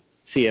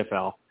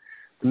CFL.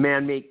 The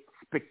man made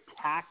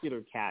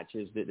spectacular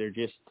catches that they're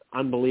just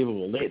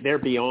unbelievable. They're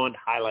beyond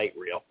highlight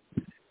reel.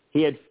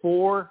 He had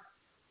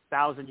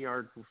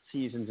 4,000-yard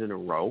seasons in a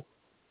row.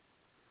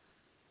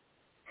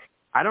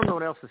 I don't know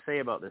what else to say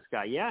about this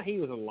guy. Yeah, he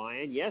was a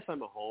Lion. Yes,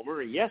 I'm a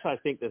homer. Yes, I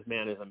think this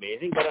man is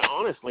amazing. But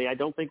honestly, I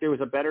don't think there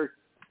was a better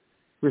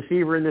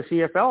receiver in the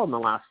CFL in the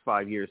last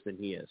 5 years than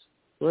he is.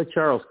 Let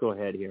Charles go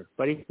ahead here.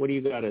 Buddy, what do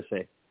you got to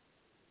say?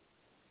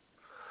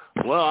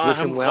 Well,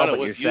 I'm kind of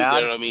with you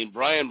sad. there. I mean,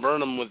 Brian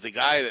Burnham was the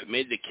guy that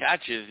made the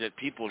catches that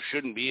people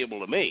shouldn't be able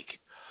to make.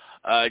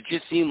 It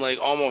just seemed like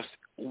almost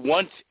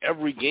once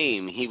every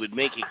game he would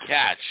make a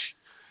catch,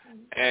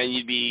 and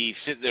you'd be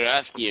sitting there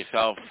asking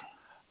yourself,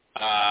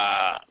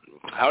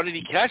 how did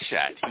he catch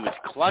that? He was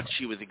clutch.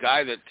 He was a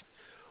guy that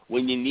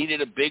when you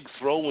needed a big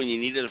throw, when you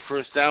needed a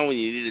first down, when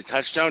you needed a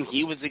touchdown,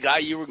 he was the guy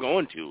you were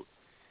going to.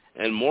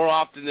 And more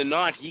often than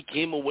not, he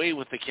came away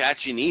with the catch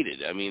you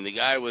needed. I mean, the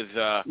guy was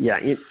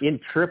in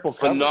triple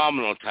coverage.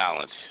 Phenomenal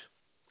talent.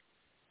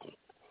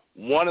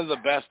 One of the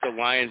best the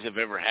Lions have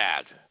ever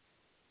had,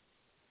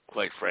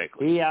 quite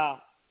frankly.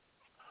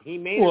 He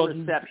made a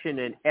reception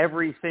in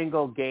every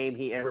single game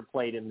he ever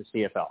played in the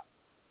CFL.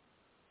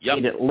 Yep.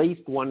 He made at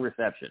least one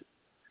reception.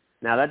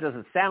 Now, that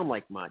doesn't sound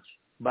like much,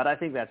 but I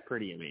think that's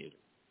pretty amazing.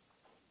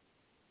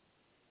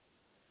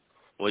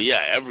 Well,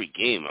 yeah, every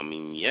game. I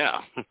mean,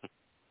 yeah.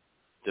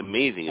 It's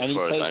amazing as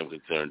far as I'm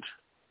concerned.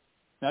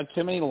 Not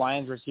too many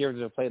Lions receivers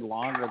have played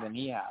longer than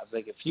he has.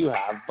 Like a few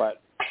have,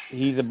 but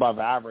he's above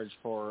average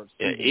for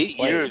 8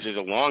 years is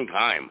a long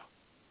time.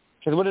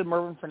 Because what did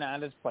Mervyn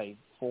Fernandez play?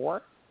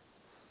 4?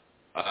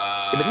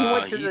 But he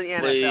went to the NFL.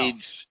 Played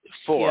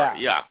 4,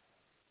 yeah.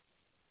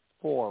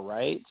 4,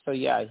 right? So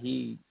yeah,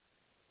 he.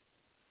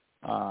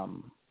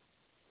 And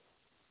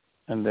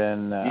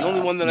then the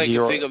only one that I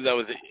can think of that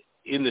was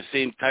in the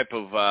same type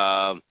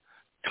of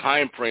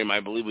time frame, I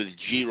believe, was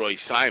G.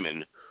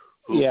 Simon,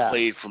 who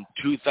played from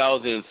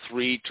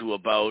 2003 to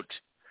about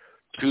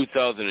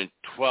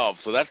 2012.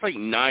 So that's like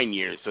 9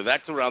 years. So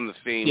that's around the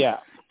same,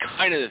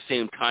 kind of the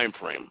same time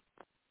frame.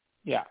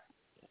 Yeah.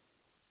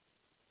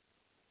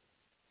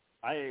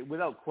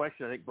 Without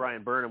question, I think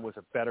Brian Burnham was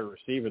a better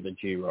receiver than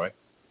G. Roy.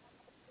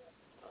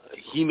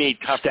 He made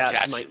tougher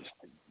catches.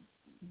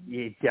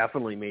 He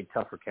definitely made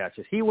tougher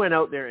catches. He went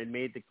out there and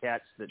made the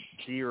catch that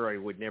G. Roy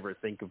would never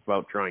think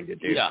about trying to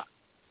do. Yeah.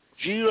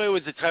 G. Roy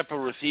was the type of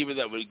receiver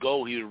that would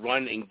go, he would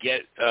run and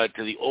get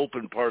to the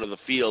open part of the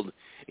field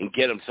and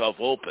get himself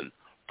open.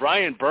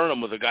 Brian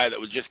Burnham was a guy that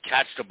would just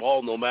catch the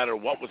ball no matter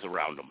what was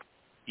around him.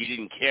 He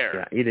didn't care.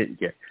 Yeah, he didn't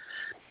care.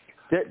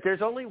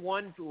 There's only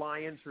one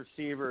Lions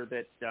receiver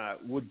that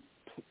would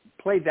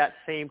play that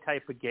same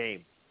type of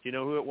game. Do you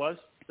know who it was?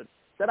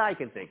 That I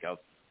can think of.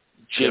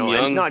 Jim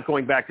Young? I'm not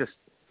going back to...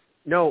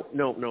 No,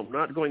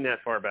 not going that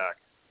far back.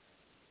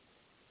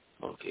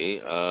 Okay.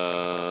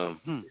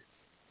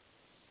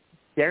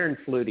 Darren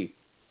Flutie.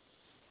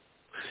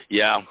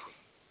 Yeah.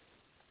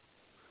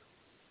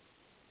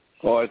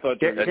 Oh, I thought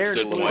Darren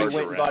Flutie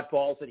went and got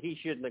balls that he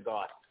shouldn't have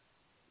got.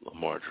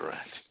 Lamar Durant.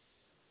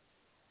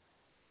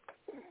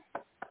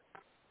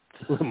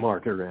 Lamar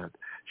Durant.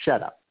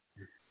 Shut up.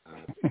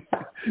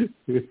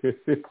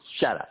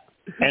 Shut up.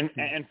 And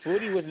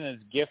Flutie wasn't as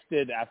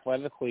gifted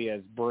athletically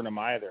as Burnham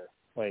either.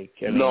 Like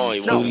he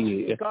wasn't.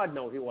 No, God,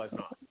 no, he was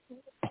not.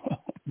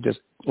 Just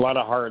a lot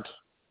of heart.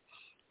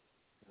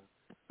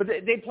 But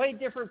they played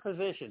different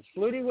positions.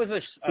 Flutie was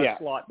a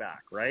slot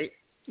back, right?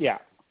 Yeah.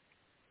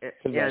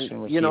 And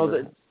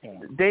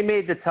they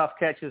made the tough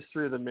catches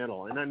through the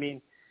middle. And I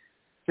mean,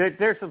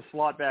 there's some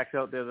slot backs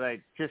out there that I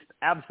just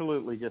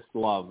absolutely just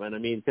love. And I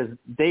mean, because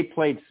they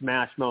played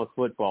smash mouth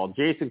football.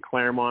 Jason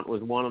Claremont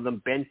was one of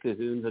them. Ben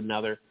Cahoon's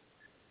another.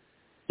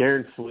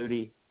 Darren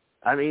Flutie.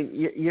 I mean,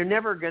 you're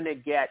never going to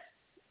get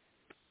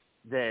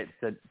the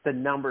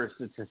numbers,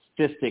 the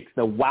statistics,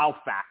 the wow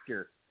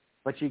factor,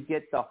 but you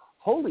get the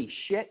holy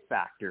shit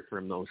factor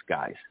from those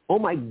guys. Oh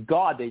my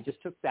God, they just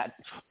took that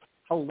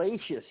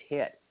hellacious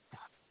hit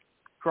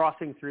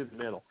crossing through the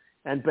middle.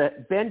 And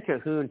Ben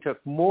Cahoon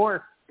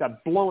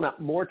got blown up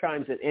more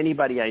times than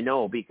anybody I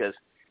know because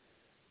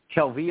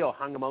Calvillo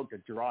hung him out to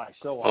dry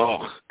so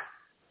often.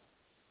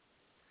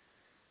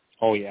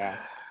 Oh yeah.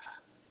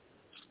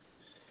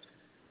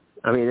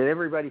 I mean, and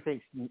everybody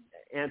thinks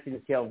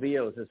Anthony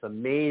Calvillo is this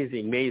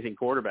amazing, amazing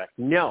quarterback.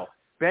 No,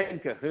 Ben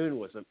Cahoon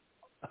was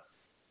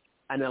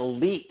an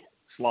elite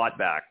slot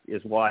back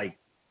is why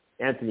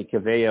Anthony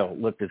Calvillo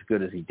looked as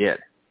good as he did.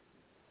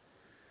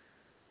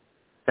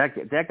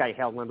 That guy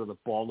held onto the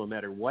ball no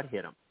matter what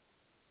hit him.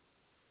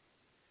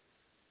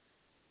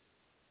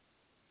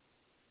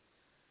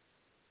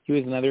 He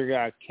was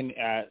another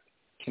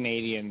Canadian. He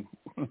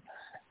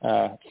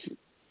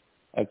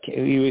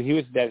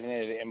was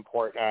designated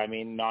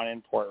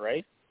non-import,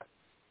 right?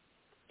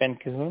 Ben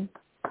Cahoon?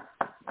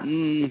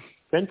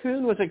 Ben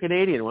Cahoon was a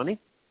Canadian, wasn't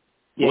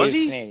he? Yeah, was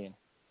he? Canadian.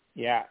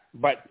 Yeah,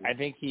 but I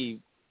think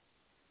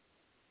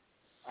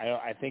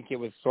I think it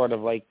was sort of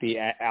like the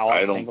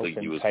Alex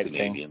Singleton type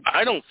thing.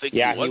 I don't think he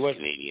was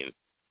Canadian.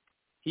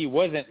 He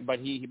wasn't, but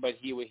he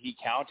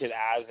counted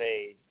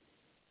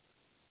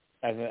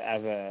as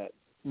a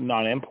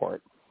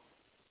non-import.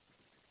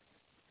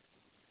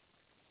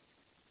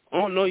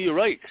 Oh no, you're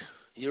right.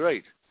 You're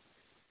right.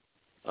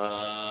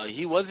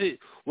 He was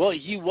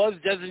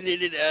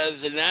designated as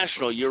a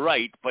national. You're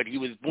right, but he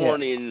was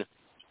born in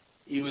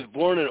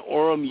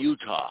Orem,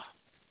 Utah.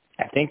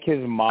 I think his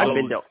mom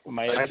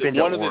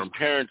one of his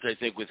parents, I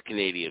think, was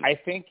Canadian. I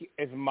think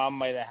his mom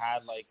might have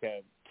had like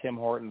a Tim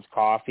Hortons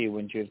coffee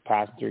when she was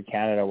passing through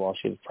Canada while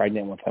she was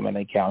pregnant with him, and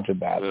they counted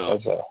that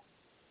as a.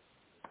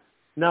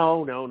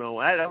 No.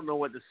 I don't know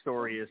what the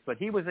story is, but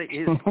he was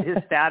his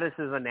status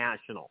is a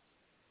national.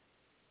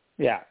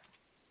 Yeah.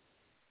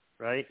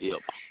 Right? Yep.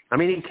 I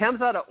mean, he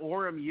comes out of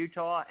Orem,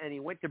 Utah, and he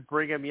went to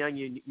Brigham Young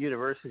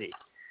University.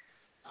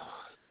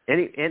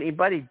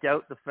 Anybody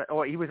doubt the fact?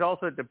 Oh, he was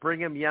also at the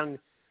Brigham Young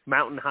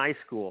Mountain High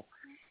School.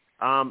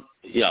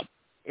 Yeah.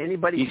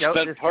 Anybody doubt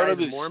this guy's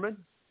Mormon?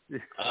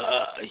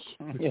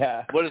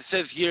 Yeah. What it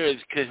says here is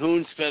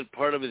Cahoon spent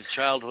part of his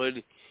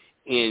childhood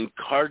in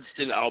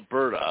Cardston,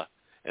 Alberta,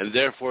 and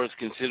therefore is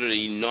considered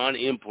a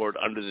non-import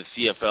under the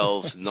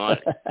CFL's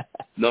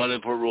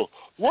non-import rule.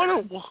 What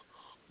a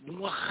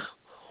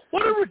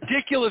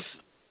ridiculous.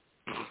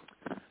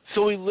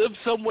 So he lives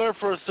somewhere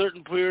for a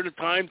certain period of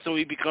time, so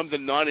he becomes a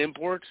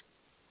non-import?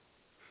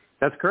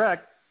 That's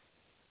correct.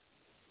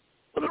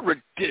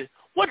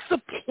 What's the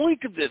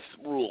point of this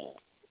rule?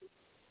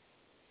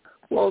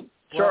 Well,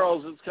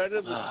 Charles, it's kind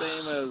of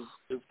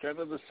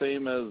the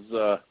same as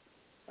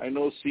I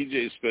know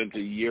CJ spent a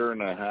year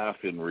and a half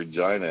in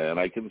Regina, and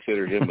I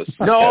consider him a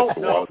No.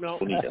 You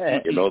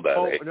know that,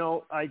 eh?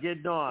 No, I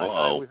did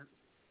not.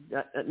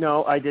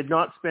 I did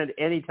not spend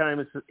any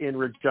time in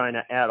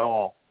Regina at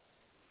all.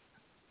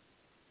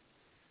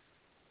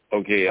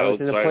 Okay, I was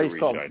in a place of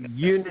called Regina.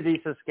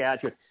 Unity,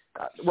 Saskatchewan.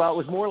 It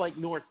was more like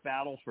North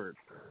Battleford.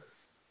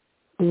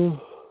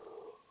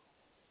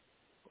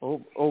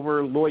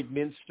 Over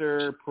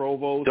Lloydminster,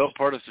 Provost. Still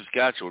part of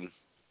Saskatchewan.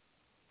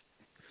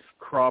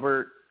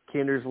 Crobert,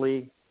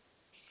 Kindersley.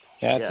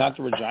 Yeah, it's not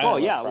the Regina. Oh,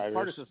 yeah, it was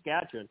part of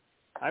Saskatchewan.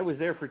 I was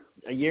there for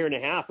a year and a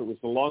half. It was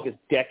the longest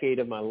decade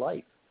of my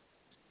life.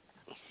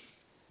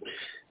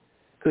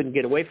 Couldn't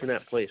get away from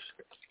that place.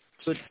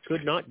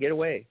 Could not get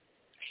away.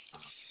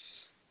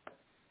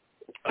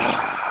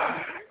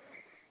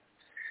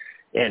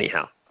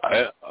 Anyhow.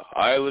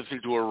 I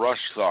listen to a Rush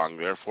song,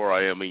 therefore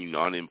I am a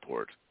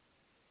non-import.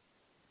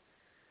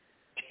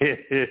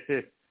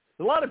 A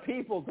lot of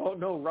people don't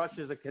know Rush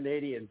is a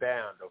Canadian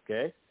band,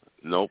 okay?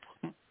 Nope.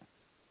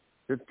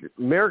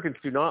 Americans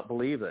do not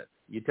believe it.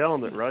 You tell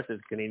them that Rush is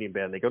a Canadian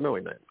band, they go, no,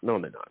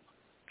 they're not.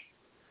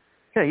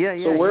 Yeah.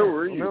 So where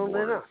were you born?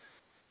 They're not.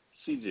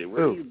 CJ,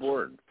 where were you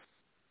born?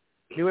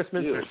 New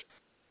Westminster.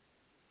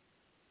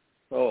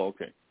 Oh,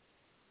 okay.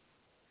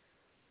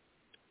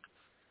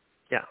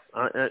 Yeah,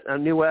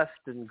 I'm New West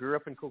and grew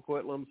up in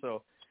Coquitlam,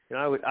 so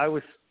I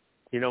was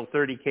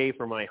 30K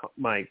for my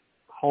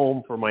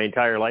home for my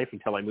entire life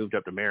until I moved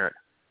up to Merritt.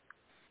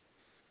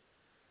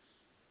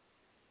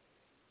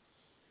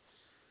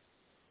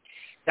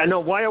 I know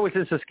why I was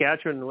in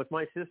Saskatchewan with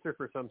my sister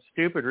for some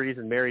stupid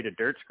reason married a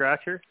dirt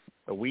scratcher,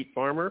 a wheat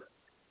farmer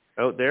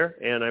out there,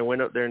 and I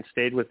went out there and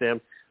stayed with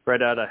them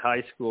right out of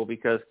high school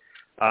because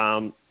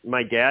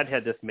my dad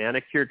had this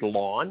manicured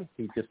lawn.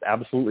 He just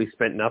absolutely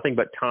spent nothing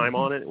but time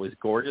on it. It was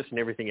gorgeous and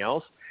everything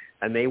else.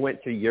 And they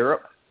went to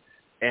Europe,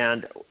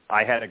 and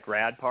I had a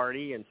grad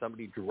party, and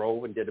somebody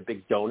drove and did a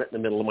big donut in the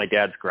middle of my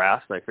dad's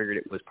grass, and I figured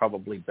it was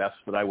probably best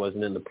that I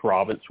wasn't in the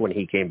province when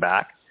he came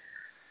back.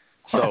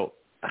 So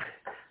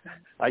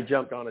I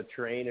jumped on a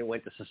train and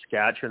went to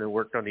Saskatchewan and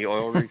worked on the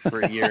oil rigs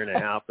for a year and a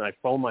half. And I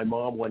phoned my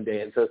mom one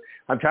day and said,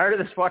 I'm tired of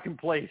this fucking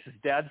place. Is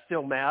Dad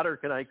still mad, or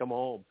can I come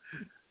home?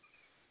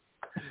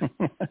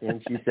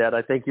 And she said,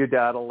 I think your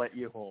dad will let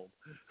you home.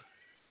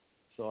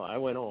 So I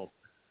went home.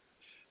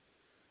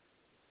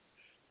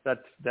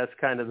 That's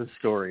kind of the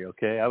story,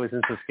 okay? I was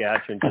in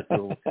Saskatchewan just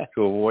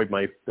to avoid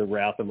the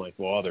wrath of my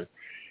father.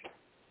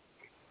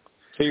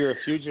 So you're a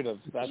fugitive.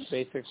 That's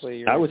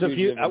basically. I was a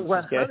fugitive.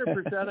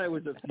 100%. I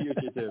was a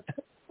fugitive.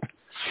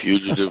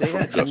 Fugitive. They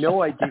had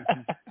no idea.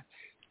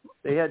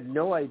 They had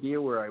no idea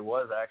where I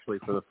was actually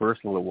for the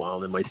first little while.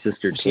 And then my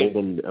sister told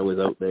them I was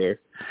out there.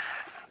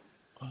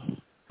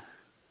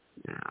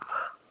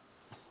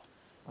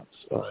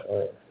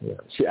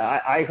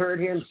 I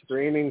heard him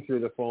screaming through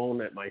the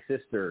phone at my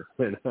sister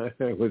when I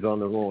was on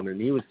the phone,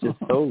 and he was just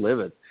so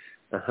livid.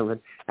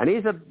 And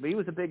he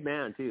was a big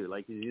man too.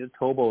 Like, he's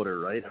a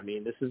towboater, right? I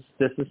mean, this is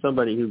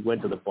somebody who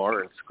went to the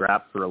bar and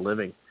scrapped for a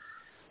living.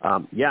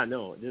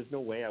 No, there's no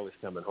way I was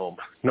coming home.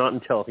 Not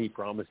until he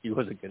promised he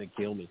wasn't going to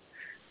kill me.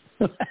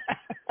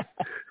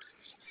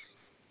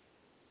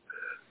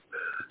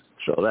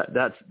 So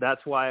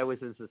that's why I was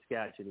in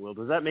Saskatchewan. Will,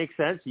 does that make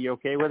sense? Are you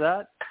okay with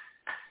that?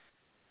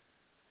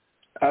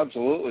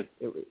 Absolutely.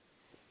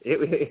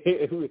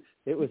 It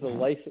was a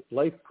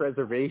life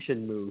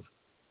preservation move.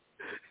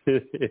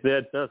 It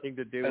had nothing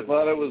to do with I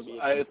thought it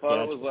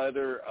was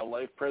either a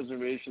life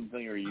preservation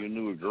thing or you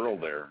knew a girl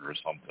there or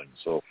something.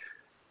 So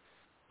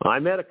I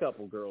met a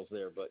couple girls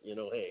there, but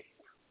hey,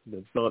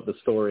 that's not the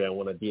story I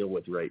want to deal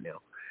with right now.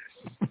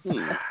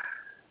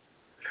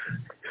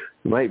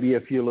 Might be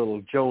a few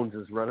little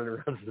Joneses running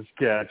around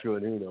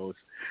Saskatchewan. Who knows?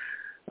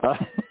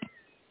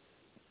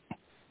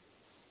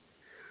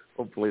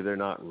 Hopefully they're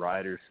not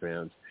Riders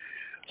fans.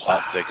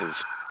 Hot seconds.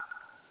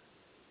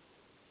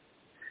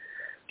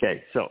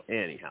 Okay, so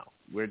anyhow,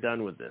 we're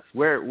done with this.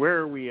 Where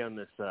are we on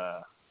this?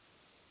 I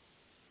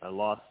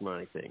lost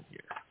my thing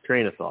here.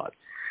 Train of thought.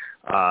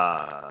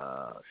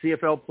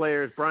 CFL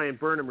players, Brian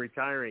Burnham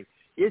retiring.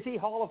 Is he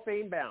Hall of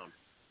Fame bound?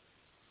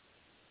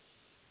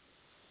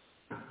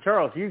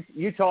 Charles,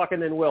 you talk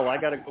and then Will. I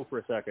got to go for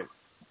a second.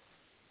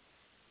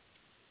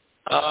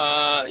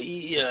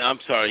 Yeah, I'm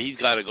sorry. He's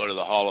got to go to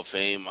the Hall of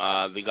Fame.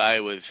 The guy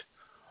was,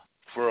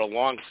 for a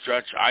long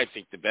stretch, I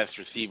think the best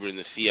receiver in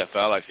the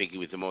CFL. I think he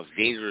was the most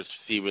dangerous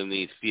receiver in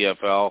the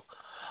CFL.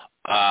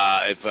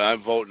 If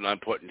I'm voting, I'm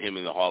putting him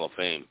in the Hall of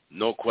Fame.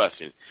 No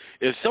question.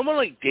 If someone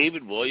like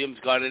David Williams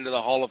got into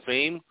the Hall of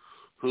Fame,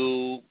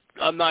 who,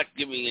 I'm not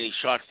giving any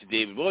shots to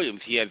David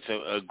Williams. He had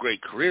a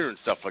great career and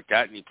stuff like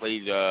that, and he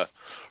played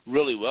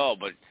really well.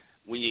 But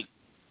when you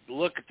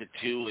look at the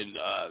two, and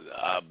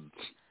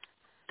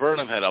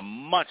Burnham had a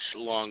much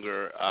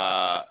longer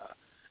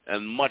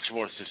and much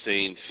more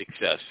sustained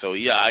success. So,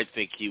 yeah, I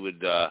think he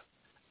would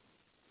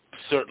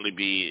certainly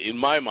be, in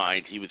my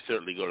mind, he would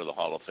certainly go to the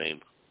Hall of Fame.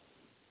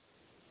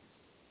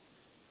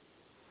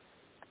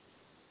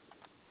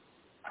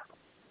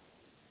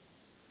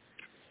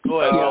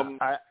 Go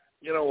ahead.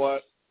 You know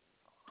what?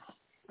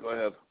 Go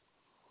ahead.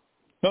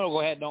 No,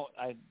 go ahead. No,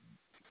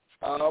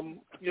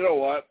 you know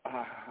what?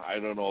 I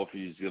don't know if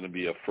he's going to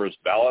be a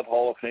first ballot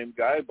Hall of Fame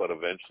guy, but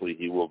eventually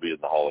he will be in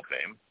the Hall of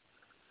Fame.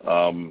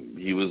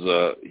 He was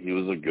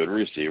a good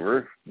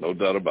receiver, no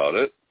doubt about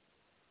it.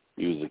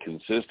 He was a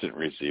consistent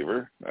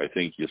receiver. I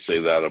think you say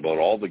that about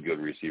all the good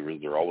receivers;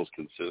 they're always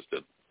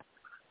consistent.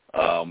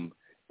 And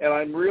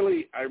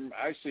I'm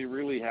actually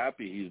really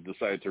happy he's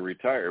decided to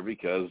retire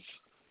because,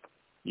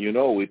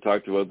 we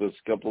talked about this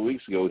a couple of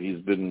weeks ago.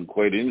 He's been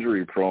quite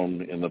injury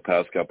prone in the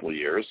past couple of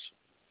years.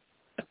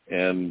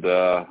 And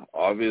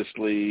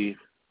obviously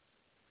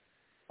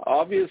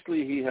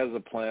he has a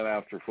plan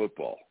after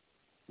football,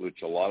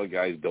 which a lot of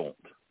guys don't.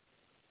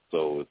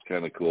 So it's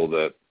kind of cool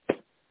that,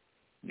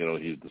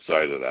 he's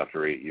decided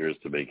after 8 years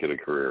to make it a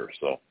career.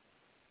 So,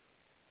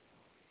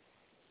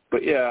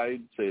 but yeah,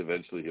 I'd say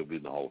eventually he'll be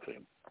in the Hall of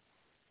Fame.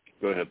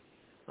 Go ahead.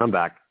 I'm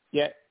back.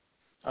 Yeah.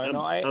 I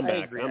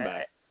back. agree. I'm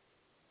back.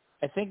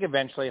 I think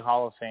eventually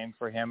Hall of Fame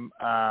for him.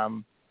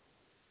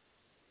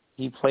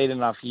 He played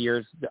enough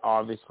years,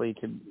 obviously,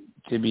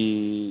 to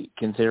be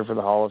considered for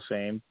the Hall of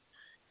Fame.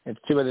 It's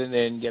too bad they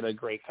didn't get a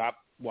Grey Cup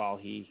while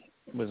he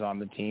was on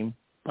the team.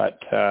 But,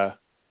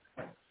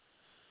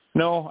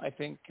 no, I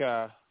think,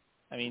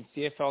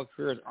 CFL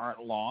careers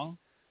aren't long.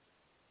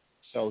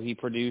 So he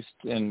produced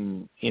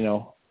and,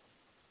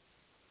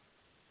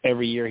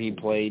 every year he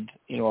played,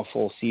 a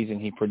full season,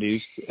 he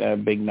produced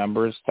big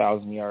numbers,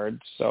 1,000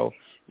 yards. So,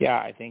 yeah,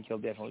 I think he'll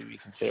definitely be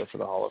considered for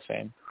the Hall of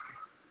Fame.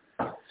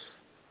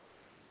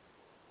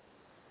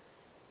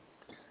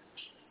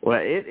 Well,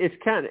 it's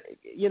kind of,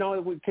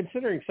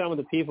 considering some of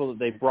the people that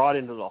they brought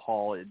into the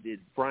Hall,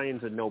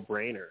 Brian's a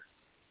no-brainer.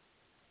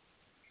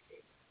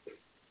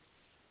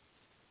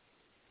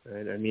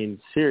 Right? I mean,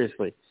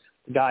 seriously,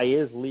 the guy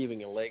is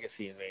leaving a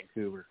legacy in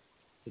Vancouver.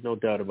 There's no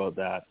doubt about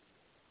that.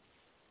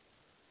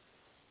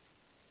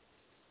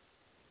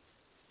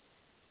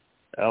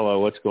 Hello,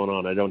 what's going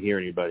on? I don't hear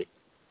anybody.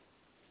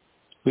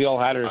 We all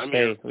had our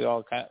say. We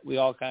all kind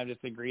of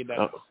just agreed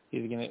that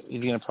he's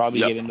gonna probably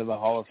get into the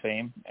Hall of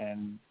Fame,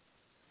 and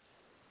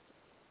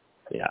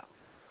yeah.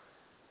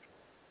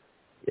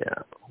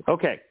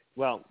 Okay.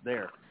 Well,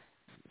 there.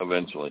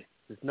 Eventually.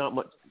 There's not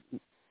much.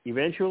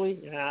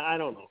 Eventually, I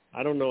don't know.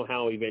 I don't know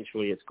how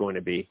eventually it's going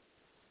to be.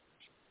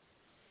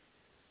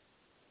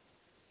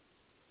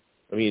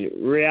 I mean,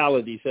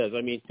 reality says.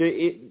 I mean,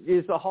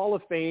 is the Hall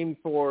of Fame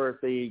for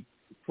the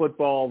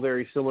football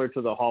very similar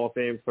to the Hall of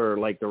Fame for,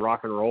 like, the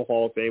Rock and Roll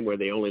Hall of Fame, where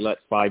they only let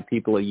 5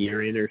 people a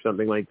year in or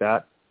something like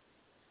that?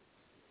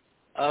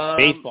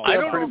 Baseball. I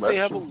don't know if they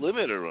have a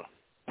limit or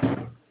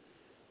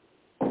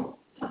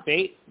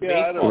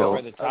baseball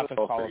is the toughest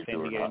Hall of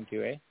Fame to get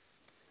into, eh?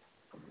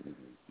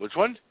 Which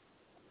one?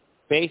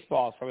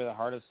 Baseball is probably the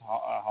hardest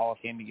Hall of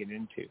Fame to get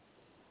into.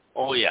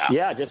 Oh, yeah.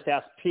 Yeah, just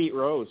ask Pete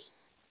Rose.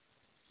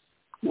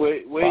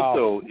 Wait,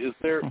 though. Is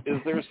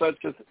there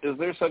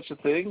such a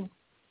thing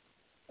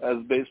as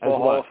Baseball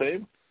Hall of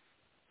Fame?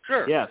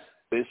 Sure. Yes.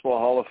 Baseball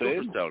Hall of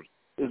Fame.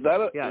 Is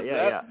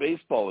that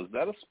baseball? Is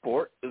that a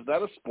sport? Is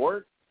that a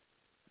sport?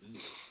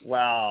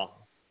 Wow.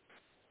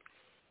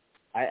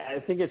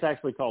 I think it's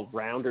actually called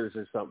Rounders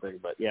or something,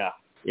 but yeah,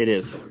 it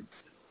is.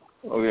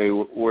 Okay,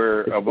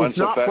 where a bunch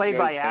of fat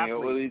guys hang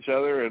out with each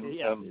other and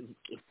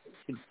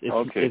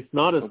it's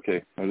not a,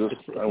 okay.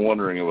 I'm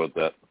wondering about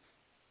that.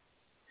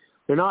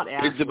 They're not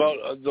athletes. It's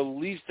about the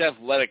least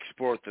athletic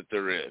sport that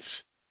there is.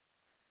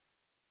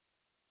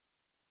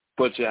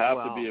 But you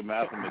have to be a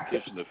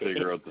mathematician to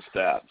figure out the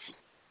stats.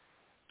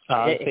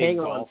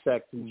 Hang on a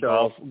second,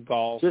 Charles.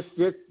 Golf. Just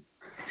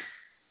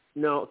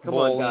no, come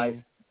bowling. on,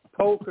 guys.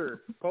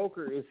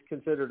 Poker is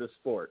considered a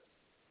sport.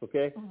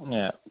 Okay.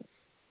 Yeah.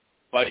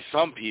 By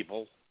some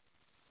people,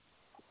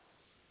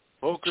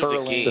 poker's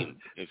a game,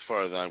 as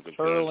far as I'm concerned.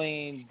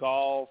 Curling,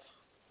 golf,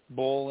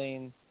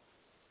 bowling.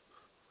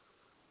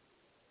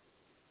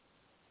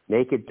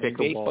 Naked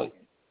pickleball.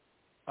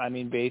 I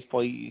mean,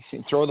 baseball. You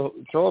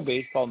throw a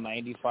baseball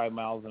 95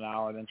 miles an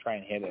hour and then try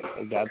and hit it.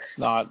 Like,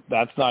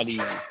 that's not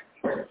easy.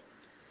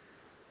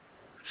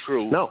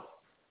 True. No.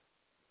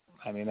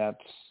 I mean,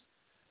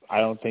 I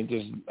don't think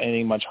there's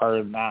anything much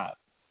harder than that.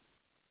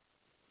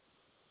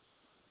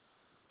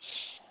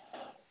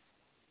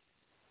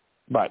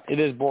 But it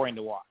is boring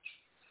to watch.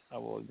 I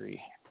will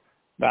agree.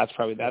 That's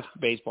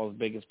baseball's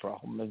biggest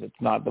problem, is it's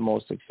not the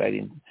most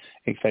exciting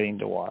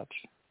to watch.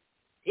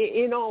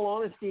 In all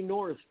honesty,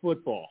 nor is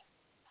football.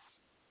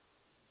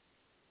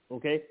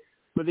 Okay?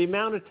 For the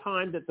amount of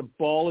time that the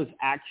ball is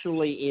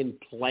actually in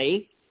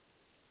play,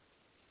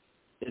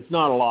 it's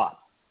not a lot.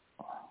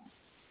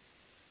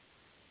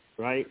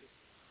 Right?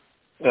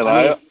 And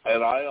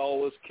I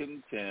always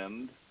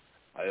contend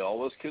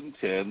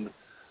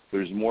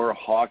there's more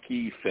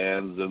hockey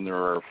fans than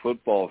there are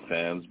football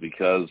fans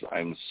because,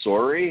 I'm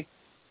sorry,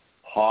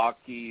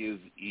 hockey is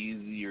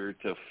easier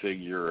to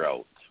figure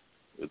out.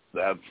 It's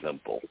that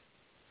simple.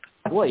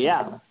 Well,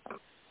 yeah.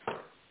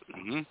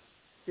 Mm-hmm.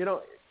 You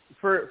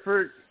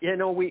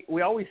know,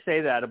 we always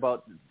say that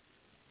about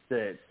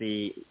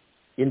the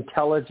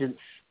intelligence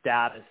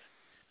status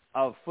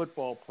of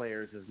football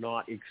players is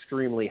not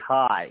extremely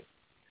high,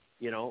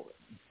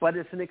 but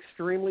it's an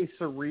extremely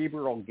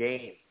cerebral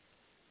game.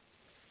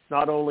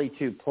 Not only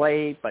to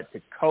play, but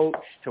to coach,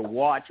 to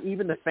watch.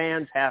 Even the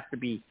fans have to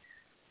be,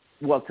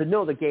 to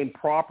know the game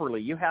properly,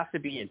 you have to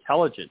be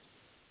intelligent.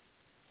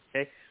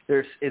 Okay?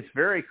 It's a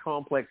very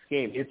complex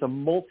game. It's a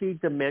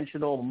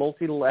multi-dimensional,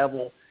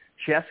 multi-level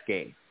chess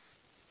game.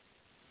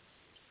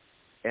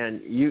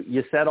 And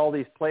you set all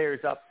these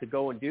players up to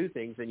go and do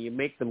things, and you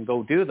make them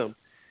go do them,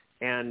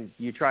 and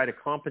you try to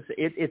compensate.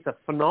 It's a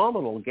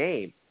phenomenal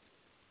game.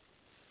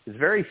 It's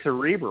very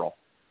cerebral,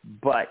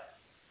 but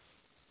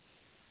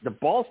the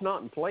ball's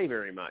not in play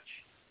very much.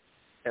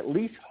 At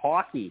least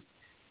hockey,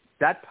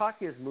 that puck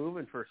is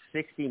moving for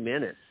 60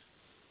 minutes.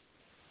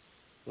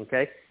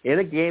 Okay? In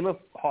a game of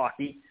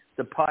hockey,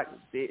 the puck,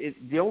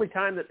 the only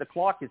time that the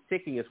clock is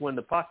ticking is when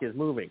the puck is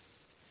moving.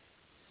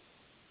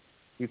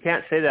 You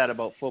can't say that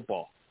about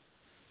football.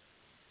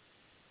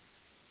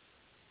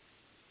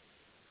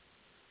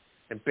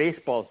 And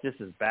baseball is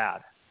just as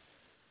bad.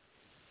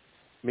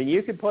 I mean,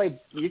 you can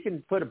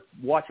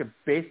watch a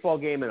baseball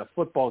game and a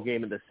football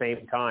game at the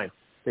same time.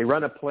 They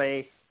run a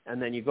play,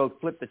 and then you go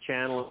flip the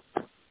channel,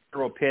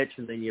 throw a pitch,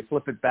 and then you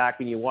flip it back,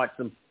 and you watch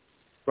them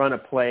run a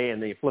play,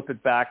 and then you flip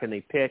it back, and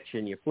they pitch,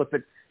 and you flip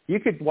it. You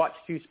could watch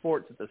two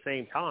sports at the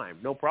same time,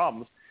 no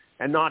problems,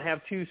 and not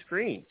have two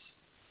screens.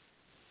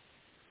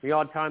 The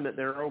odd time that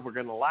they're over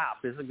going to lap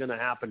isn't going to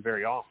happen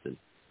very often.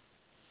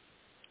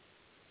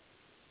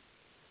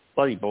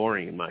 Bloody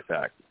boring in my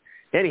fact.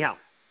 Anyhow,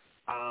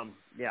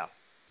 yeah.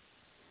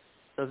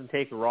 Doesn't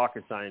take a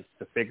rocket science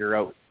to figure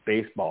out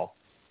baseball.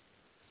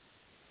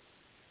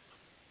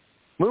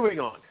 Moving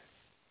on.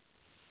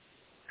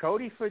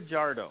 Cody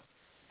Fajardo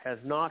has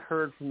not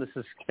heard from the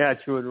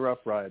Saskatchewan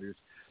Roughriders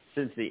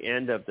since the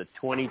end of the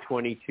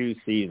 2022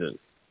 season.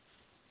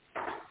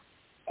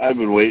 I've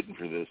been waiting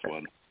for this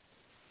one.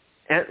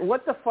 And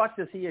what the fuck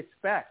does he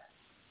expect?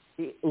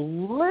 He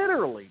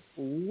literally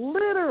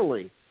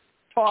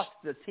tossed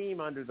the team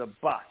under the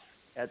bus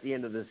at the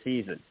end of the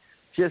season.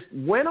 Just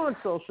went on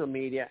social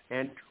media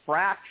and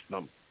trashed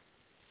them.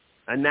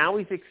 And now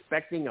he's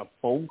expecting a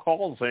phone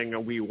call saying,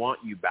 we want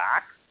you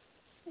back?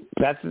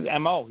 That's his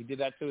MO. He did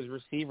that to his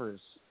receivers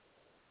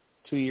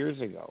 2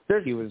 years ago.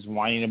 He was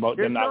whining about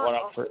them not going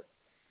up for...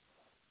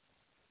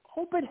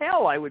 Hope in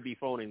hell I would be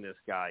phoning this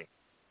guy.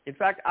 In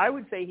fact, I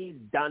would say he's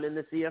done in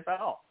the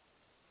CFL.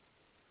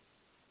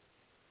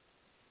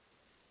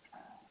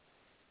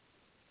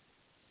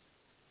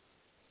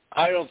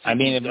 I don't think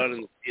he's done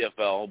in the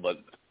CFL, but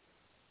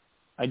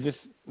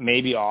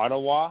maybe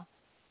Ottawa.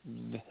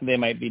 They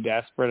might be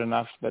desperate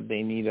enough that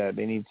they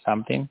need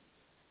something.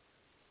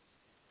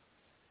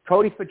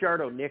 Cody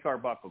Fajardo, Nick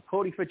Arbuckle.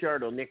 Cody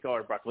Fajardo, Nick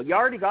Arbuckle. You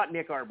already got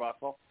Nick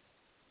Arbuckle.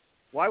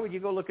 Why would you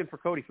go looking for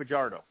Cody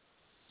Fajardo?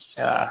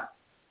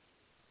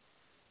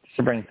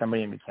 To bring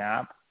somebody into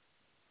camp.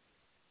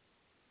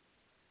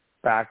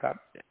 Back up.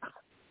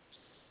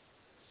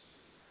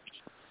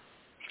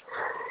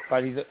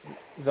 But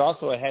he's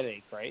also a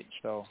headache, right?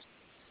 So.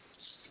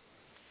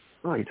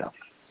 Oh, he's a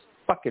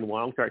fucking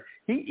wild card.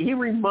 He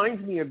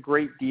reminds me a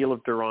great deal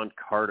of Duron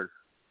Carter.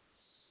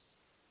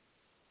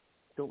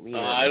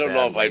 I don't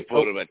know if I'd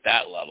put him at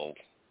that level.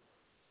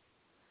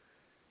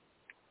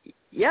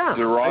 Yeah,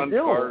 Duron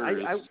Carter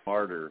is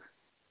smarter.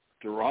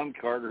 Duron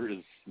Carter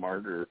is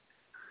smarter.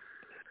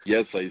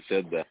 Yes, I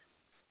said that.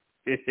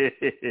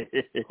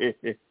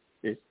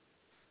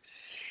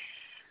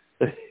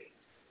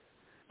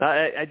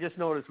 I just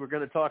noticed we're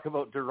going to talk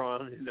about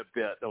Duron in a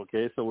bit.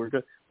 Okay, so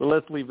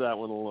let's leave that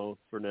one alone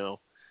for now.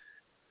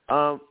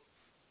 Are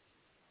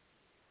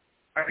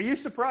you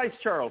surprised,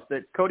 Charles,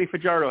 that Cody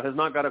Fajardo has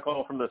not got a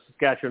call from the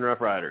Saskatchewan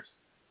Roughriders?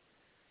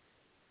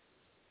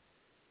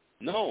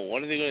 No,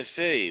 what are they going to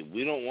say?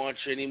 We don't want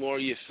you anymore.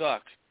 You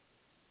suck.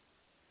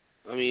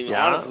 I mean,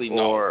 honestly,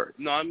 no.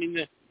 No, I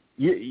mean,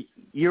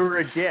 you're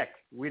a dick.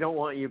 We don't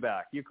want you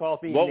back. You call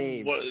me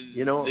names.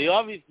 They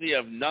obviously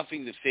have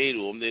nothing to say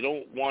to him. They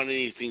don't want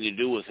anything to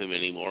do with him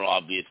anymore,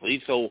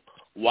 obviously. So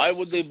why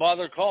would they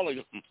bother calling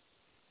him?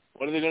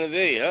 What are they going to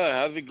say?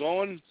 How's it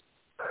going?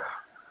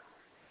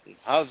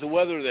 How's the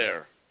weather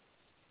there?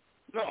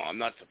 No, I'm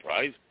not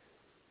surprised.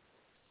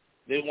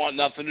 They want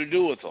nothing to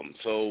do with him.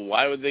 So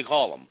why would they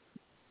call him?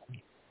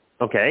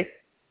 Okay.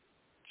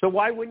 So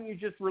why wouldn't you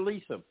just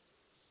release him?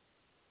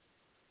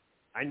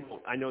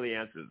 I know the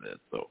answer to this,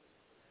 so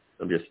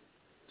I'm just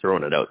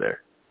throwing it out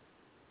there.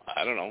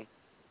 I don't know.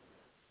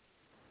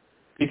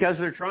 Because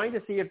they're trying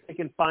to see if they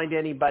can find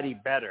anybody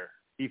better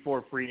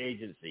before free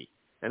agency.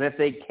 And if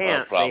they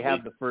can't, they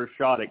have the first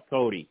shot at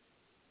Cody,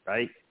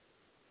 right?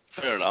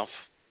 Fair enough.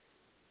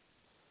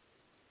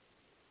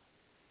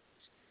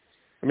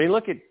 I mean,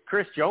 look at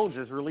Chris Jones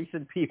is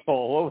releasing people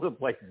all over the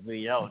place in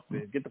the Alex.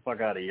 Get the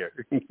fuck out of here.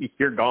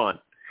 You're gone,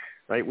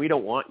 right? We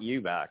don't want you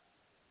back.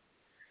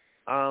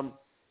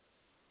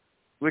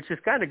 Which is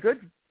kind of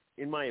good,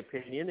 in my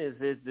opinion, is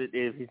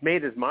that he's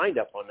made his mind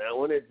up on that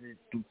one.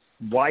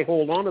 Why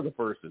hold on to the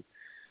person?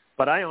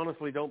 But I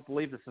honestly don't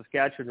believe the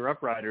Saskatchewan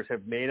Roughriders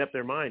have made up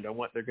their mind on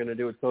what they're going to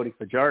do with Cody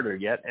Fajardo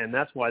yet, and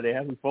that's why they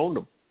haven't phoned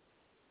him.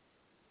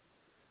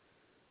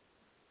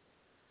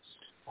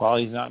 Well,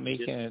 he's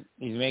making it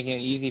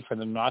easy for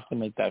them not to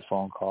make that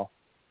phone call.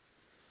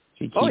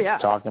 He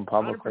keeps talking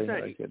publicly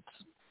 100%. like it's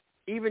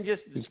even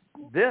just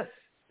this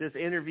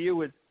interview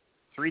with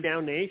 3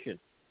 Down Nation.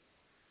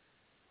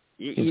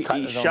 You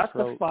shut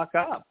the fuck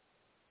up.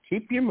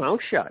 Keep your mouth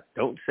shut.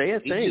 Don't say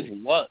a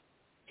thing.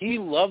 He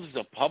loves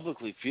to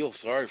publicly feel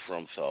sorry for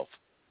himself.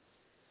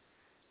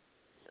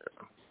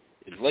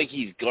 It's like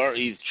he's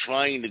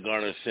trying to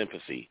garner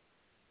sympathy.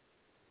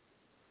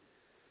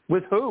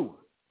 With who?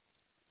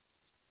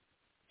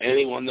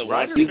 Anyone that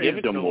wants to give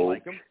it to him.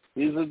 Like him.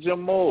 He's a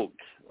jamoke.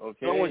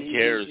 Okay, no one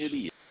cares. He's an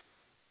idiot.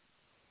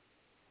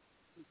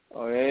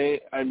 Okay,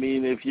 I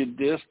mean, if you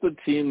diss the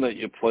team that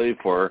you play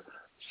for,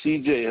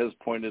 CJ has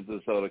pointed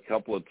this out a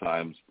couple of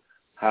times,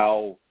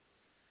 how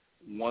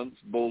once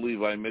Bo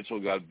Levi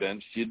Mitchell got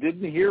benched, you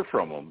didn't hear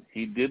from him.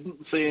 He didn't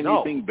say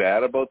anything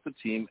bad about the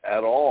team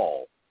at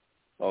all.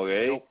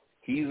 Okay? Nope.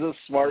 He's a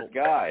smart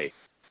guy.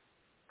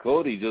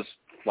 Cody just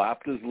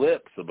flapped his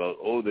lips about,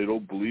 they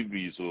don't believe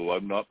me, so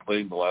I'm not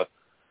playing the last.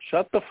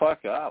 Shut the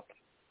fuck up.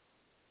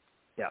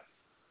 Yeah.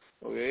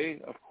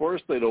 Okay? Of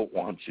course they don't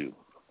want you.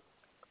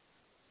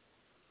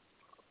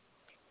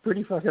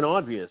 Pretty fucking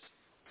obvious.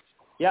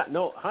 Yeah,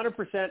 no,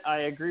 100%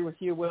 I agree with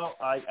you, Will.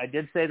 I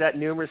did say that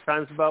numerous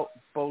times about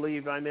Bo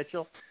Levi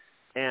Mitchell.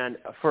 And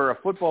for a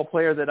football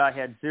player that I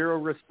had zero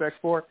respect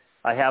for,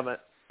 I have a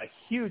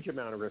huge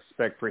amount of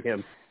respect for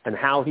him and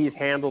how he's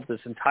handled this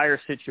entire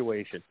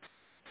situation.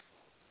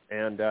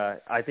 And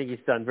I think he's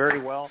done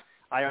very well.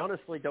 I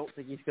honestly don't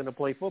think he's going to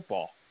play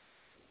football.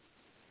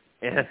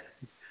 And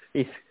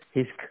he's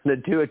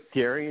going to do a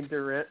Darian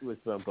Durant with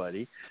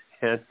somebody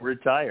and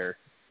retire.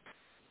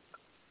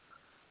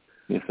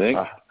 You think?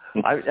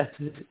 I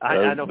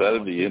don't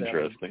that'd be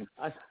interesting.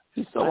 I'm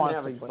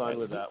having fun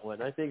with that one.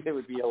 I think it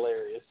would be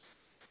hilarious.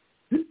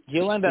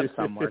 He'll end up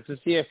somewhere. It's a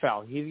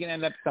CFL. He's going to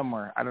end up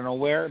somewhere. I don't know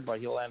where, but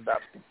he'll end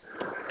up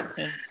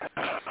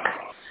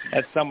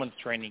at someone's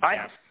training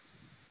camp.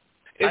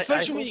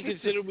 Especially when you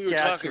consider we were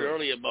talking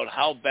earlier about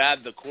how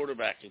bad the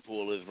quarterbacking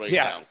pool is right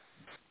now.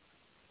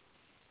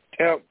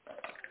 Yeah,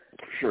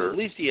 sure. At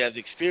least he has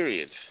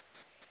experience.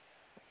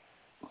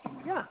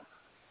 Yeah.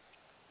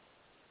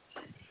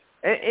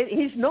 And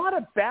he's not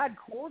a bad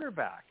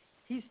quarterback.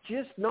 he's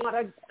just not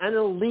an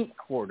elite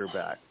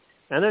quarterback.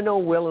 And I know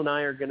Will and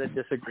I are going to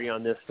disagree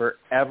on this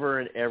forever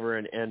and ever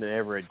and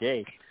ever a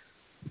day.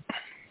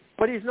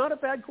 But he's not a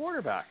bad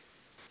quarterback.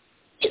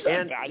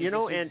 And,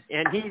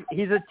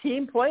 he's a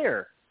team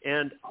player.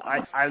 And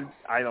I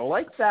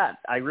like that.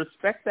 I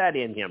respect that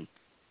in him.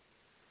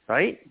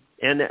 Right?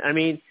 And, I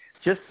mean,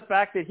 just the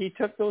fact that he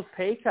took those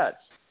pay cuts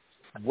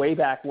way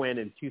back when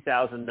in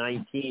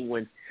 2019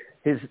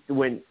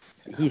 when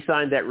he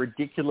signed that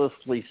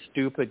ridiculously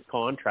stupid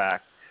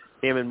contract,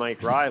 him and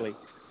Mike Riley.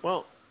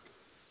 Well,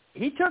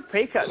 he took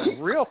pay cuts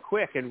real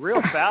quick and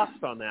real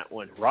fast on that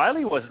one.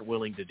 Riley wasn't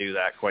willing to do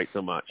that quite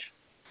so much.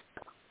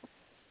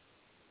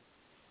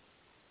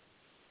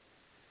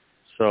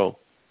 So,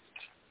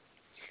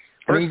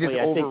 personally,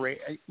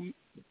 I think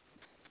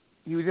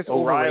he was just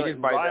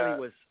overrated by Riley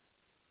was.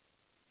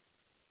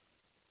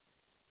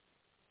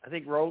 I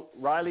think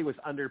Riley was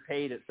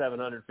underpaid at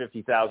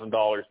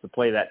 $750,000 to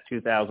play that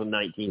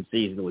 2019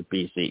 season with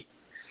BC. He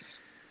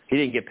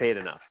didn't get paid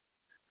enough.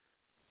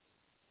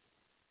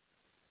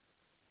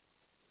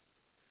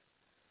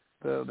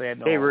 So they had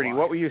no hey, Rudy, line.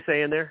 what were you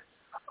saying there?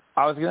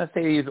 I was going to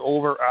say he's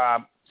over.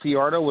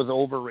 Fiordo was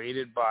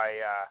overrated by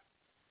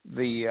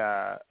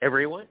the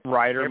everyone,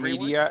 Rider everyone?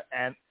 media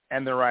and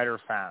the Rider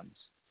fans.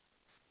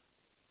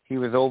 He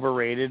was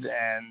overrated,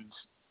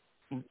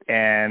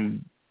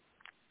 and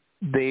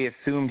they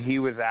assumed he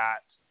was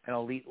at an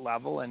elite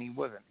level, and he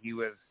wasn't. He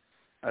was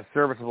a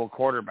serviceable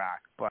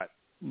quarterback, but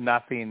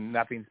nothing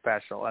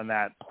special, and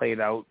that played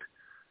out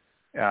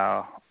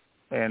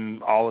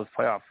in all his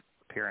playoff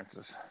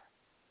appearances.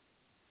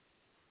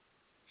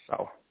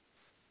 So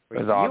it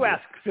was obvious. You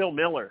ask Phil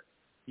Miller.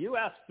 You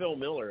ask Phil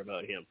Miller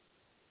about him,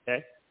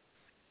 okay?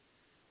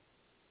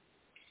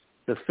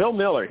 Because Phil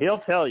Miller,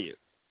 he'll tell you,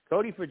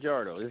 Cody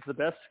Fajardo is the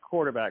best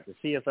quarterback the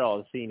CFL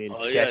has seen in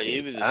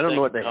decades. I don't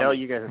know what the hell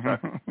you guys are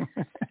talking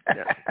about.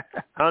 Yeah,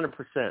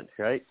 100%,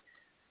 right?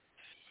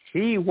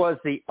 He was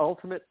the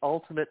ultimate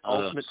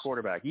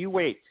quarterback. You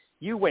wait.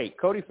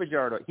 Cody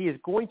Fajardo, he is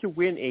going to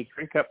win a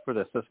Grey Cup for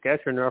the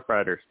Saskatchewan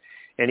Roughriders,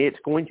 and it's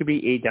going to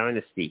be a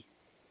dynasty.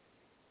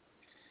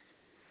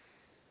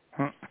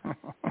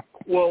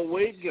 Well,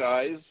 wait,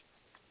 guys.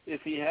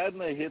 If he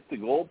hadn't hit the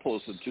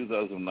goalpost in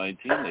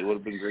 2019, they would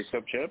have been Grey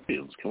Cup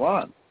champions. Come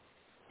on.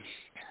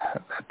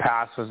 That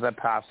pass was going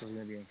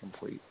to be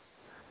incomplete.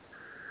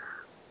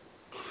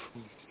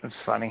 It's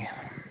funny.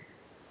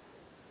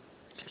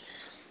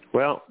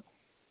 Well,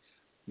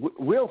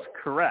 Will's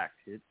correct.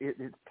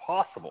 It's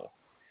possible.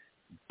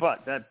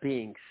 But that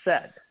being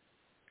said,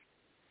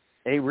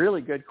 a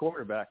really good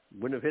quarterback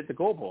wouldn't have hit the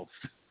goalpost.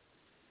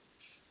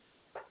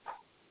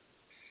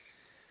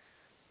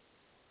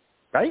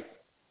 Right?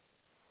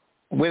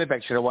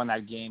 Winnipeg should have won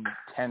that game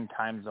 10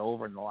 times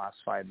over in the last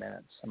 5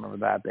 minutes. I remember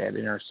that. They had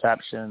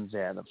interceptions.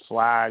 They had a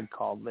flag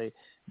called.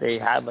 They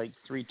had like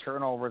 3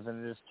 turnovers,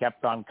 and it just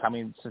kept on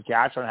coming.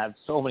 Saskatchewan had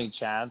so many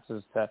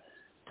chances to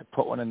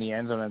put one in the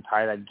end zone and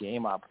tie that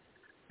game up.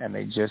 And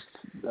they just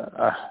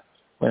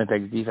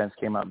Winnipeg's defense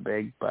came up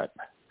big. But,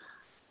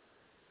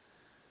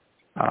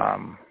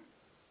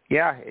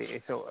 yeah,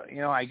 so,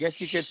 I guess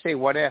you could say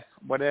what if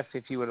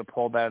he would have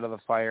pulled that out of the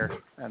fire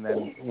and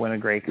then win a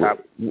Grey Cup.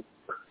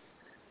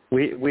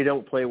 We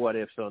don't play what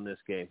ifs on this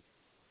game.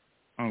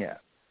 Yeah.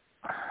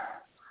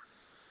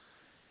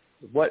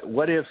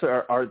 What ifs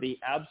are the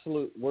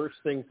absolute worst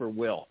thing for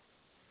Will.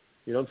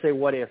 You don't say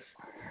what if,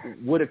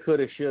 woulda,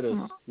 coulda,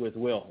 shoulda with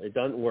Will. It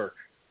doesn't work.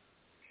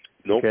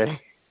 Nope. Okay.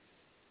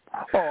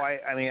 Oh,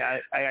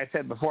 I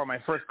said before, my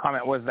first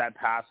comment was that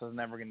pass was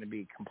never going to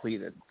be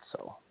completed,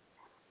 so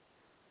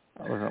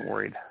I wasn't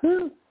worried.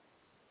 Well,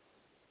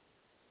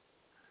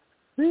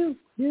 you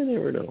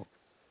never know.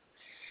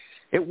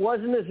 It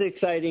wasn't as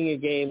exciting a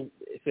game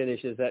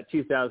finish as that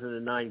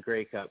 2009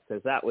 Grey Cup,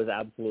 because that was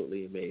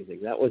absolutely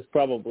amazing. That was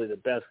probably the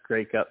best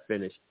Grey Cup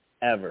finish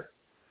ever.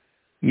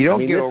 You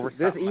don't get over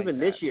this even like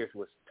this that. Year's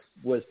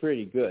was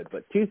pretty good,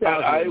 but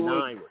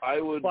 2009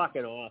 was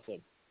fucking awesome.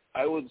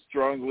 I would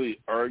strongly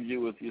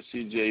argue with you,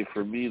 CJ.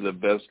 For me, the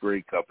best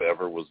Grey Cup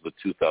ever was the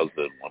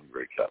 2001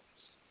 Grey Cup.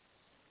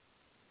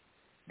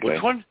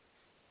 Which one?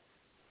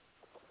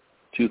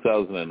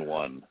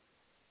 2001.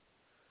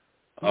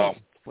 Oh,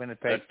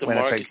 Winnipeg. that's the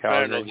Winnipeg, Marcus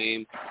Crandall Calgary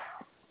game.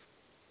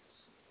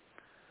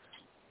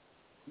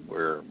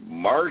 Where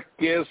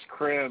Marcus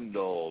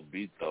Crandall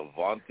beat the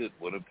vaunted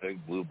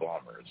Winnipeg Blue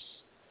Bombers.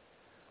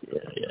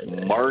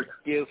 Yeah.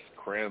 Marcus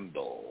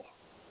Crandall.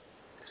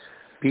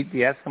 Beat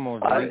the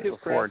Eskimos the week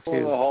before, Crandall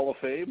in the too. Hall of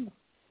Fame?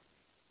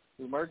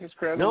 Is Marcus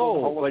Crandall in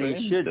the Hall of Fame?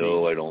 He should be.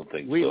 No, I don't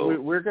think so.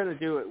 We're going to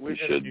do it. We're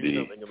going to do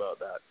something about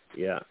that.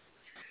 Yeah.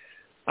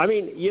 I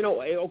mean,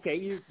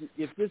 okay.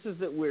 If this is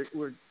that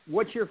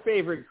what's your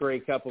favorite Grey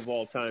Cup of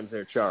all time,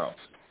 there, Charles?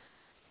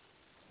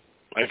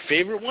 My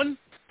favorite one?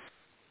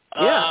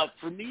 Yeah.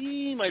 For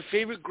me, my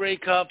favorite Grey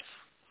Cup,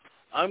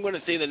 I'm going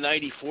to say the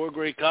 94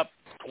 Grey Cup.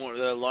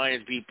 The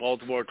Lions beat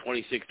Baltimore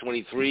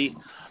 26-23.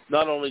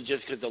 Not only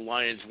just because the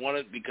Lions won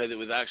it, because it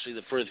was actually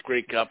the first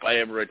Grey Cup I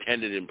ever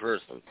attended in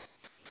person.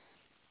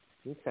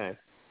 Okay.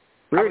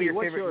 How about Rudy, your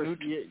what's favorite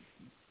yours?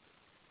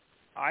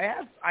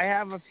 I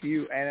have a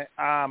few, and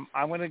I'm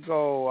going to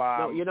go.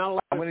 No, you're not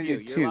allowed I'm going to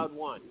do You're two. allowed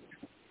one.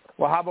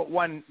 Well, how about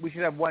one? We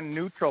should have one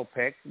neutral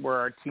pick where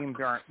our teams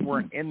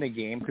weren't in the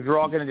game because we're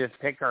all going to just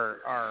pick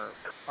our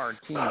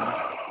team.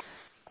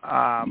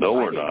 No,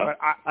 we're not. But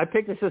I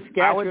picked the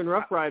Saskatchewan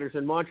Roughriders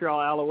and Montreal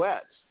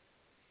Alouettes.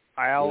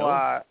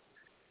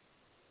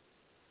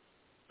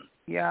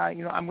 Yeah,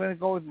 I'm going to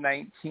go with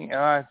between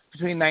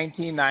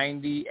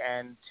 1990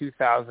 and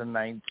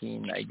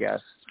 2019, I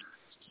guess,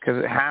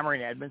 because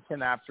hammering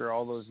Edmonton after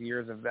all those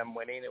years of them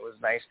winning, it was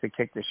nice to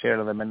kick the shit out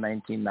of them in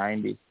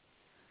 1990.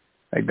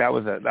 Like that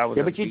was a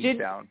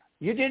beatdown.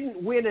 You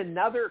didn't win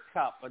another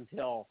cup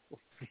until.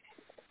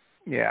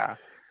 Yeah,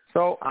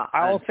 so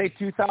I'll say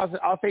 2000.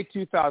 I'll say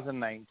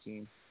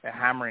 2019.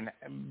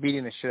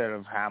 Beating the shit out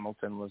of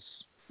Hamilton was.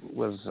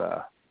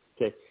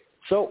 Okay.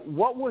 So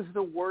what was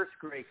the worst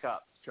Grey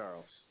Cup,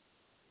 Charles?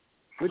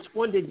 Which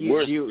one did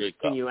you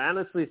can you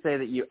honestly say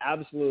that you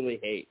absolutely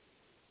hate?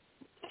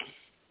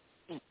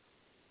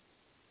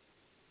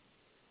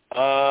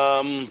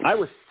 I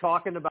was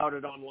talking about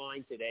it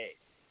online today.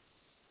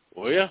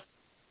 Were you?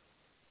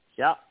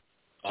 Yeah.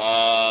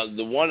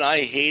 The one I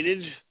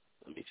hated.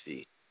 Let me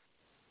see.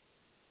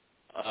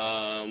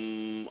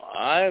 I'm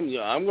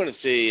going to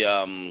say.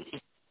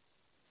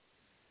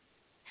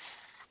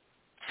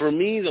 For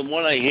me, the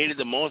one I hated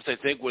the most, I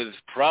think, was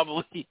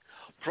probably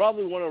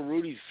one of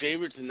Rudy's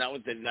favorites, and that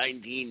was the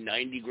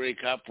 1990 Grey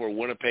Cup where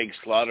Winnipeg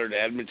slaughtered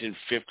Edmonton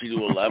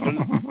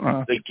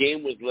 50-11. The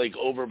game was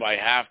over by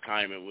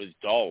halftime. It was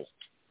dull.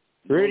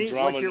 Rudy, no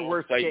drama, what's your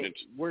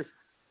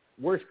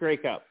worst Grey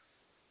Cup?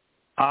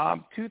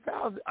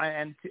 2000,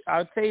 and I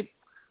would say,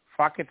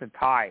 fuck, it's a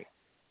tie.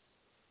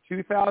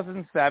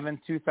 2007,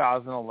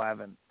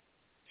 2011.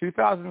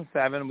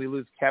 2007, we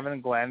lose Kevin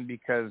Glenn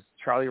because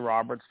Charlie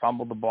Roberts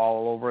fumbled the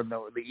ball all over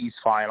the East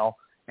Final.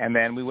 And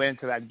then we went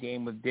into that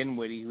game with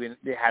Dinwiddie.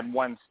 They had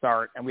one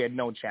start, and we had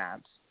no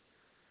chance.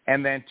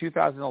 And then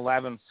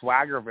 2011,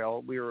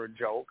 Swaggerville, we were a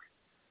joke.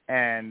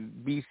 And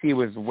BC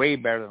was way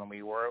better than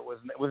we were. It was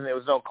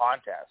no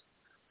contest.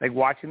 Like,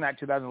 watching that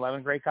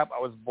 2011 Grey Cup, I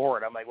was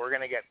bored. I'm like, we're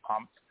going to get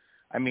pumped.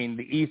 I mean,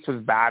 the East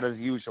was bad as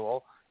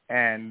usual.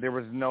 And there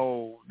was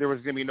going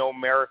to be no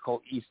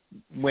miracle East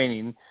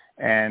winning.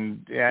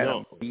 And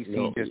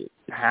BC just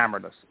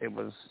hammered us. It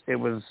was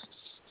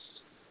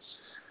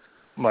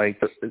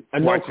like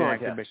watching an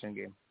exhibition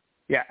game.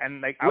 Yeah,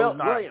 and I was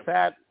not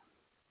upset.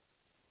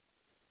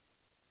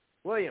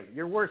 William,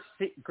 your worst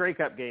Grey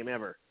Cup game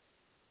ever?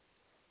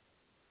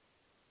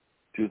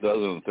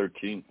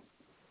 2013.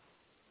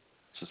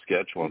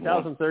 Saskatchewan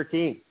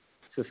 2013. Won.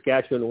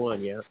 Saskatchewan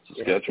won, yeah.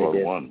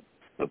 Saskatchewan won.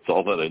 That's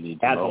all that I need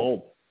to know. At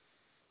home.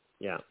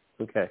 Yeah,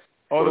 okay.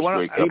 Oh, the one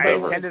I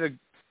ever. attended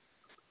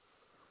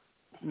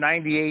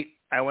 98.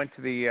 I went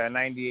to the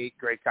 98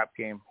 Grey Cup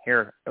game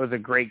here. It was a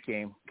great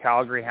game.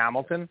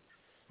 Calgary-Hamilton,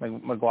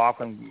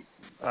 McLaughlin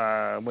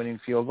winning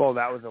field goal.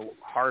 That was a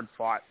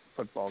hard-fought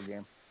football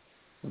game.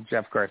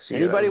 Jeff Garcia.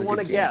 Anybody want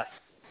to guess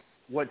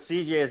what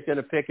CJ is going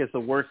to pick as the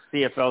worst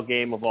CFL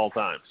game of all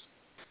times?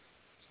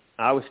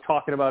 I was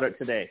talking about it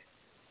today.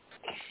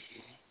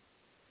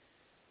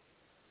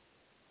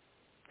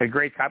 A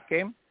Grey Cup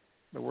game?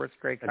 The worst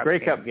Grey Cup game? A Grey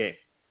Cup game.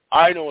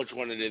 I know which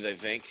one it is, I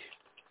think.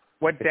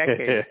 What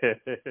decade?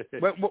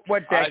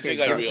 what decade? I think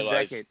I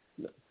realize.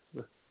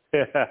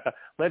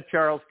 Let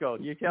Charles go.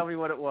 You tell me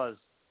what it was.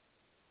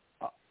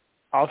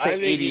 I'll say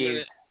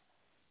 88.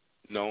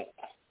 No.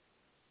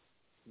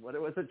 What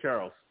was it,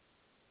 Charles?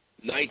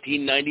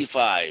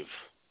 1995.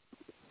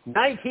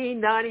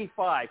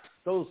 1995.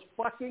 Those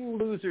fucking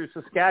losers,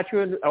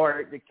 Saskatchewan,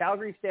 or the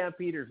Calgary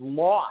Stampeders,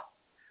 lost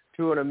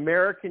to an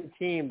American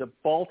team, the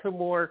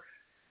Baltimore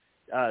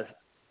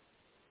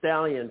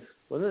Stallions.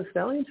 Was it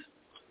Stallions?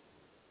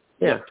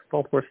 Yeah,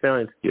 Baltimore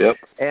Stallions. Yep.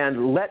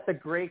 And let the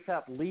Grey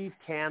Cup leave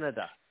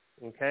Canada.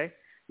 Okay?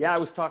 Yeah, I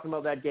was talking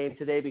about that game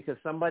today because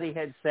somebody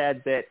had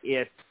said that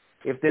if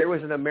there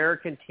was an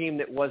American team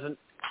that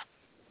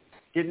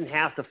didn't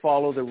have to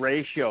follow the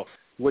ratio,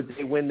 would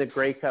they win the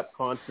Grey Cup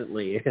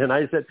constantly? And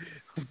I said,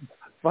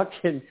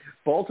 fucking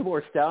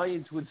Baltimore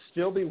Stallions would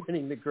still be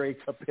winning the Grey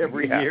Cup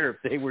every year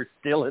if they were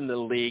still in the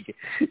league.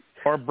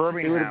 Or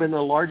Birmingham. It would have been the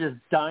largest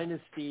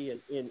dynasty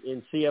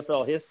in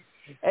CFL history.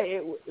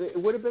 It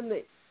would have been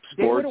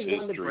they would have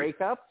won the Grey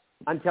Cup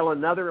until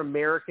another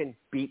American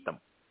beat them.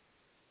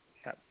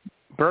 Yeah.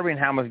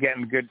 Birmingham was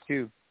getting good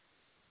too.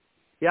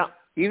 Yeah.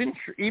 Even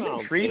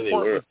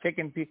Shreveport was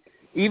kicking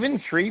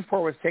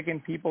Shreveport was kicking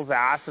people's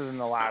asses in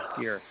the last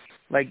year.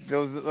 Like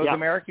those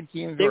American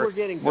teams, they were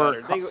getting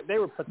better. They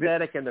were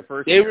pathetic in the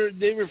first. They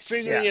were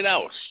figuring it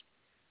out.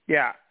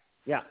 Yeah.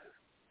 Yeah.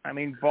 I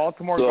mean,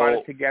 Baltimore got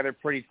it together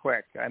pretty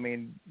quick. I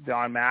mean,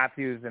 Don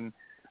Matthews and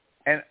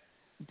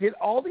did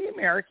all the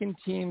American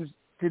teams?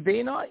 Did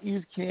they not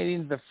use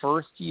Canadians the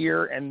first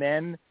year and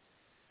then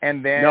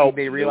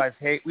they realized,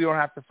 hey, we don't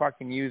have to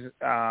fucking use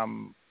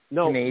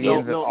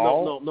Canadians at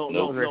all? No.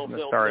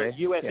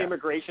 U.S.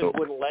 immigration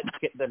wouldn't let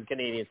them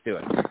Canadians do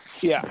it.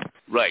 Yeah.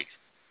 Right.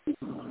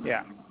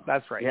 Yeah,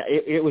 that's right. Yeah,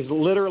 it was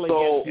literally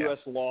against U.S.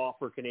 law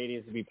for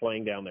Canadians to be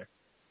playing down there.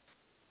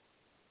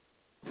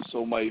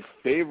 So my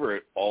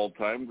favorite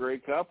all-time Grey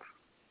Cup,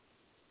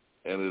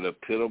 and it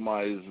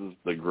epitomizes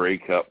the Grey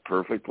Cup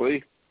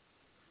perfectly,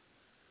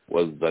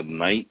 was the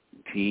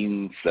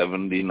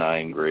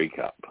 1979 Grey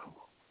Cup,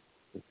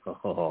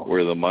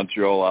 where the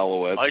Montreal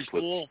Alouettes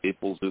put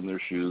staples in their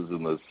shoes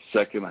in the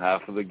second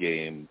half of the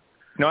game.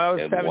 No,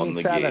 that was and 77. Won the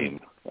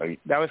game.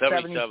 That was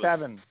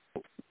 77.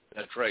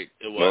 That's right.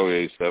 It was.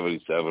 Okay,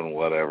 77,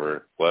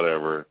 whatever.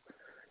 Well,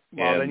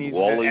 and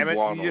Wally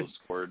Buono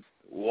scored.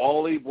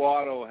 Wally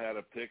Buono had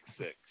a pick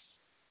six.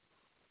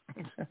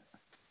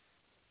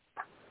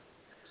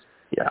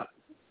 Yeah.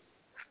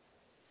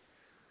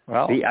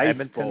 Well, the Ice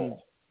Edmonton.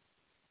 Bowl.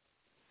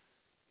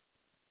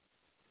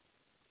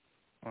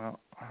 Well,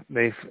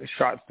 they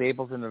shot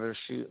staples into their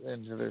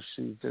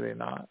shoes, do they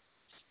not?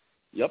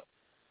 Yep.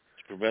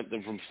 To prevent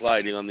them from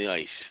sliding on the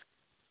ice.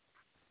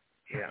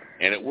 Yeah.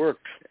 And it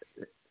worked.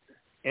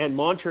 And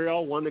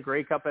Montreal won the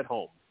Grey Cup at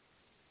home.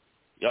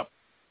 Yep.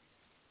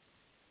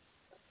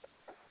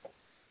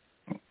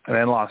 And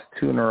then lost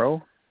 2 in a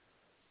row.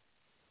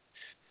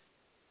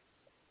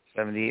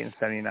 78 and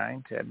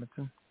 79 to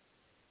Edmonton.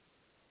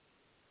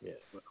 Yeah.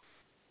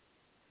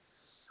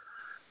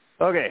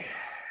 Okay.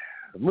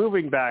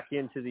 Moving back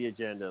into the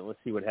agenda,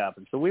 let's see what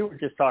happens. So we were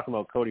just talking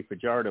about Cody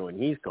Fajardo,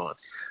 and he's gone.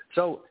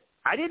 So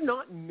I did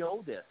not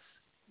know this.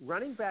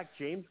 Running back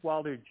James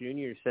Wilder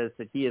Jr. says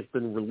that he has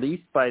been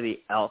released by the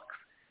Elks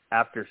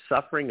after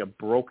suffering a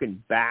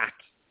broken back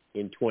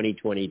in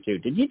 2022.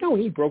 Did you know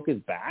he broke his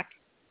back?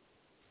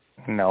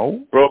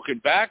 No. Broken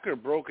back or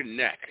broken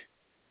neck?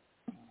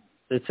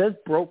 It says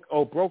broke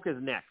his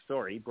neck.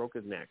 Sorry, he broke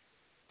his neck.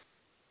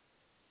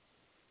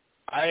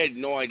 I had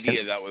no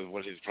idea that was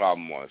what his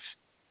problem was.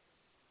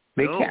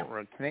 They No. can't.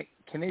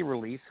 Can they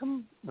release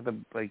him with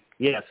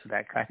Yes,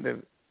 that kind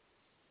of?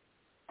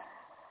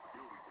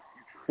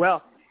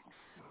 Well,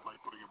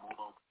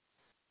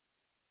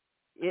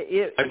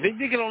 I think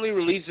they can only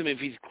release him if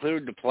he's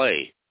cleared to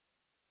play.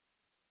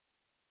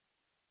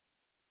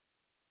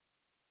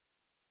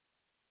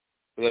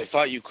 But I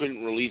thought you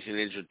couldn't release an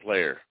injured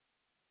player.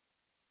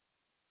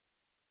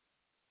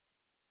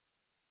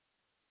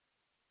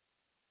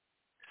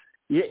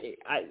 yeah,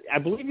 I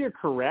believe you're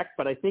correct,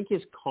 but I think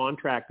his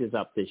contract is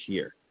up this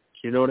year.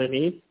 Do you know what I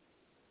mean?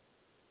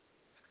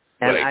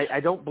 And Right. I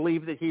don't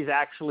believe that he's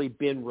actually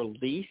been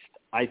released.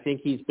 I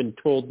think he's been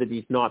told that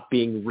he's not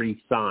being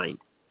re-signed.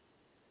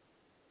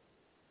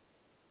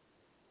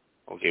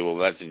 Okay, well,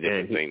 that's a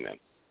different And thing then.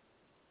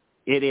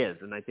 It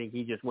is, and I think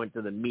he just went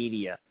to the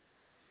media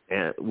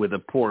with a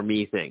poor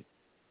me thing.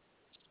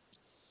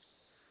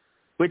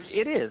 Which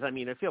it is. I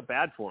mean, I feel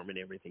bad for him and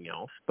everything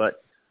else,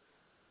 but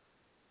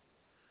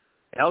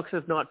Elks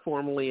has not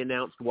formally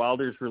announced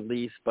Wilder's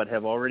release, but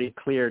have already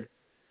cleared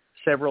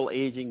several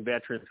aging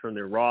veterans from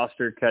their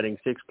roster, cutting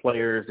 6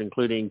 players,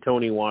 including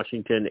Tony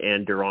Washington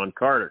and Deron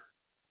Carter.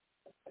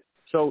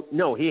 So,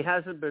 no, he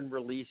hasn't been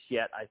released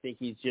yet. I think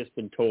he's just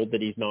been told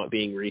that he's not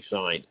being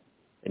re-signed,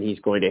 and he's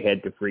going to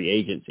head to free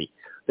agency.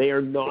 They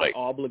are not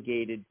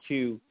obligated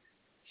to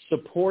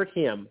support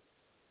him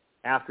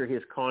after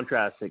his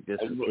contract is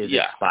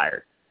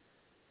expired.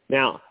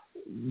 Now,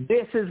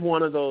 this is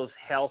one of those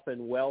health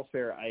and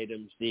welfare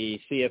items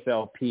the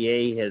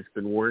CFLPA has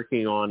been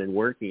working on.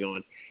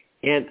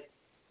 And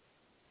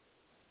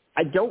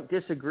I don't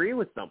disagree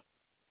with them.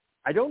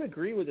 I don't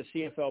agree with the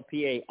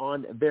CFLPA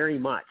on very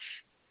much.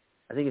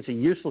 I think it's a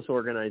useless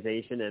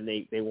organization, and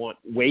they want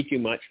way too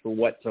much for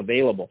what's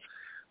available.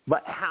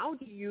 But how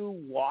do you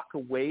walk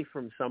away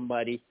from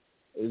somebody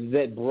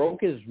that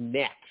broke his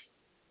neck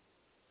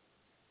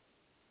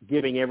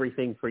giving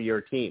everything for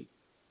your team?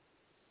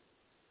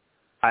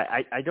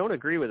 I don't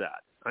agree with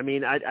that. I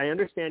mean, I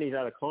understand he's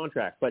out of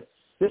contract, but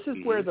this is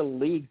where the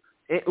league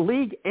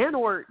and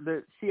or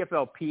the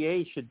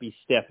CFLPA should be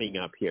stepping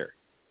up here.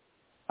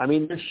 I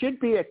mean, there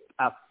should be a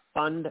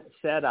fund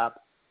set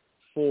up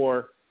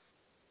for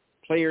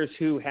players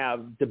who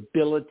have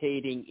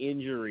debilitating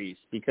injuries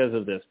because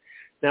of this.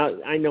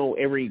 Now, I know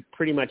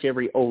pretty much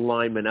every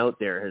O-lineman out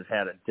there has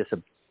had a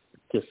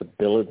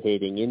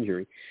debilitating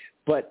injury,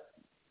 but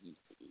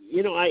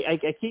you know, I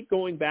keep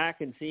going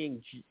back and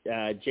seeing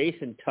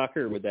Jason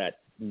Tucker with that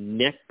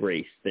neck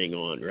brace thing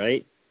on,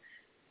 right?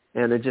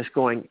 And they're just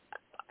going,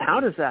 how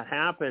does that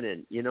happen?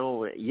 And, you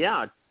know,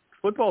 yeah,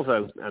 football's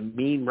a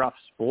mean, rough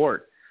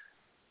sport,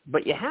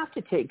 but you have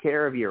to take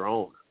care of your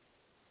own.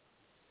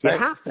 You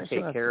have to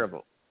take care of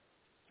them.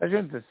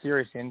 Especially with a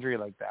serious injury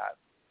like that.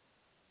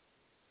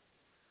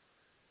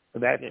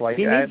 That's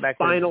he needs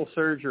spinal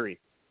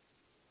surgery.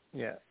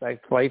 Yeah, that's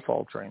life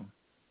altering.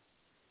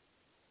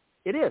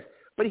 It is.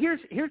 But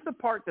here's the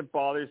part that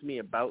bothers me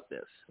about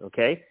this,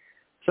 okay?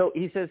 So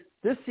he says,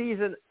 this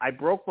season I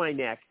broke my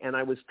neck and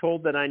I was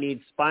told that I need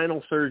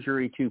spinal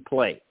surgery to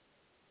play.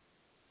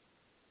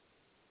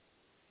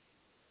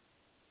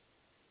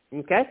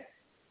 Okay?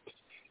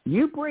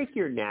 You break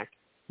your neck,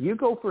 you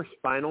go for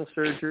spinal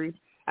surgery,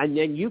 and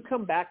then you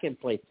come back and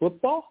play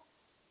football?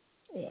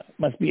 Yeah,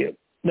 must be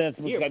that's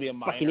got to be a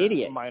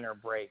minor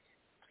break.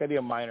 It's got to be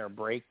a minor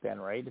break then,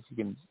 right? If you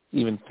can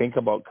even think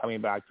about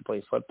coming back to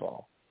play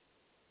football.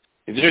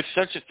 Is there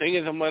such a thing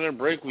as a minor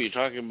break when you're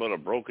talking about a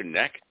broken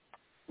neck?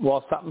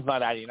 Well, something's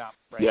not adding up,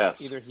 right? Yes.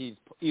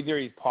 Either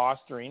he's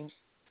posturing,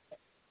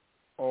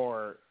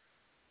 or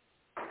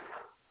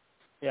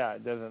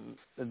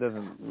it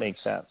doesn't make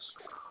sense.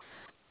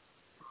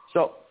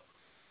 So,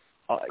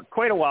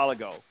 quite a while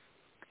ago,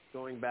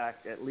 going back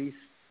at least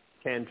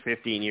 10,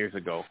 15 years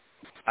ago,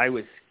 I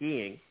was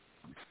skiing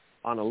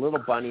on a little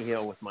bunny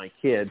hill with my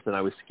kids, and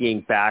I was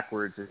skiing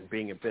backwards and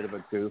being a bit of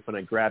a goof, and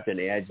I grabbed an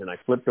edge, and I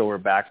flipped over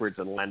backwards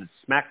and landed,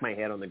 smacked my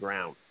head on the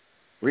ground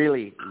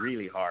really,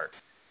 really hard.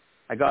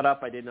 I got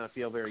up. I did not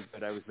feel very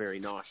good. I was very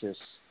nauseous.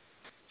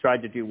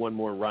 Tried to do one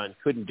more run.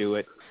 Couldn't do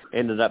it.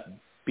 Ended up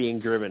being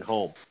driven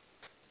home.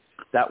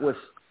 That was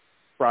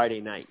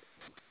Friday night.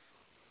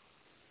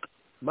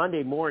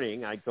 Monday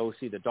morning, I go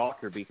see the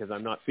doctor because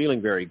I'm not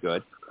feeling very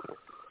good,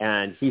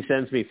 and he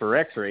sends me for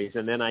x-rays,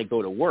 and then I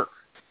go to work.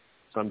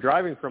 So I'm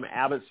driving from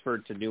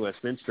Abbotsford to New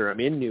Westminster. I'm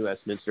in New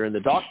Westminster, and the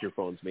doctor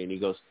phones me, and he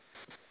goes,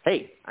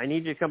 "Hey, I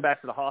need you to come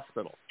back to the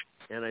hospital."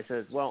 And I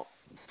said, "Well,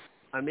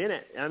 I'm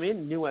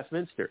in New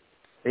Westminster."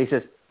 And he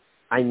says,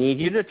 "I need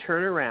you to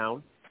turn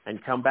around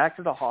and come back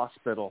to the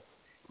hospital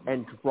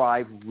and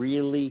drive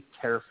really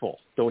careful.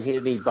 Don't hit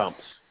any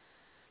bumps."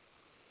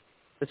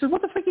 I said,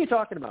 "What the fuck are you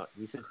talking about?"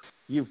 He said,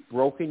 "You've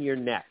broken your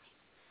neck.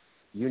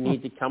 You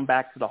need to come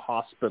back to the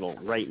hospital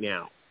right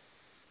now."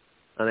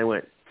 And I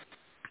went,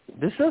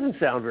 "This doesn't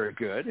sound very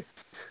good."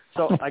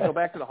 So I go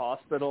back to the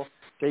hospital.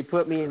 They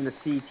put me in the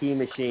CT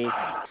machine,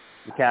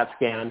 the CAT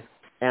scan,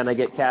 and I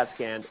get CAT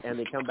scanned, and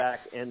they come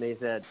back and they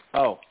said,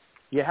 "Oh,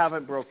 you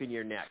haven't broken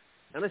your neck."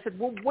 And I said,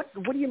 "Well, what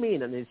do you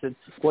mean?" And they said,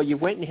 "Well, you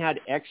went and had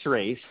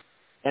x-rays,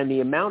 and the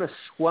amount of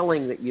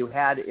swelling that you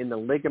had in the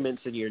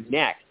ligaments in your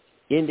neck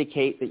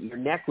indicate that your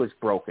neck was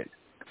broken.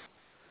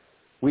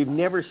 We've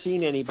never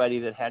seen anybody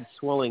that had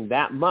swelling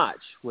that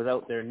much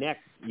without your neck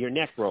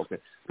broken."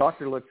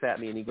 Doctor looks at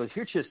me and he goes,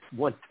 "You're just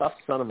one tough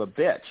son of a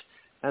bitch."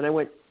 And I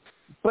went,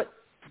 but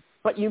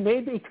you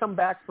made me come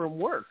back from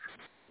work."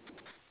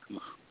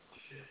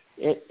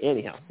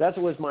 Anyhow, that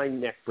was my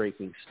neck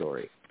breaking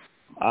story.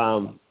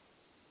 But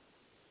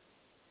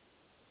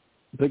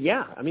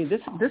yeah, I mean,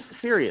 this is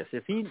serious.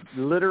 If he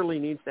literally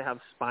needs to have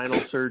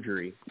spinal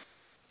surgery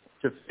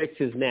to fix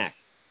his neck,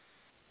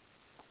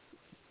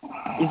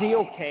 is he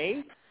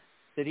okay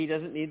that he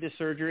doesn't need the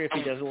surgery if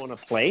he doesn't want to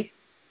play?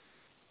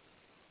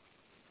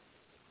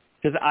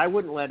 Because I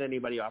wouldn't let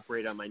anybody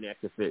operate on my neck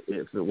if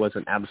it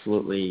wasn't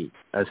absolutely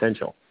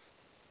essential.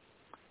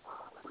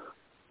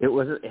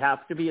 It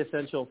have to be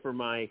essential for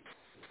my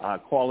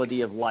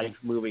quality of life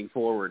moving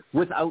forward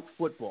without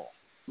football.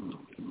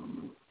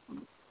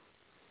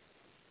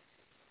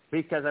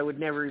 Because I would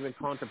never even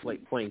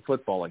contemplate playing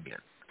football again.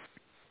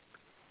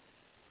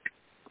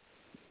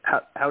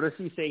 How does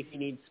he say he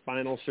needs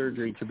spinal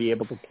surgery to be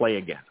able to play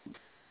again?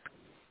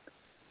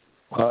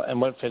 Well,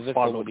 and what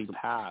physical would he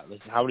pass?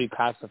 Like, how would he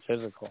pass the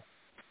physical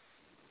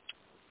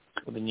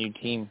with a new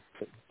team?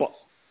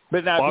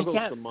 But now, if he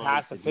can't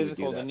pass the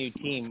physical with a new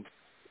team,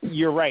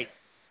 you're right.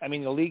 I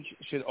mean, the league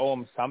should owe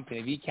him something.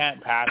 If he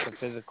can't pass the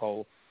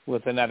physical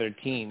with another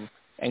team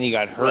and he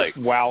got hurt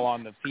while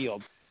on the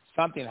field,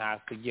 something has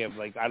to give.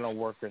 Like, I don't know,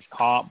 workers'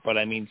 comp, but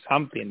I mean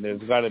something.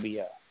 There's got to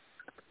be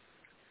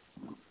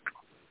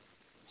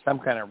some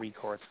kind of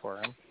recourse for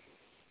him.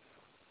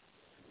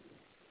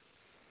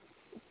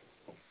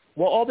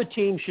 Well, all the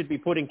teams should be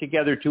putting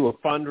together to a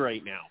fund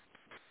right now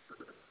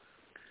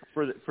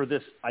for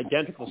this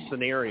identical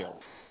scenario,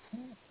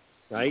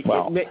 right?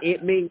 Well,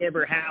 it may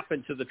never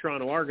happen to the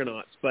Toronto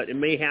Argonauts, but it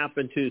may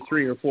happen to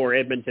 3 or 4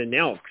 Edmonton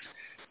Elks.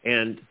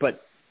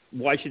 But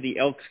why should the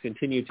Elks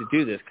continue to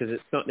do this? Because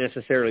it's not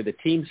necessarily the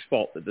team's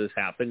fault that this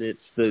happened. It's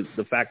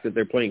the fact that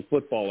they're playing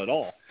football at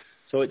all.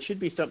 So it should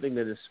be something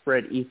that is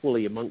spread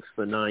equally amongst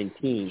the 9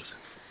 teams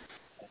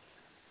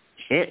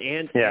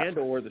and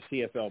or the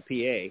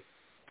CFLPA.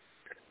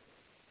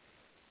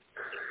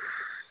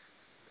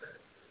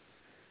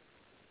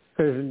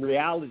 Because in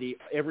reality,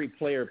 every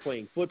player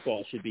playing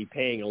football should be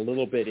paying a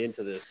little bit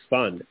into this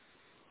fund.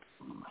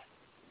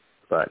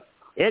 But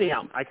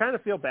anyhow, I kind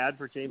of feel bad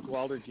for James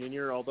Wilder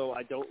Jr., although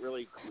I don't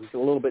really. He's a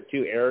little bit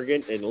too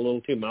arrogant and a little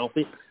too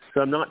mouthy,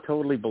 so I'm not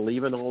totally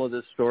believing all of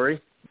this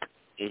story.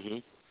 Mm-hmm.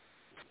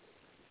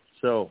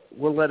 So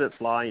we'll let it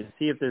fly and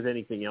see if there's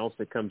anything else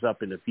that comes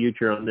up in the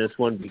future on this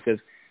one, because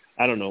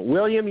I don't know.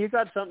 William, you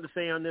got something to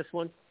say on this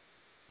one?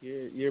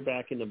 You're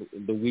back in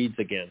the weeds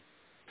again.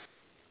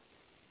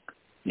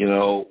 You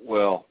know,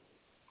 well,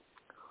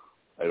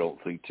 I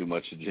don't think too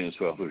much of James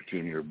Wilder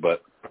Jr.,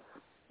 but,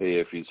 hey,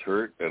 if he's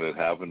hurt and it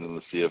happened in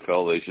the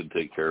CFL, they should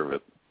take care of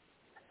it.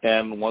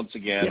 And once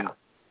again,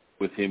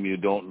 with him, you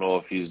don't know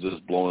if he's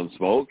just blowing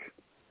smoke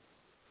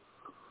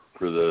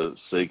for the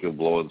sake of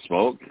blowing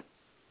smoke.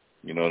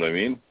 You know what I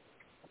mean?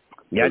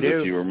 Yeah, I do.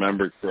 If you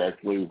remember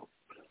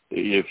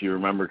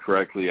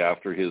correctly,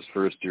 after his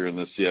first year in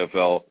the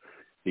CFL,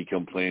 he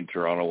complained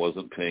Toronto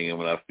wasn't paying him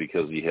enough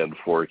because he had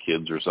 4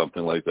 kids or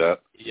something like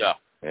that. Yeah.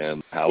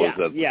 And how is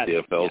that the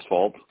CFL's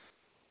fault?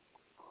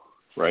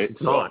 Right?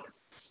 It's not.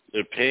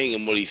 They're paying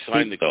him what he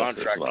signed the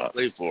contract to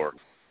play for.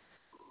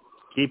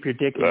 Keep your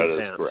dick in your pants.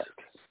 That is correct.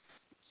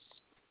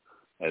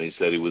 And he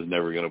said he was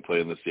never going to play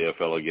in the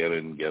CFL again,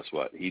 and guess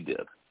what? He did.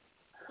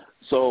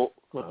 So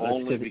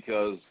only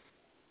because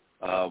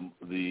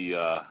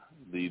the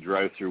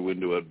drive-through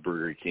window at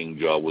Burger King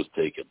job was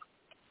taken.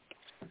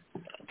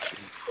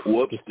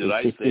 Whoops, did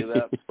I say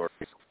that?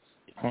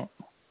 Sorry.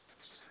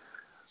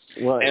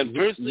 Well, and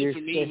personally,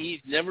 for me,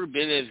 he's never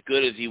been as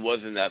good as he was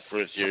in that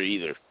first year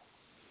either.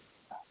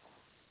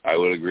 I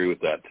would agree with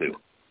that, too.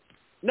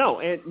 No,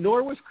 and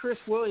nor was Chris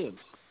Williams.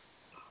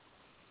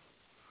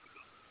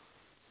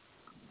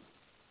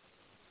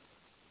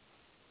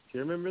 Do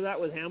you remember that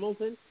with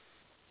Hamilton?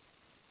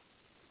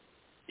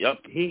 Yep.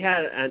 He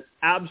had an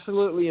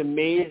absolutely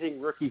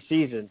amazing rookie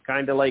season,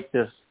 kind of like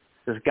this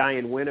guy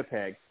in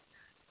Winnipeg.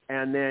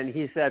 And then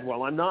he said,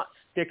 well, I'm not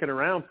sticking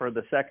around for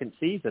the second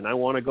season. I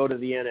want to go to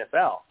the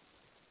NFL.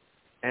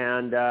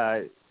 And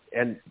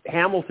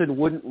Hamilton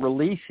wouldn't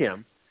release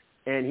him.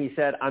 And he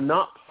said, I'm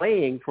not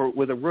playing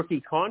with a rookie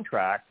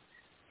contract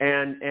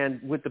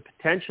and with the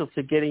potential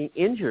to getting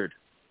injured.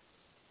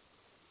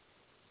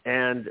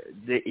 And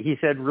he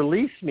said,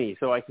 release me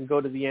so I can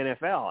go to the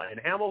NFL. And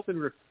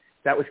Hamilton,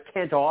 that was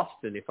Kent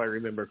Austin, if I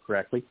remember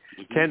correctly.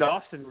 Mm-hmm. Kent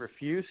Austin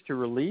refused to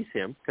release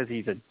him because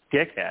he's a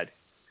dickhead.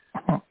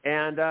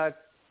 And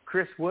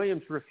Chris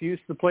Williams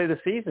refused to play the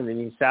season, and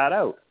he sat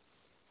out.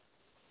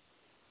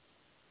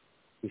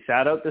 He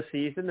sat out the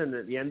season, and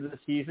at the end of the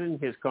season,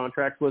 his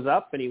contract was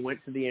up, and he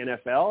went to the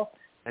NFL,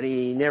 and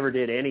he never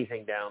did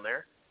anything down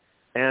there.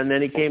 And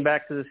then he came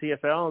back to the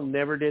CFL and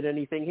never did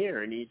anything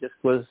here, and he just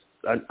was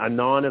a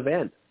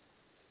non-event.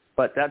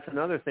 But that's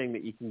another thing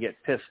that you can get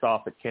pissed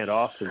off at Kent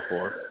Austin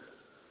for.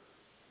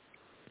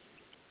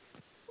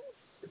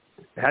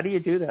 How do you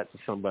do that to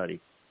somebody?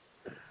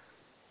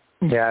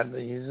 Yeah,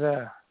 he's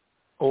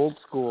old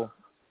school.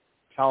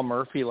 Cal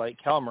Murphy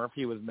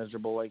was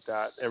miserable like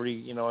that.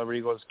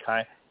 Everybody goes,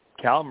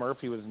 Cal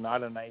Murphy was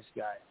not a nice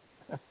guy.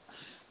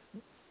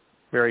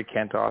 Very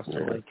Kent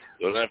Austin-like.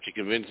 Don't have to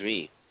convince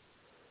me.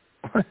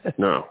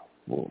 No.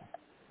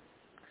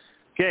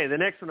 Okay, the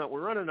next one up.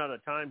 We're running out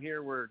of time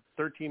here. We're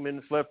 13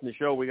 minutes left in the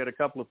show. We got a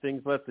couple of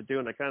things left to do,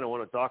 and I kind of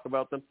want to talk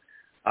about them.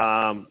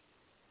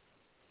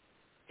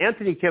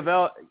 Anthony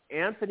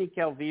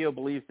Calvillo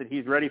believes that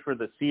he's ready for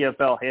the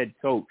CFL head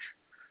coach,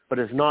 but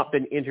has not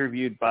been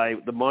interviewed by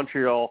the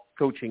Montreal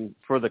coaching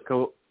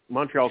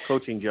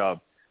job.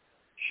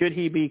 Should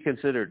he be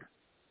considered?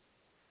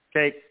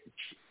 Okay.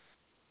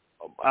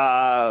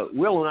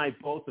 Will and I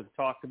both have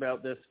talked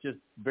about this just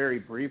very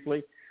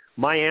briefly.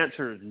 My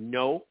answer is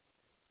no.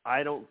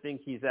 I don't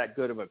think he's that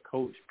good of a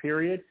coach,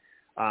 period.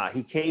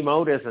 He came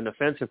out as an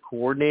offensive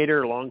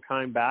coordinator a long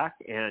time back,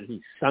 and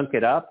he sunk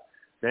it up.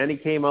 Then he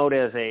came out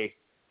as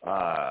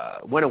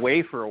went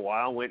away for a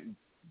while, went and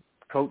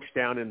coached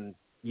down in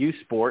youth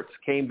sports,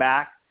 came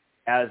back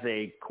as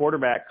a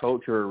quarterback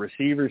coach or a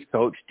receivers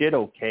coach, did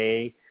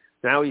okay.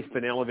 Now he's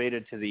been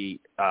elevated to the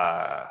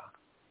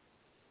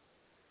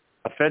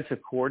offensive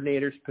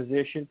coordinator's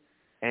position,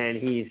 and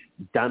he's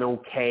done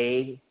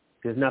okay.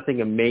 There's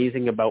nothing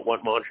amazing about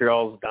what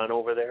Montreal's done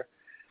over there.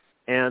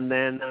 And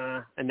then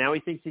and now he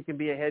thinks he can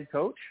be a head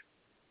coach?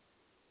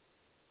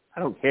 I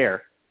don't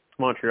care. It's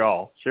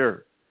Montreal.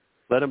 Sure.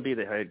 Let him be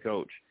the head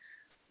coach.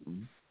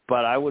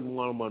 But I wouldn't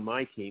want him on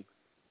my team.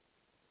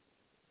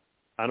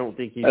 I don't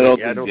think he's... I don't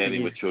think Danny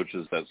Machocha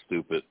is that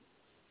stupid.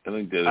 I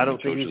think Danny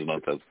Machocha is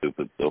not that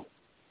stupid, though.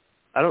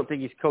 I don't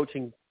think he's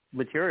coaching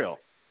material.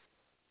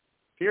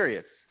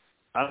 Period.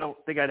 I don't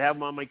think I'd have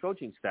him on my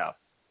coaching staff.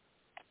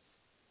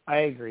 I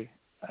agree.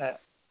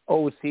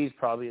 OC is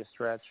probably a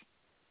stretch.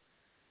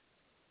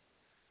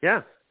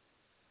 Yeah.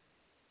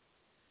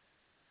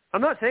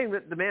 I'm not saying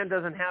that the man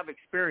doesn't have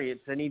experience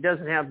and he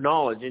doesn't have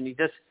knowledge, and he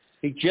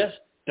just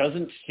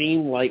doesn't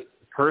seem like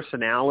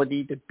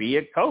personality to be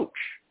a coach.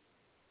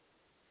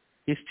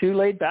 He's too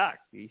laid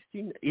back.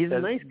 He's a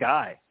nice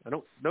guy.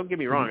 Don't get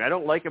me wrong. I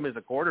don't like him as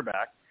a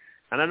quarterback,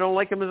 and I don't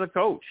like him as a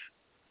coach.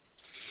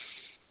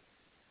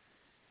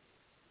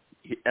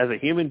 As a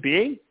human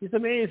being, he's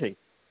amazing.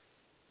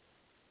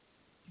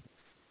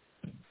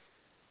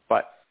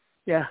 But,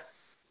 yeah.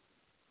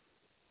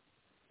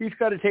 He's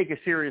got to take a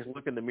serious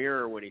look in the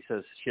mirror when he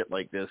says shit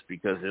like this,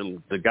 because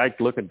the guy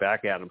looking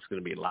back at him is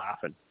going to be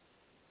laughing.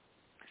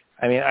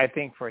 I mean, I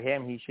think for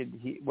him,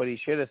 what he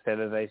should have said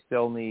is, I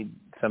still need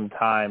some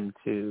time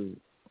to,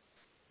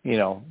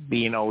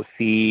 be an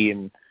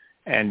OC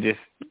and just,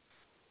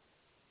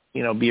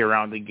 be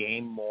around the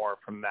game more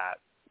from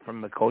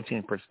the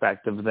coaching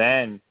perspective.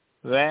 Then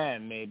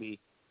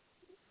maybe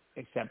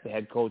accept the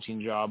head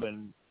coaching job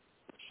in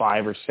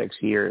 5 or 6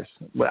 years.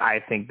 But I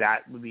think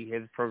that would be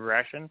his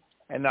progression.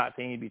 And not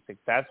saying he'd be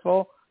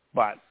successful,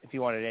 but if he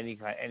wanted any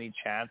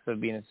chance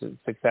of being a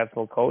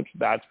successful coach,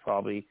 that's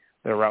probably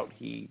the route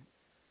he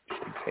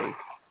should take.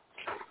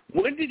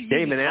 When did he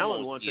Damon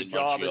Allen wants a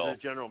job as a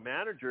general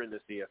manager in the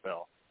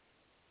CFL.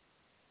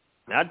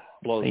 That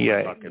blows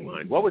my fucking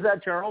mind. What was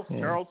that, Charles? Yeah.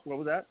 Charles, what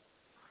was that?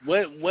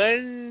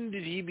 When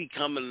did he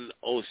become an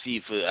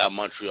OC for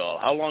Montreal?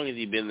 How long has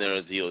he been there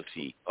as the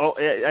OC? Oh,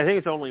 I think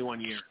it's only 1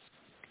 year.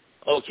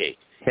 Okay.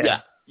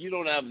 Yeah. You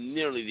don't have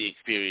nearly the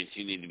experience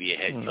you need to be a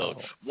head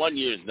coach. 1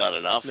 year is not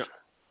enough.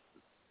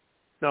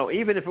 No,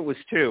 even if it was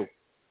 2.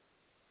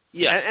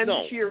 Yeah, and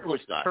this year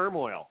was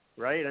turmoil,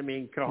 right? I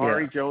mean,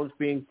 Kahari Jones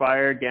being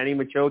fired, Danny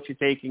Machocha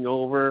taking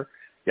over,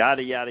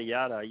 yada, yada,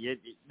 yada.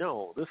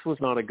 No, this was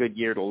not a good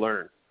year to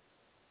learn.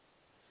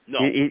 No.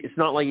 It's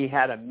not like he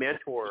had a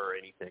mentor or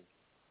anything.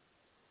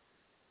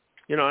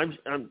 You know,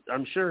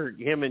 I'm sure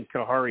him and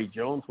Kahari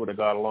Jones would have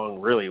got along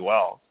really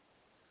well.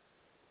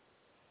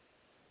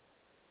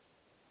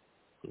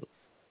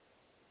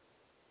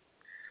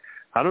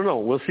 I don't know.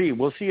 We'll see.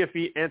 We'll see if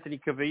Anthony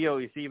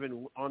Calvillo is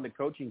even on the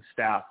coaching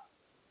staff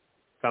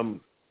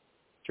come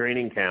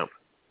training camp.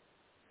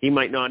 He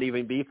might not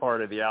even be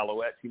part of the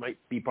Alouettes. He might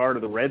be part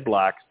of the Red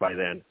Blacks by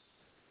then.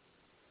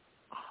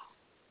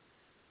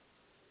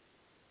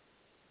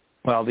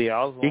 Well, the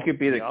Owls. He could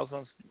be the Owls.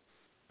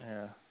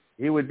 Yeah.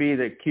 He would be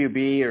the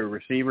QB or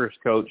receivers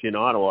coach in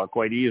Ottawa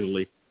quite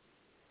easily.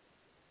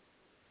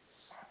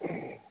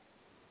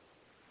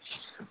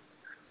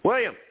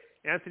 William,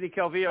 Anthony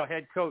Calvillo,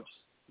 head coach,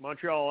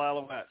 Montreal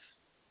Alouettes.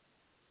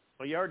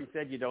 Well, you already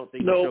said you don't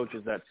think the coach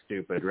is that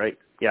stupid, right?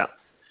 Yeah.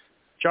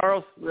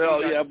 Charles?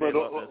 Well, yeah, but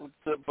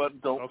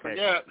don't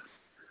forget,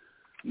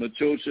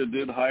 Machocha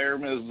did hire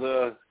him as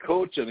a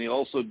coach, and he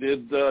also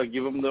did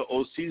give him the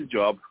OC's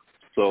job.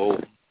 So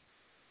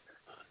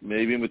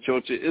maybe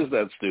Machocha is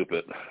that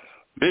stupid.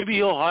 Maybe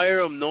he'll hire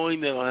him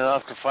knowing that he'll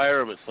have to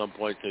fire him at some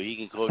point so he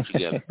can coach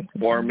again.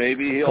 Or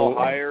maybe he'll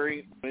hire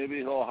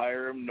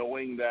him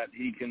knowing that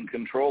he can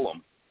control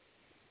him,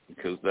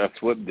 because that's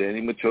what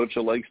Danny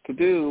Machocha likes to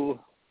do.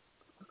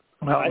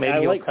 Well, I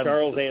like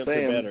Charles' answer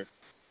better.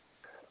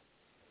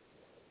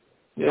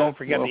 Yeah, don't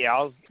forget the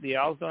Owls. The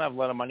Owls don't have a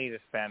lot of money to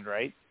spend,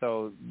 right?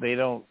 So they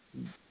don't.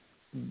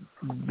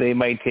 They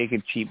might take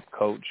a cheap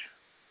coach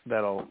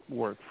that'll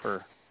work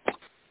for.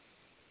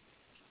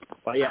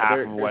 Well, yeah,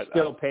 they're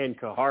still paying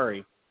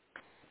Kahari,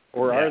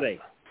 or are they?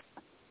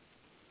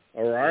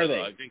 Or are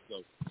they? I think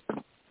so.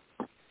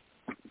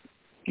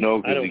 No,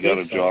 because he got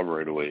a job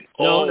right away.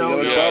 No,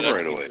 he got a job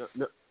right away.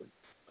 No.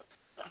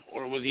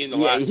 Or was he in the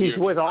last year? He's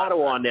with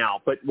Ottawa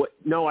now. But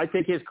no, I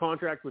think his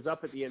contract was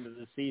up at the end of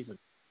the season.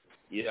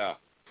 Yeah.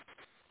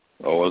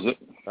 Oh, was it?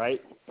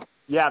 Right?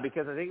 Yeah,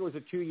 because I think it was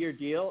a 2-year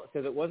deal,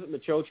 because it wasn't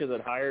Machocha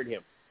that hired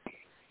him.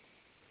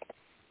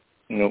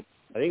 Nope.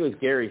 I think it was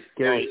Gary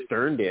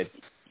Stern did.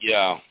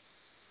 Yeah.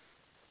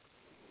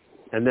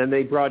 And then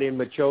they brought in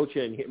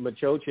Machocha, and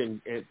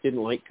Machocha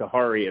didn't like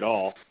Kahari at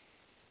all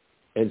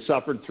and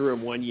suffered through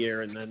him 1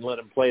 year and then let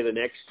him play the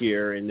next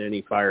year, and then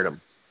he fired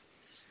him.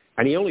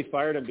 And he only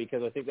fired him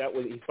because I think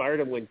he fired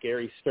him when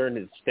Gary Stern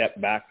had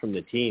stepped back from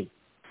the team.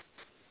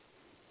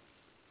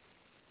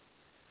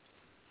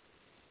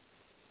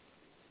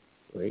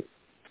 Right?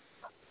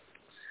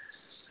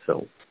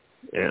 So,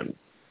 and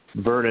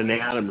Vernon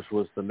Adams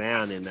was the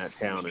man in that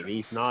town, and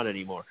he's not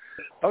anymore.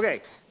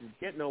 Okay,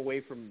 getting away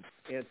from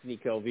Anthony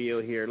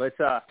Calvillo here.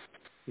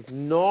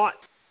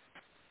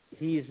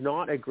 He's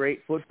not a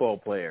great football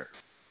player.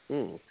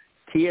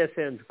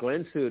 TSN's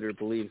Glenn Suter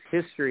believes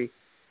history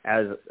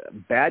as a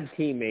bad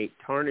teammate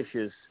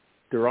tarnishes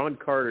Duron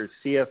Carter's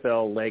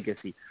CFL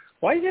legacy.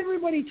 Why is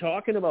everybody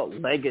talking about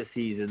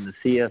legacies in the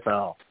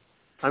CFL?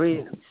 I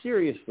mean,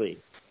 seriously.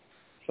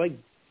 It's like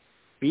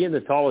being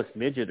the tallest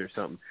midget or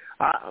something.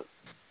 I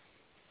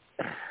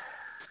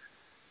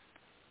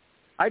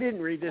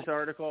didn't read this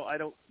article. I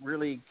don't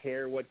really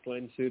care what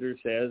Glenn Suter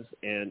says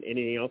and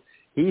anything else.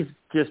 He's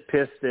just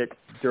pissed that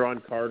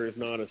Duron Carter's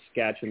not a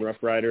Saskatchewan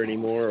Rough Rider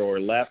anymore, or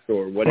left,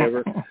 or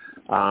whatever.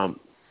 I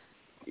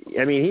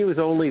mean, he was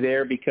only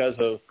there because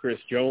of Chris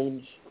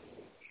Jones.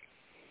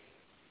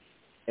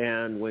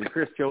 And when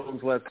Chris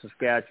Jones left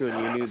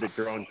Saskatchewan, you knew that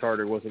Duron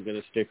Carter wasn't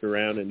going to stick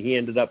around, and he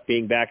ended up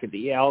being back at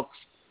the Elks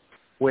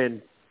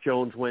when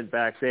Jones went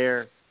back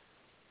there.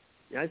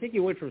 I think he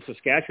went from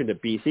Saskatchewan to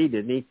BC,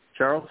 didn't he,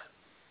 Charles?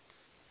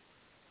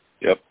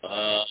 Yep.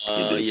 Yeah,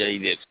 he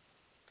did.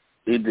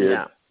 He did.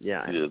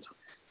 Yeah. He did.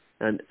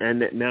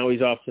 And now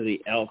he's off to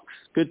the Elks.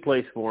 Good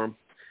place for him.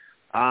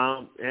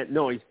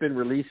 No, he's been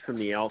released from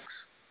the Elks.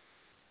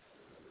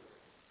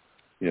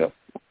 Yeah.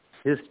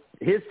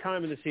 His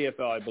time in the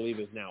CFL, I believe,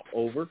 is now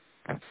over.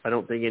 I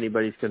don't think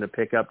anybody's going to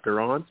pick up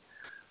Duron.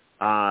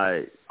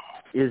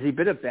 Has he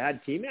been a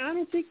bad teammate? I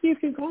don't think you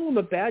can call him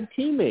a bad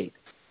teammate.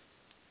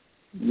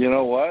 You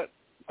know what?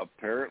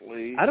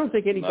 Apparently, I don't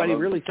think anybody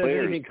really says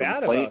anything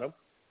bad about him.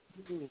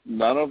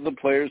 None of the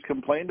players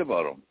complained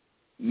about him.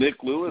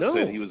 Nick Lewis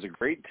said he was a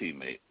great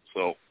teammate.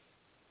 So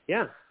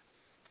yeah.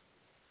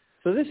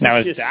 So this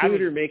is just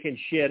Suter making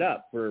shit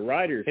up for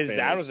Riders fans. His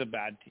dad was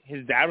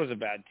a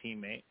bad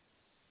teammate.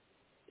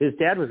 His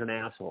dad was an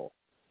asshole.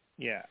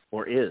 Yeah.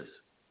 Or is.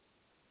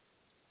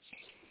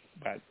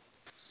 But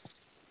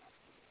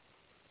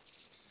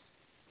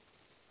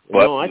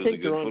no, I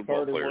think Duron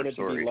Carter wanted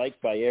to be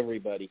liked by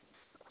everybody.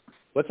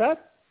 What's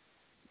that?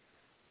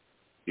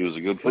 He was a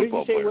good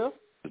football player. What did you say, Will?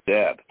 His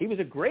dad. He was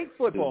a great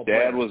football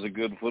player. His dad was a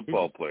good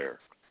football player.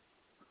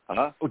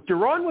 Huh?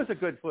 Duron was a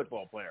good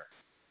football player.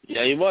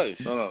 Yeah, he was.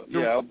 No.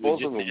 Yeah,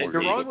 both of them were.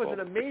 Duran was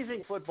an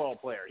amazing football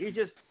player. He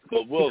just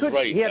But Will's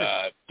right. He had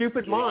a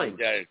stupid mind.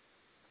 Dad,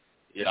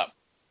 yeah.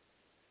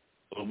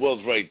 But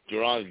Will's right.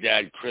 Duran's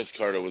dad, Chris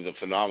Carter, was a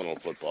phenomenal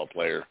football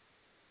player.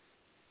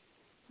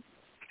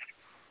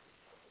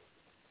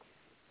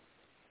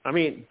 I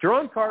mean,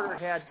 Duran Carter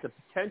had the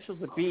potential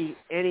to be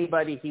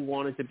anybody he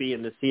wanted to be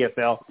in the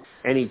CFL,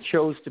 and he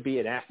chose to be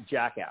a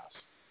jackass.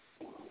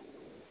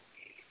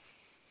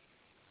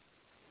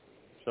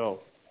 So,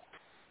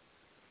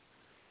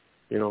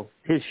 you know,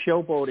 his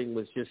showboating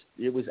was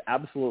it was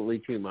absolutely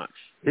too much.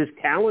 His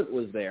talent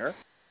was there.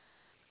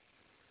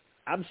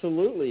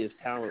 Absolutely, his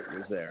talent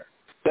was there.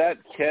 That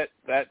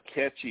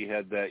catch he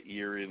had that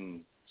year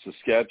in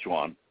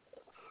Saskatchewan,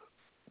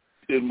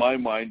 in my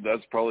mind,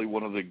 that's probably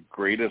one of the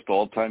greatest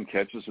all-time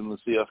catches in the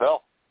CFL.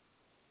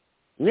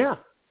 Yeah.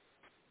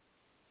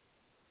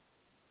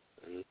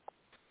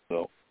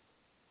 So.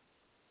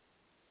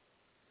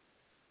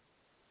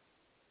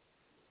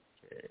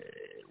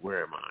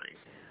 Where am I?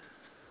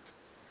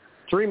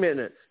 3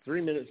 minutes.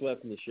 3 minutes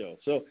left in the show.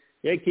 So,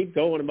 yeah, keep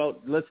going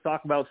let's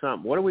talk about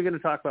something. What are we going to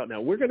talk about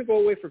now? We're going to go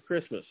away for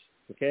Christmas,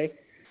 okay?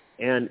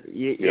 And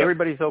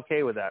everybody's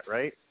okay with that,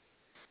 right?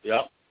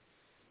 Yep.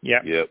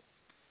 Yep. Yep.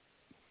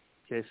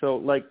 Okay, so,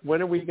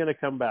 when are we going to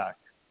come back?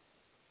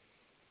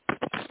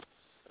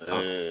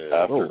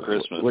 After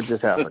Christmas. What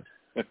just happened?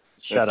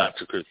 Shut up.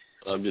 After Christmas.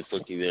 I'm just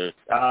looking there.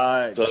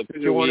 So do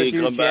you want to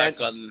come back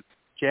on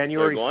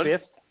January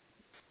 5th?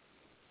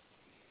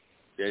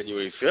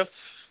 January 5th?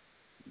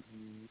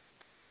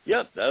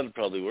 Yep, that would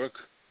probably work.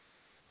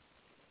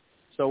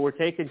 So we're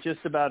taking just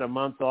about a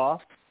month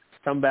off.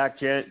 Come back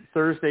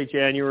Thursday,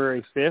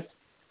 January 5th,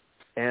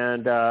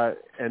 and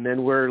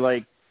then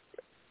we're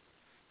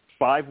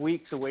 5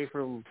 weeks away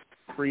from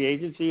free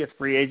agency. If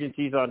free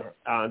agency's on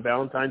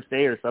Valentine's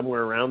Day or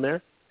somewhere around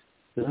there,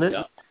 isn't it?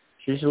 Yeah.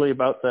 It's usually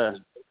about the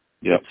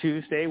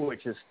Tuesday,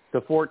 which is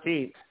the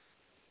 14th.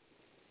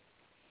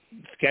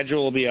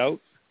 Schedule will be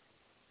out.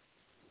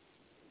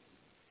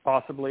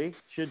 Possibly.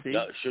 Should be.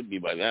 Yeah, it should be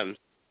by then.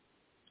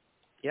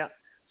 Yeah.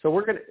 So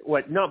we're going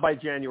to, not by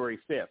January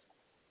 5th.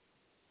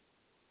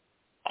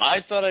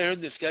 I thought I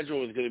heard the schedule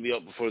was going to be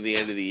out before the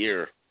end of the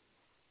year.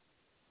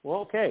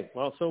 Well, okay.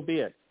 Well, so be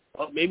it.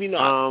 Well, maybe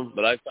not,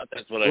 but I thought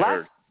that's what I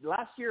heard.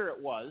 Last year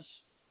it was.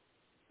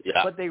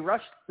 Yeah. But they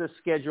rushed the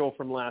schedule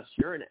from last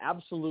year, an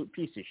absolute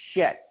piece of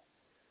shit.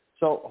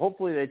 So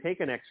hopefully they take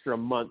an extra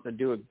month and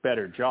do a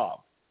better job.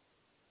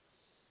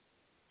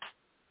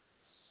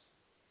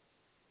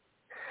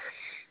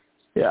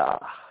 Yeah.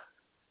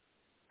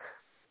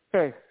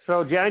 Okay,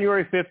 so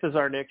January 5th is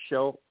our next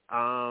show,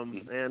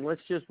 and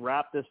let's just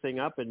wrap this thing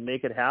up and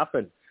make it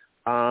happen.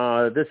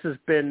 This has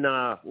been,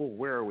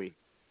 where are we?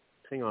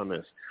 Hang on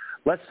this.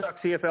 Let's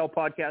Talk CFL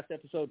Podcast,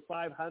 episode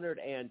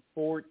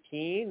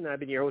 514. I've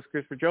been your host,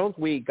 Christopher Jones.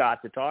 We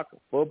got to talk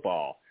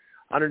football,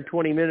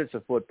 120 minutes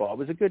of football. It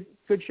was a good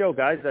show,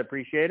 guys. I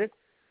appreciate it.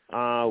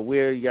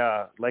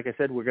 Like I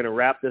said, we're going to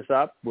wrap this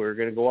up. We're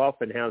going to go off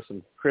and have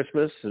some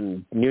Christmas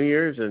and New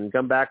Year's and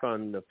come back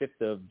on the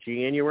 5th of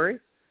January.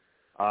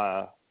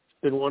 It's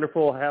been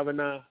wonderful having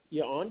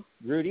you on.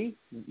 Rudy,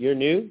 you're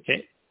new.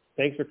 Okay.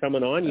 Thanks for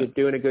coming on. You're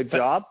doing a good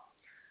job.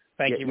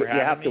 Thank you for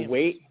having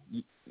me.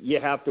 You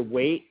have to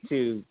wait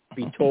to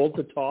be told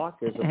to talk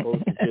as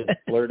opposed to just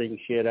blurting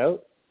shit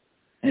out.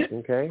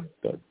 Okay?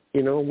 But,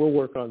 we'll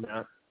work on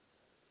that.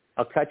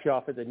 I'll cut you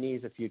off at the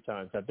knees a few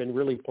times. I've been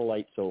really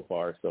polite so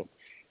far, so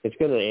that's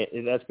gonna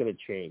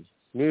change.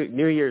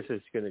 New Year's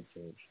is gonna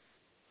change.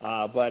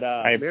 But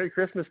Merry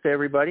Christmas to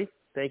everybody.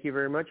 Thank you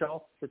very much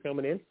all for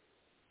coming in.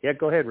 Yeah,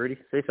 go ahead, Rudy.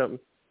 Say something.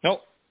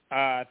 Nope.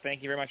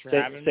 Thank you very much for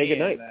having me. Say good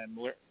night.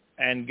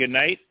 And good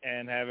night,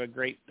 and have a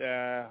great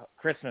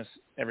Christmas,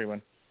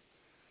 everyone.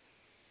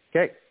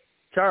 Okay.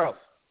 Charles,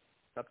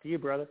 up to you,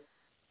 brother.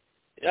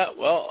 Yeah,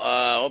 well,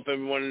 I hope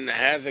everyone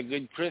has a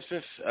good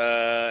Christmas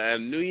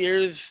and New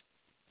Year's,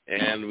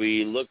 and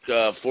we look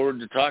forward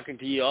to talking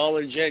to you all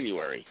in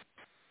January.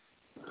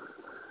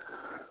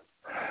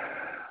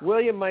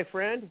 William, my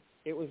friend,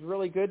 it was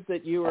really good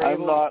that you were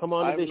able to come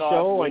on to this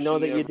show. I know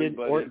that you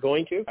weren't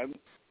going to.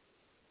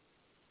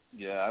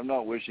 I'm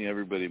not wishing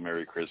everybody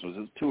Merry Christmas.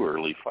 It's too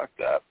early. Fuck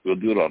that. We'll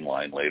do it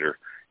online later.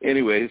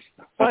 Anyways.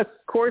 Well, of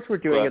course we're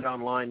doing it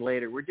online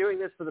later. We're doing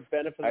this for the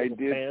benefit of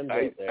the fans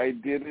out there. I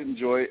did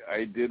enjoy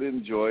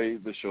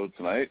the show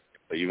tonight,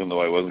 even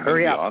though I wasn't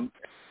going to be on.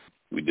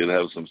 We did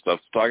have some stuff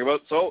to talk about.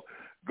 So,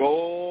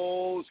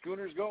 go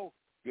Schooners, go.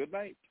 Good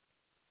night.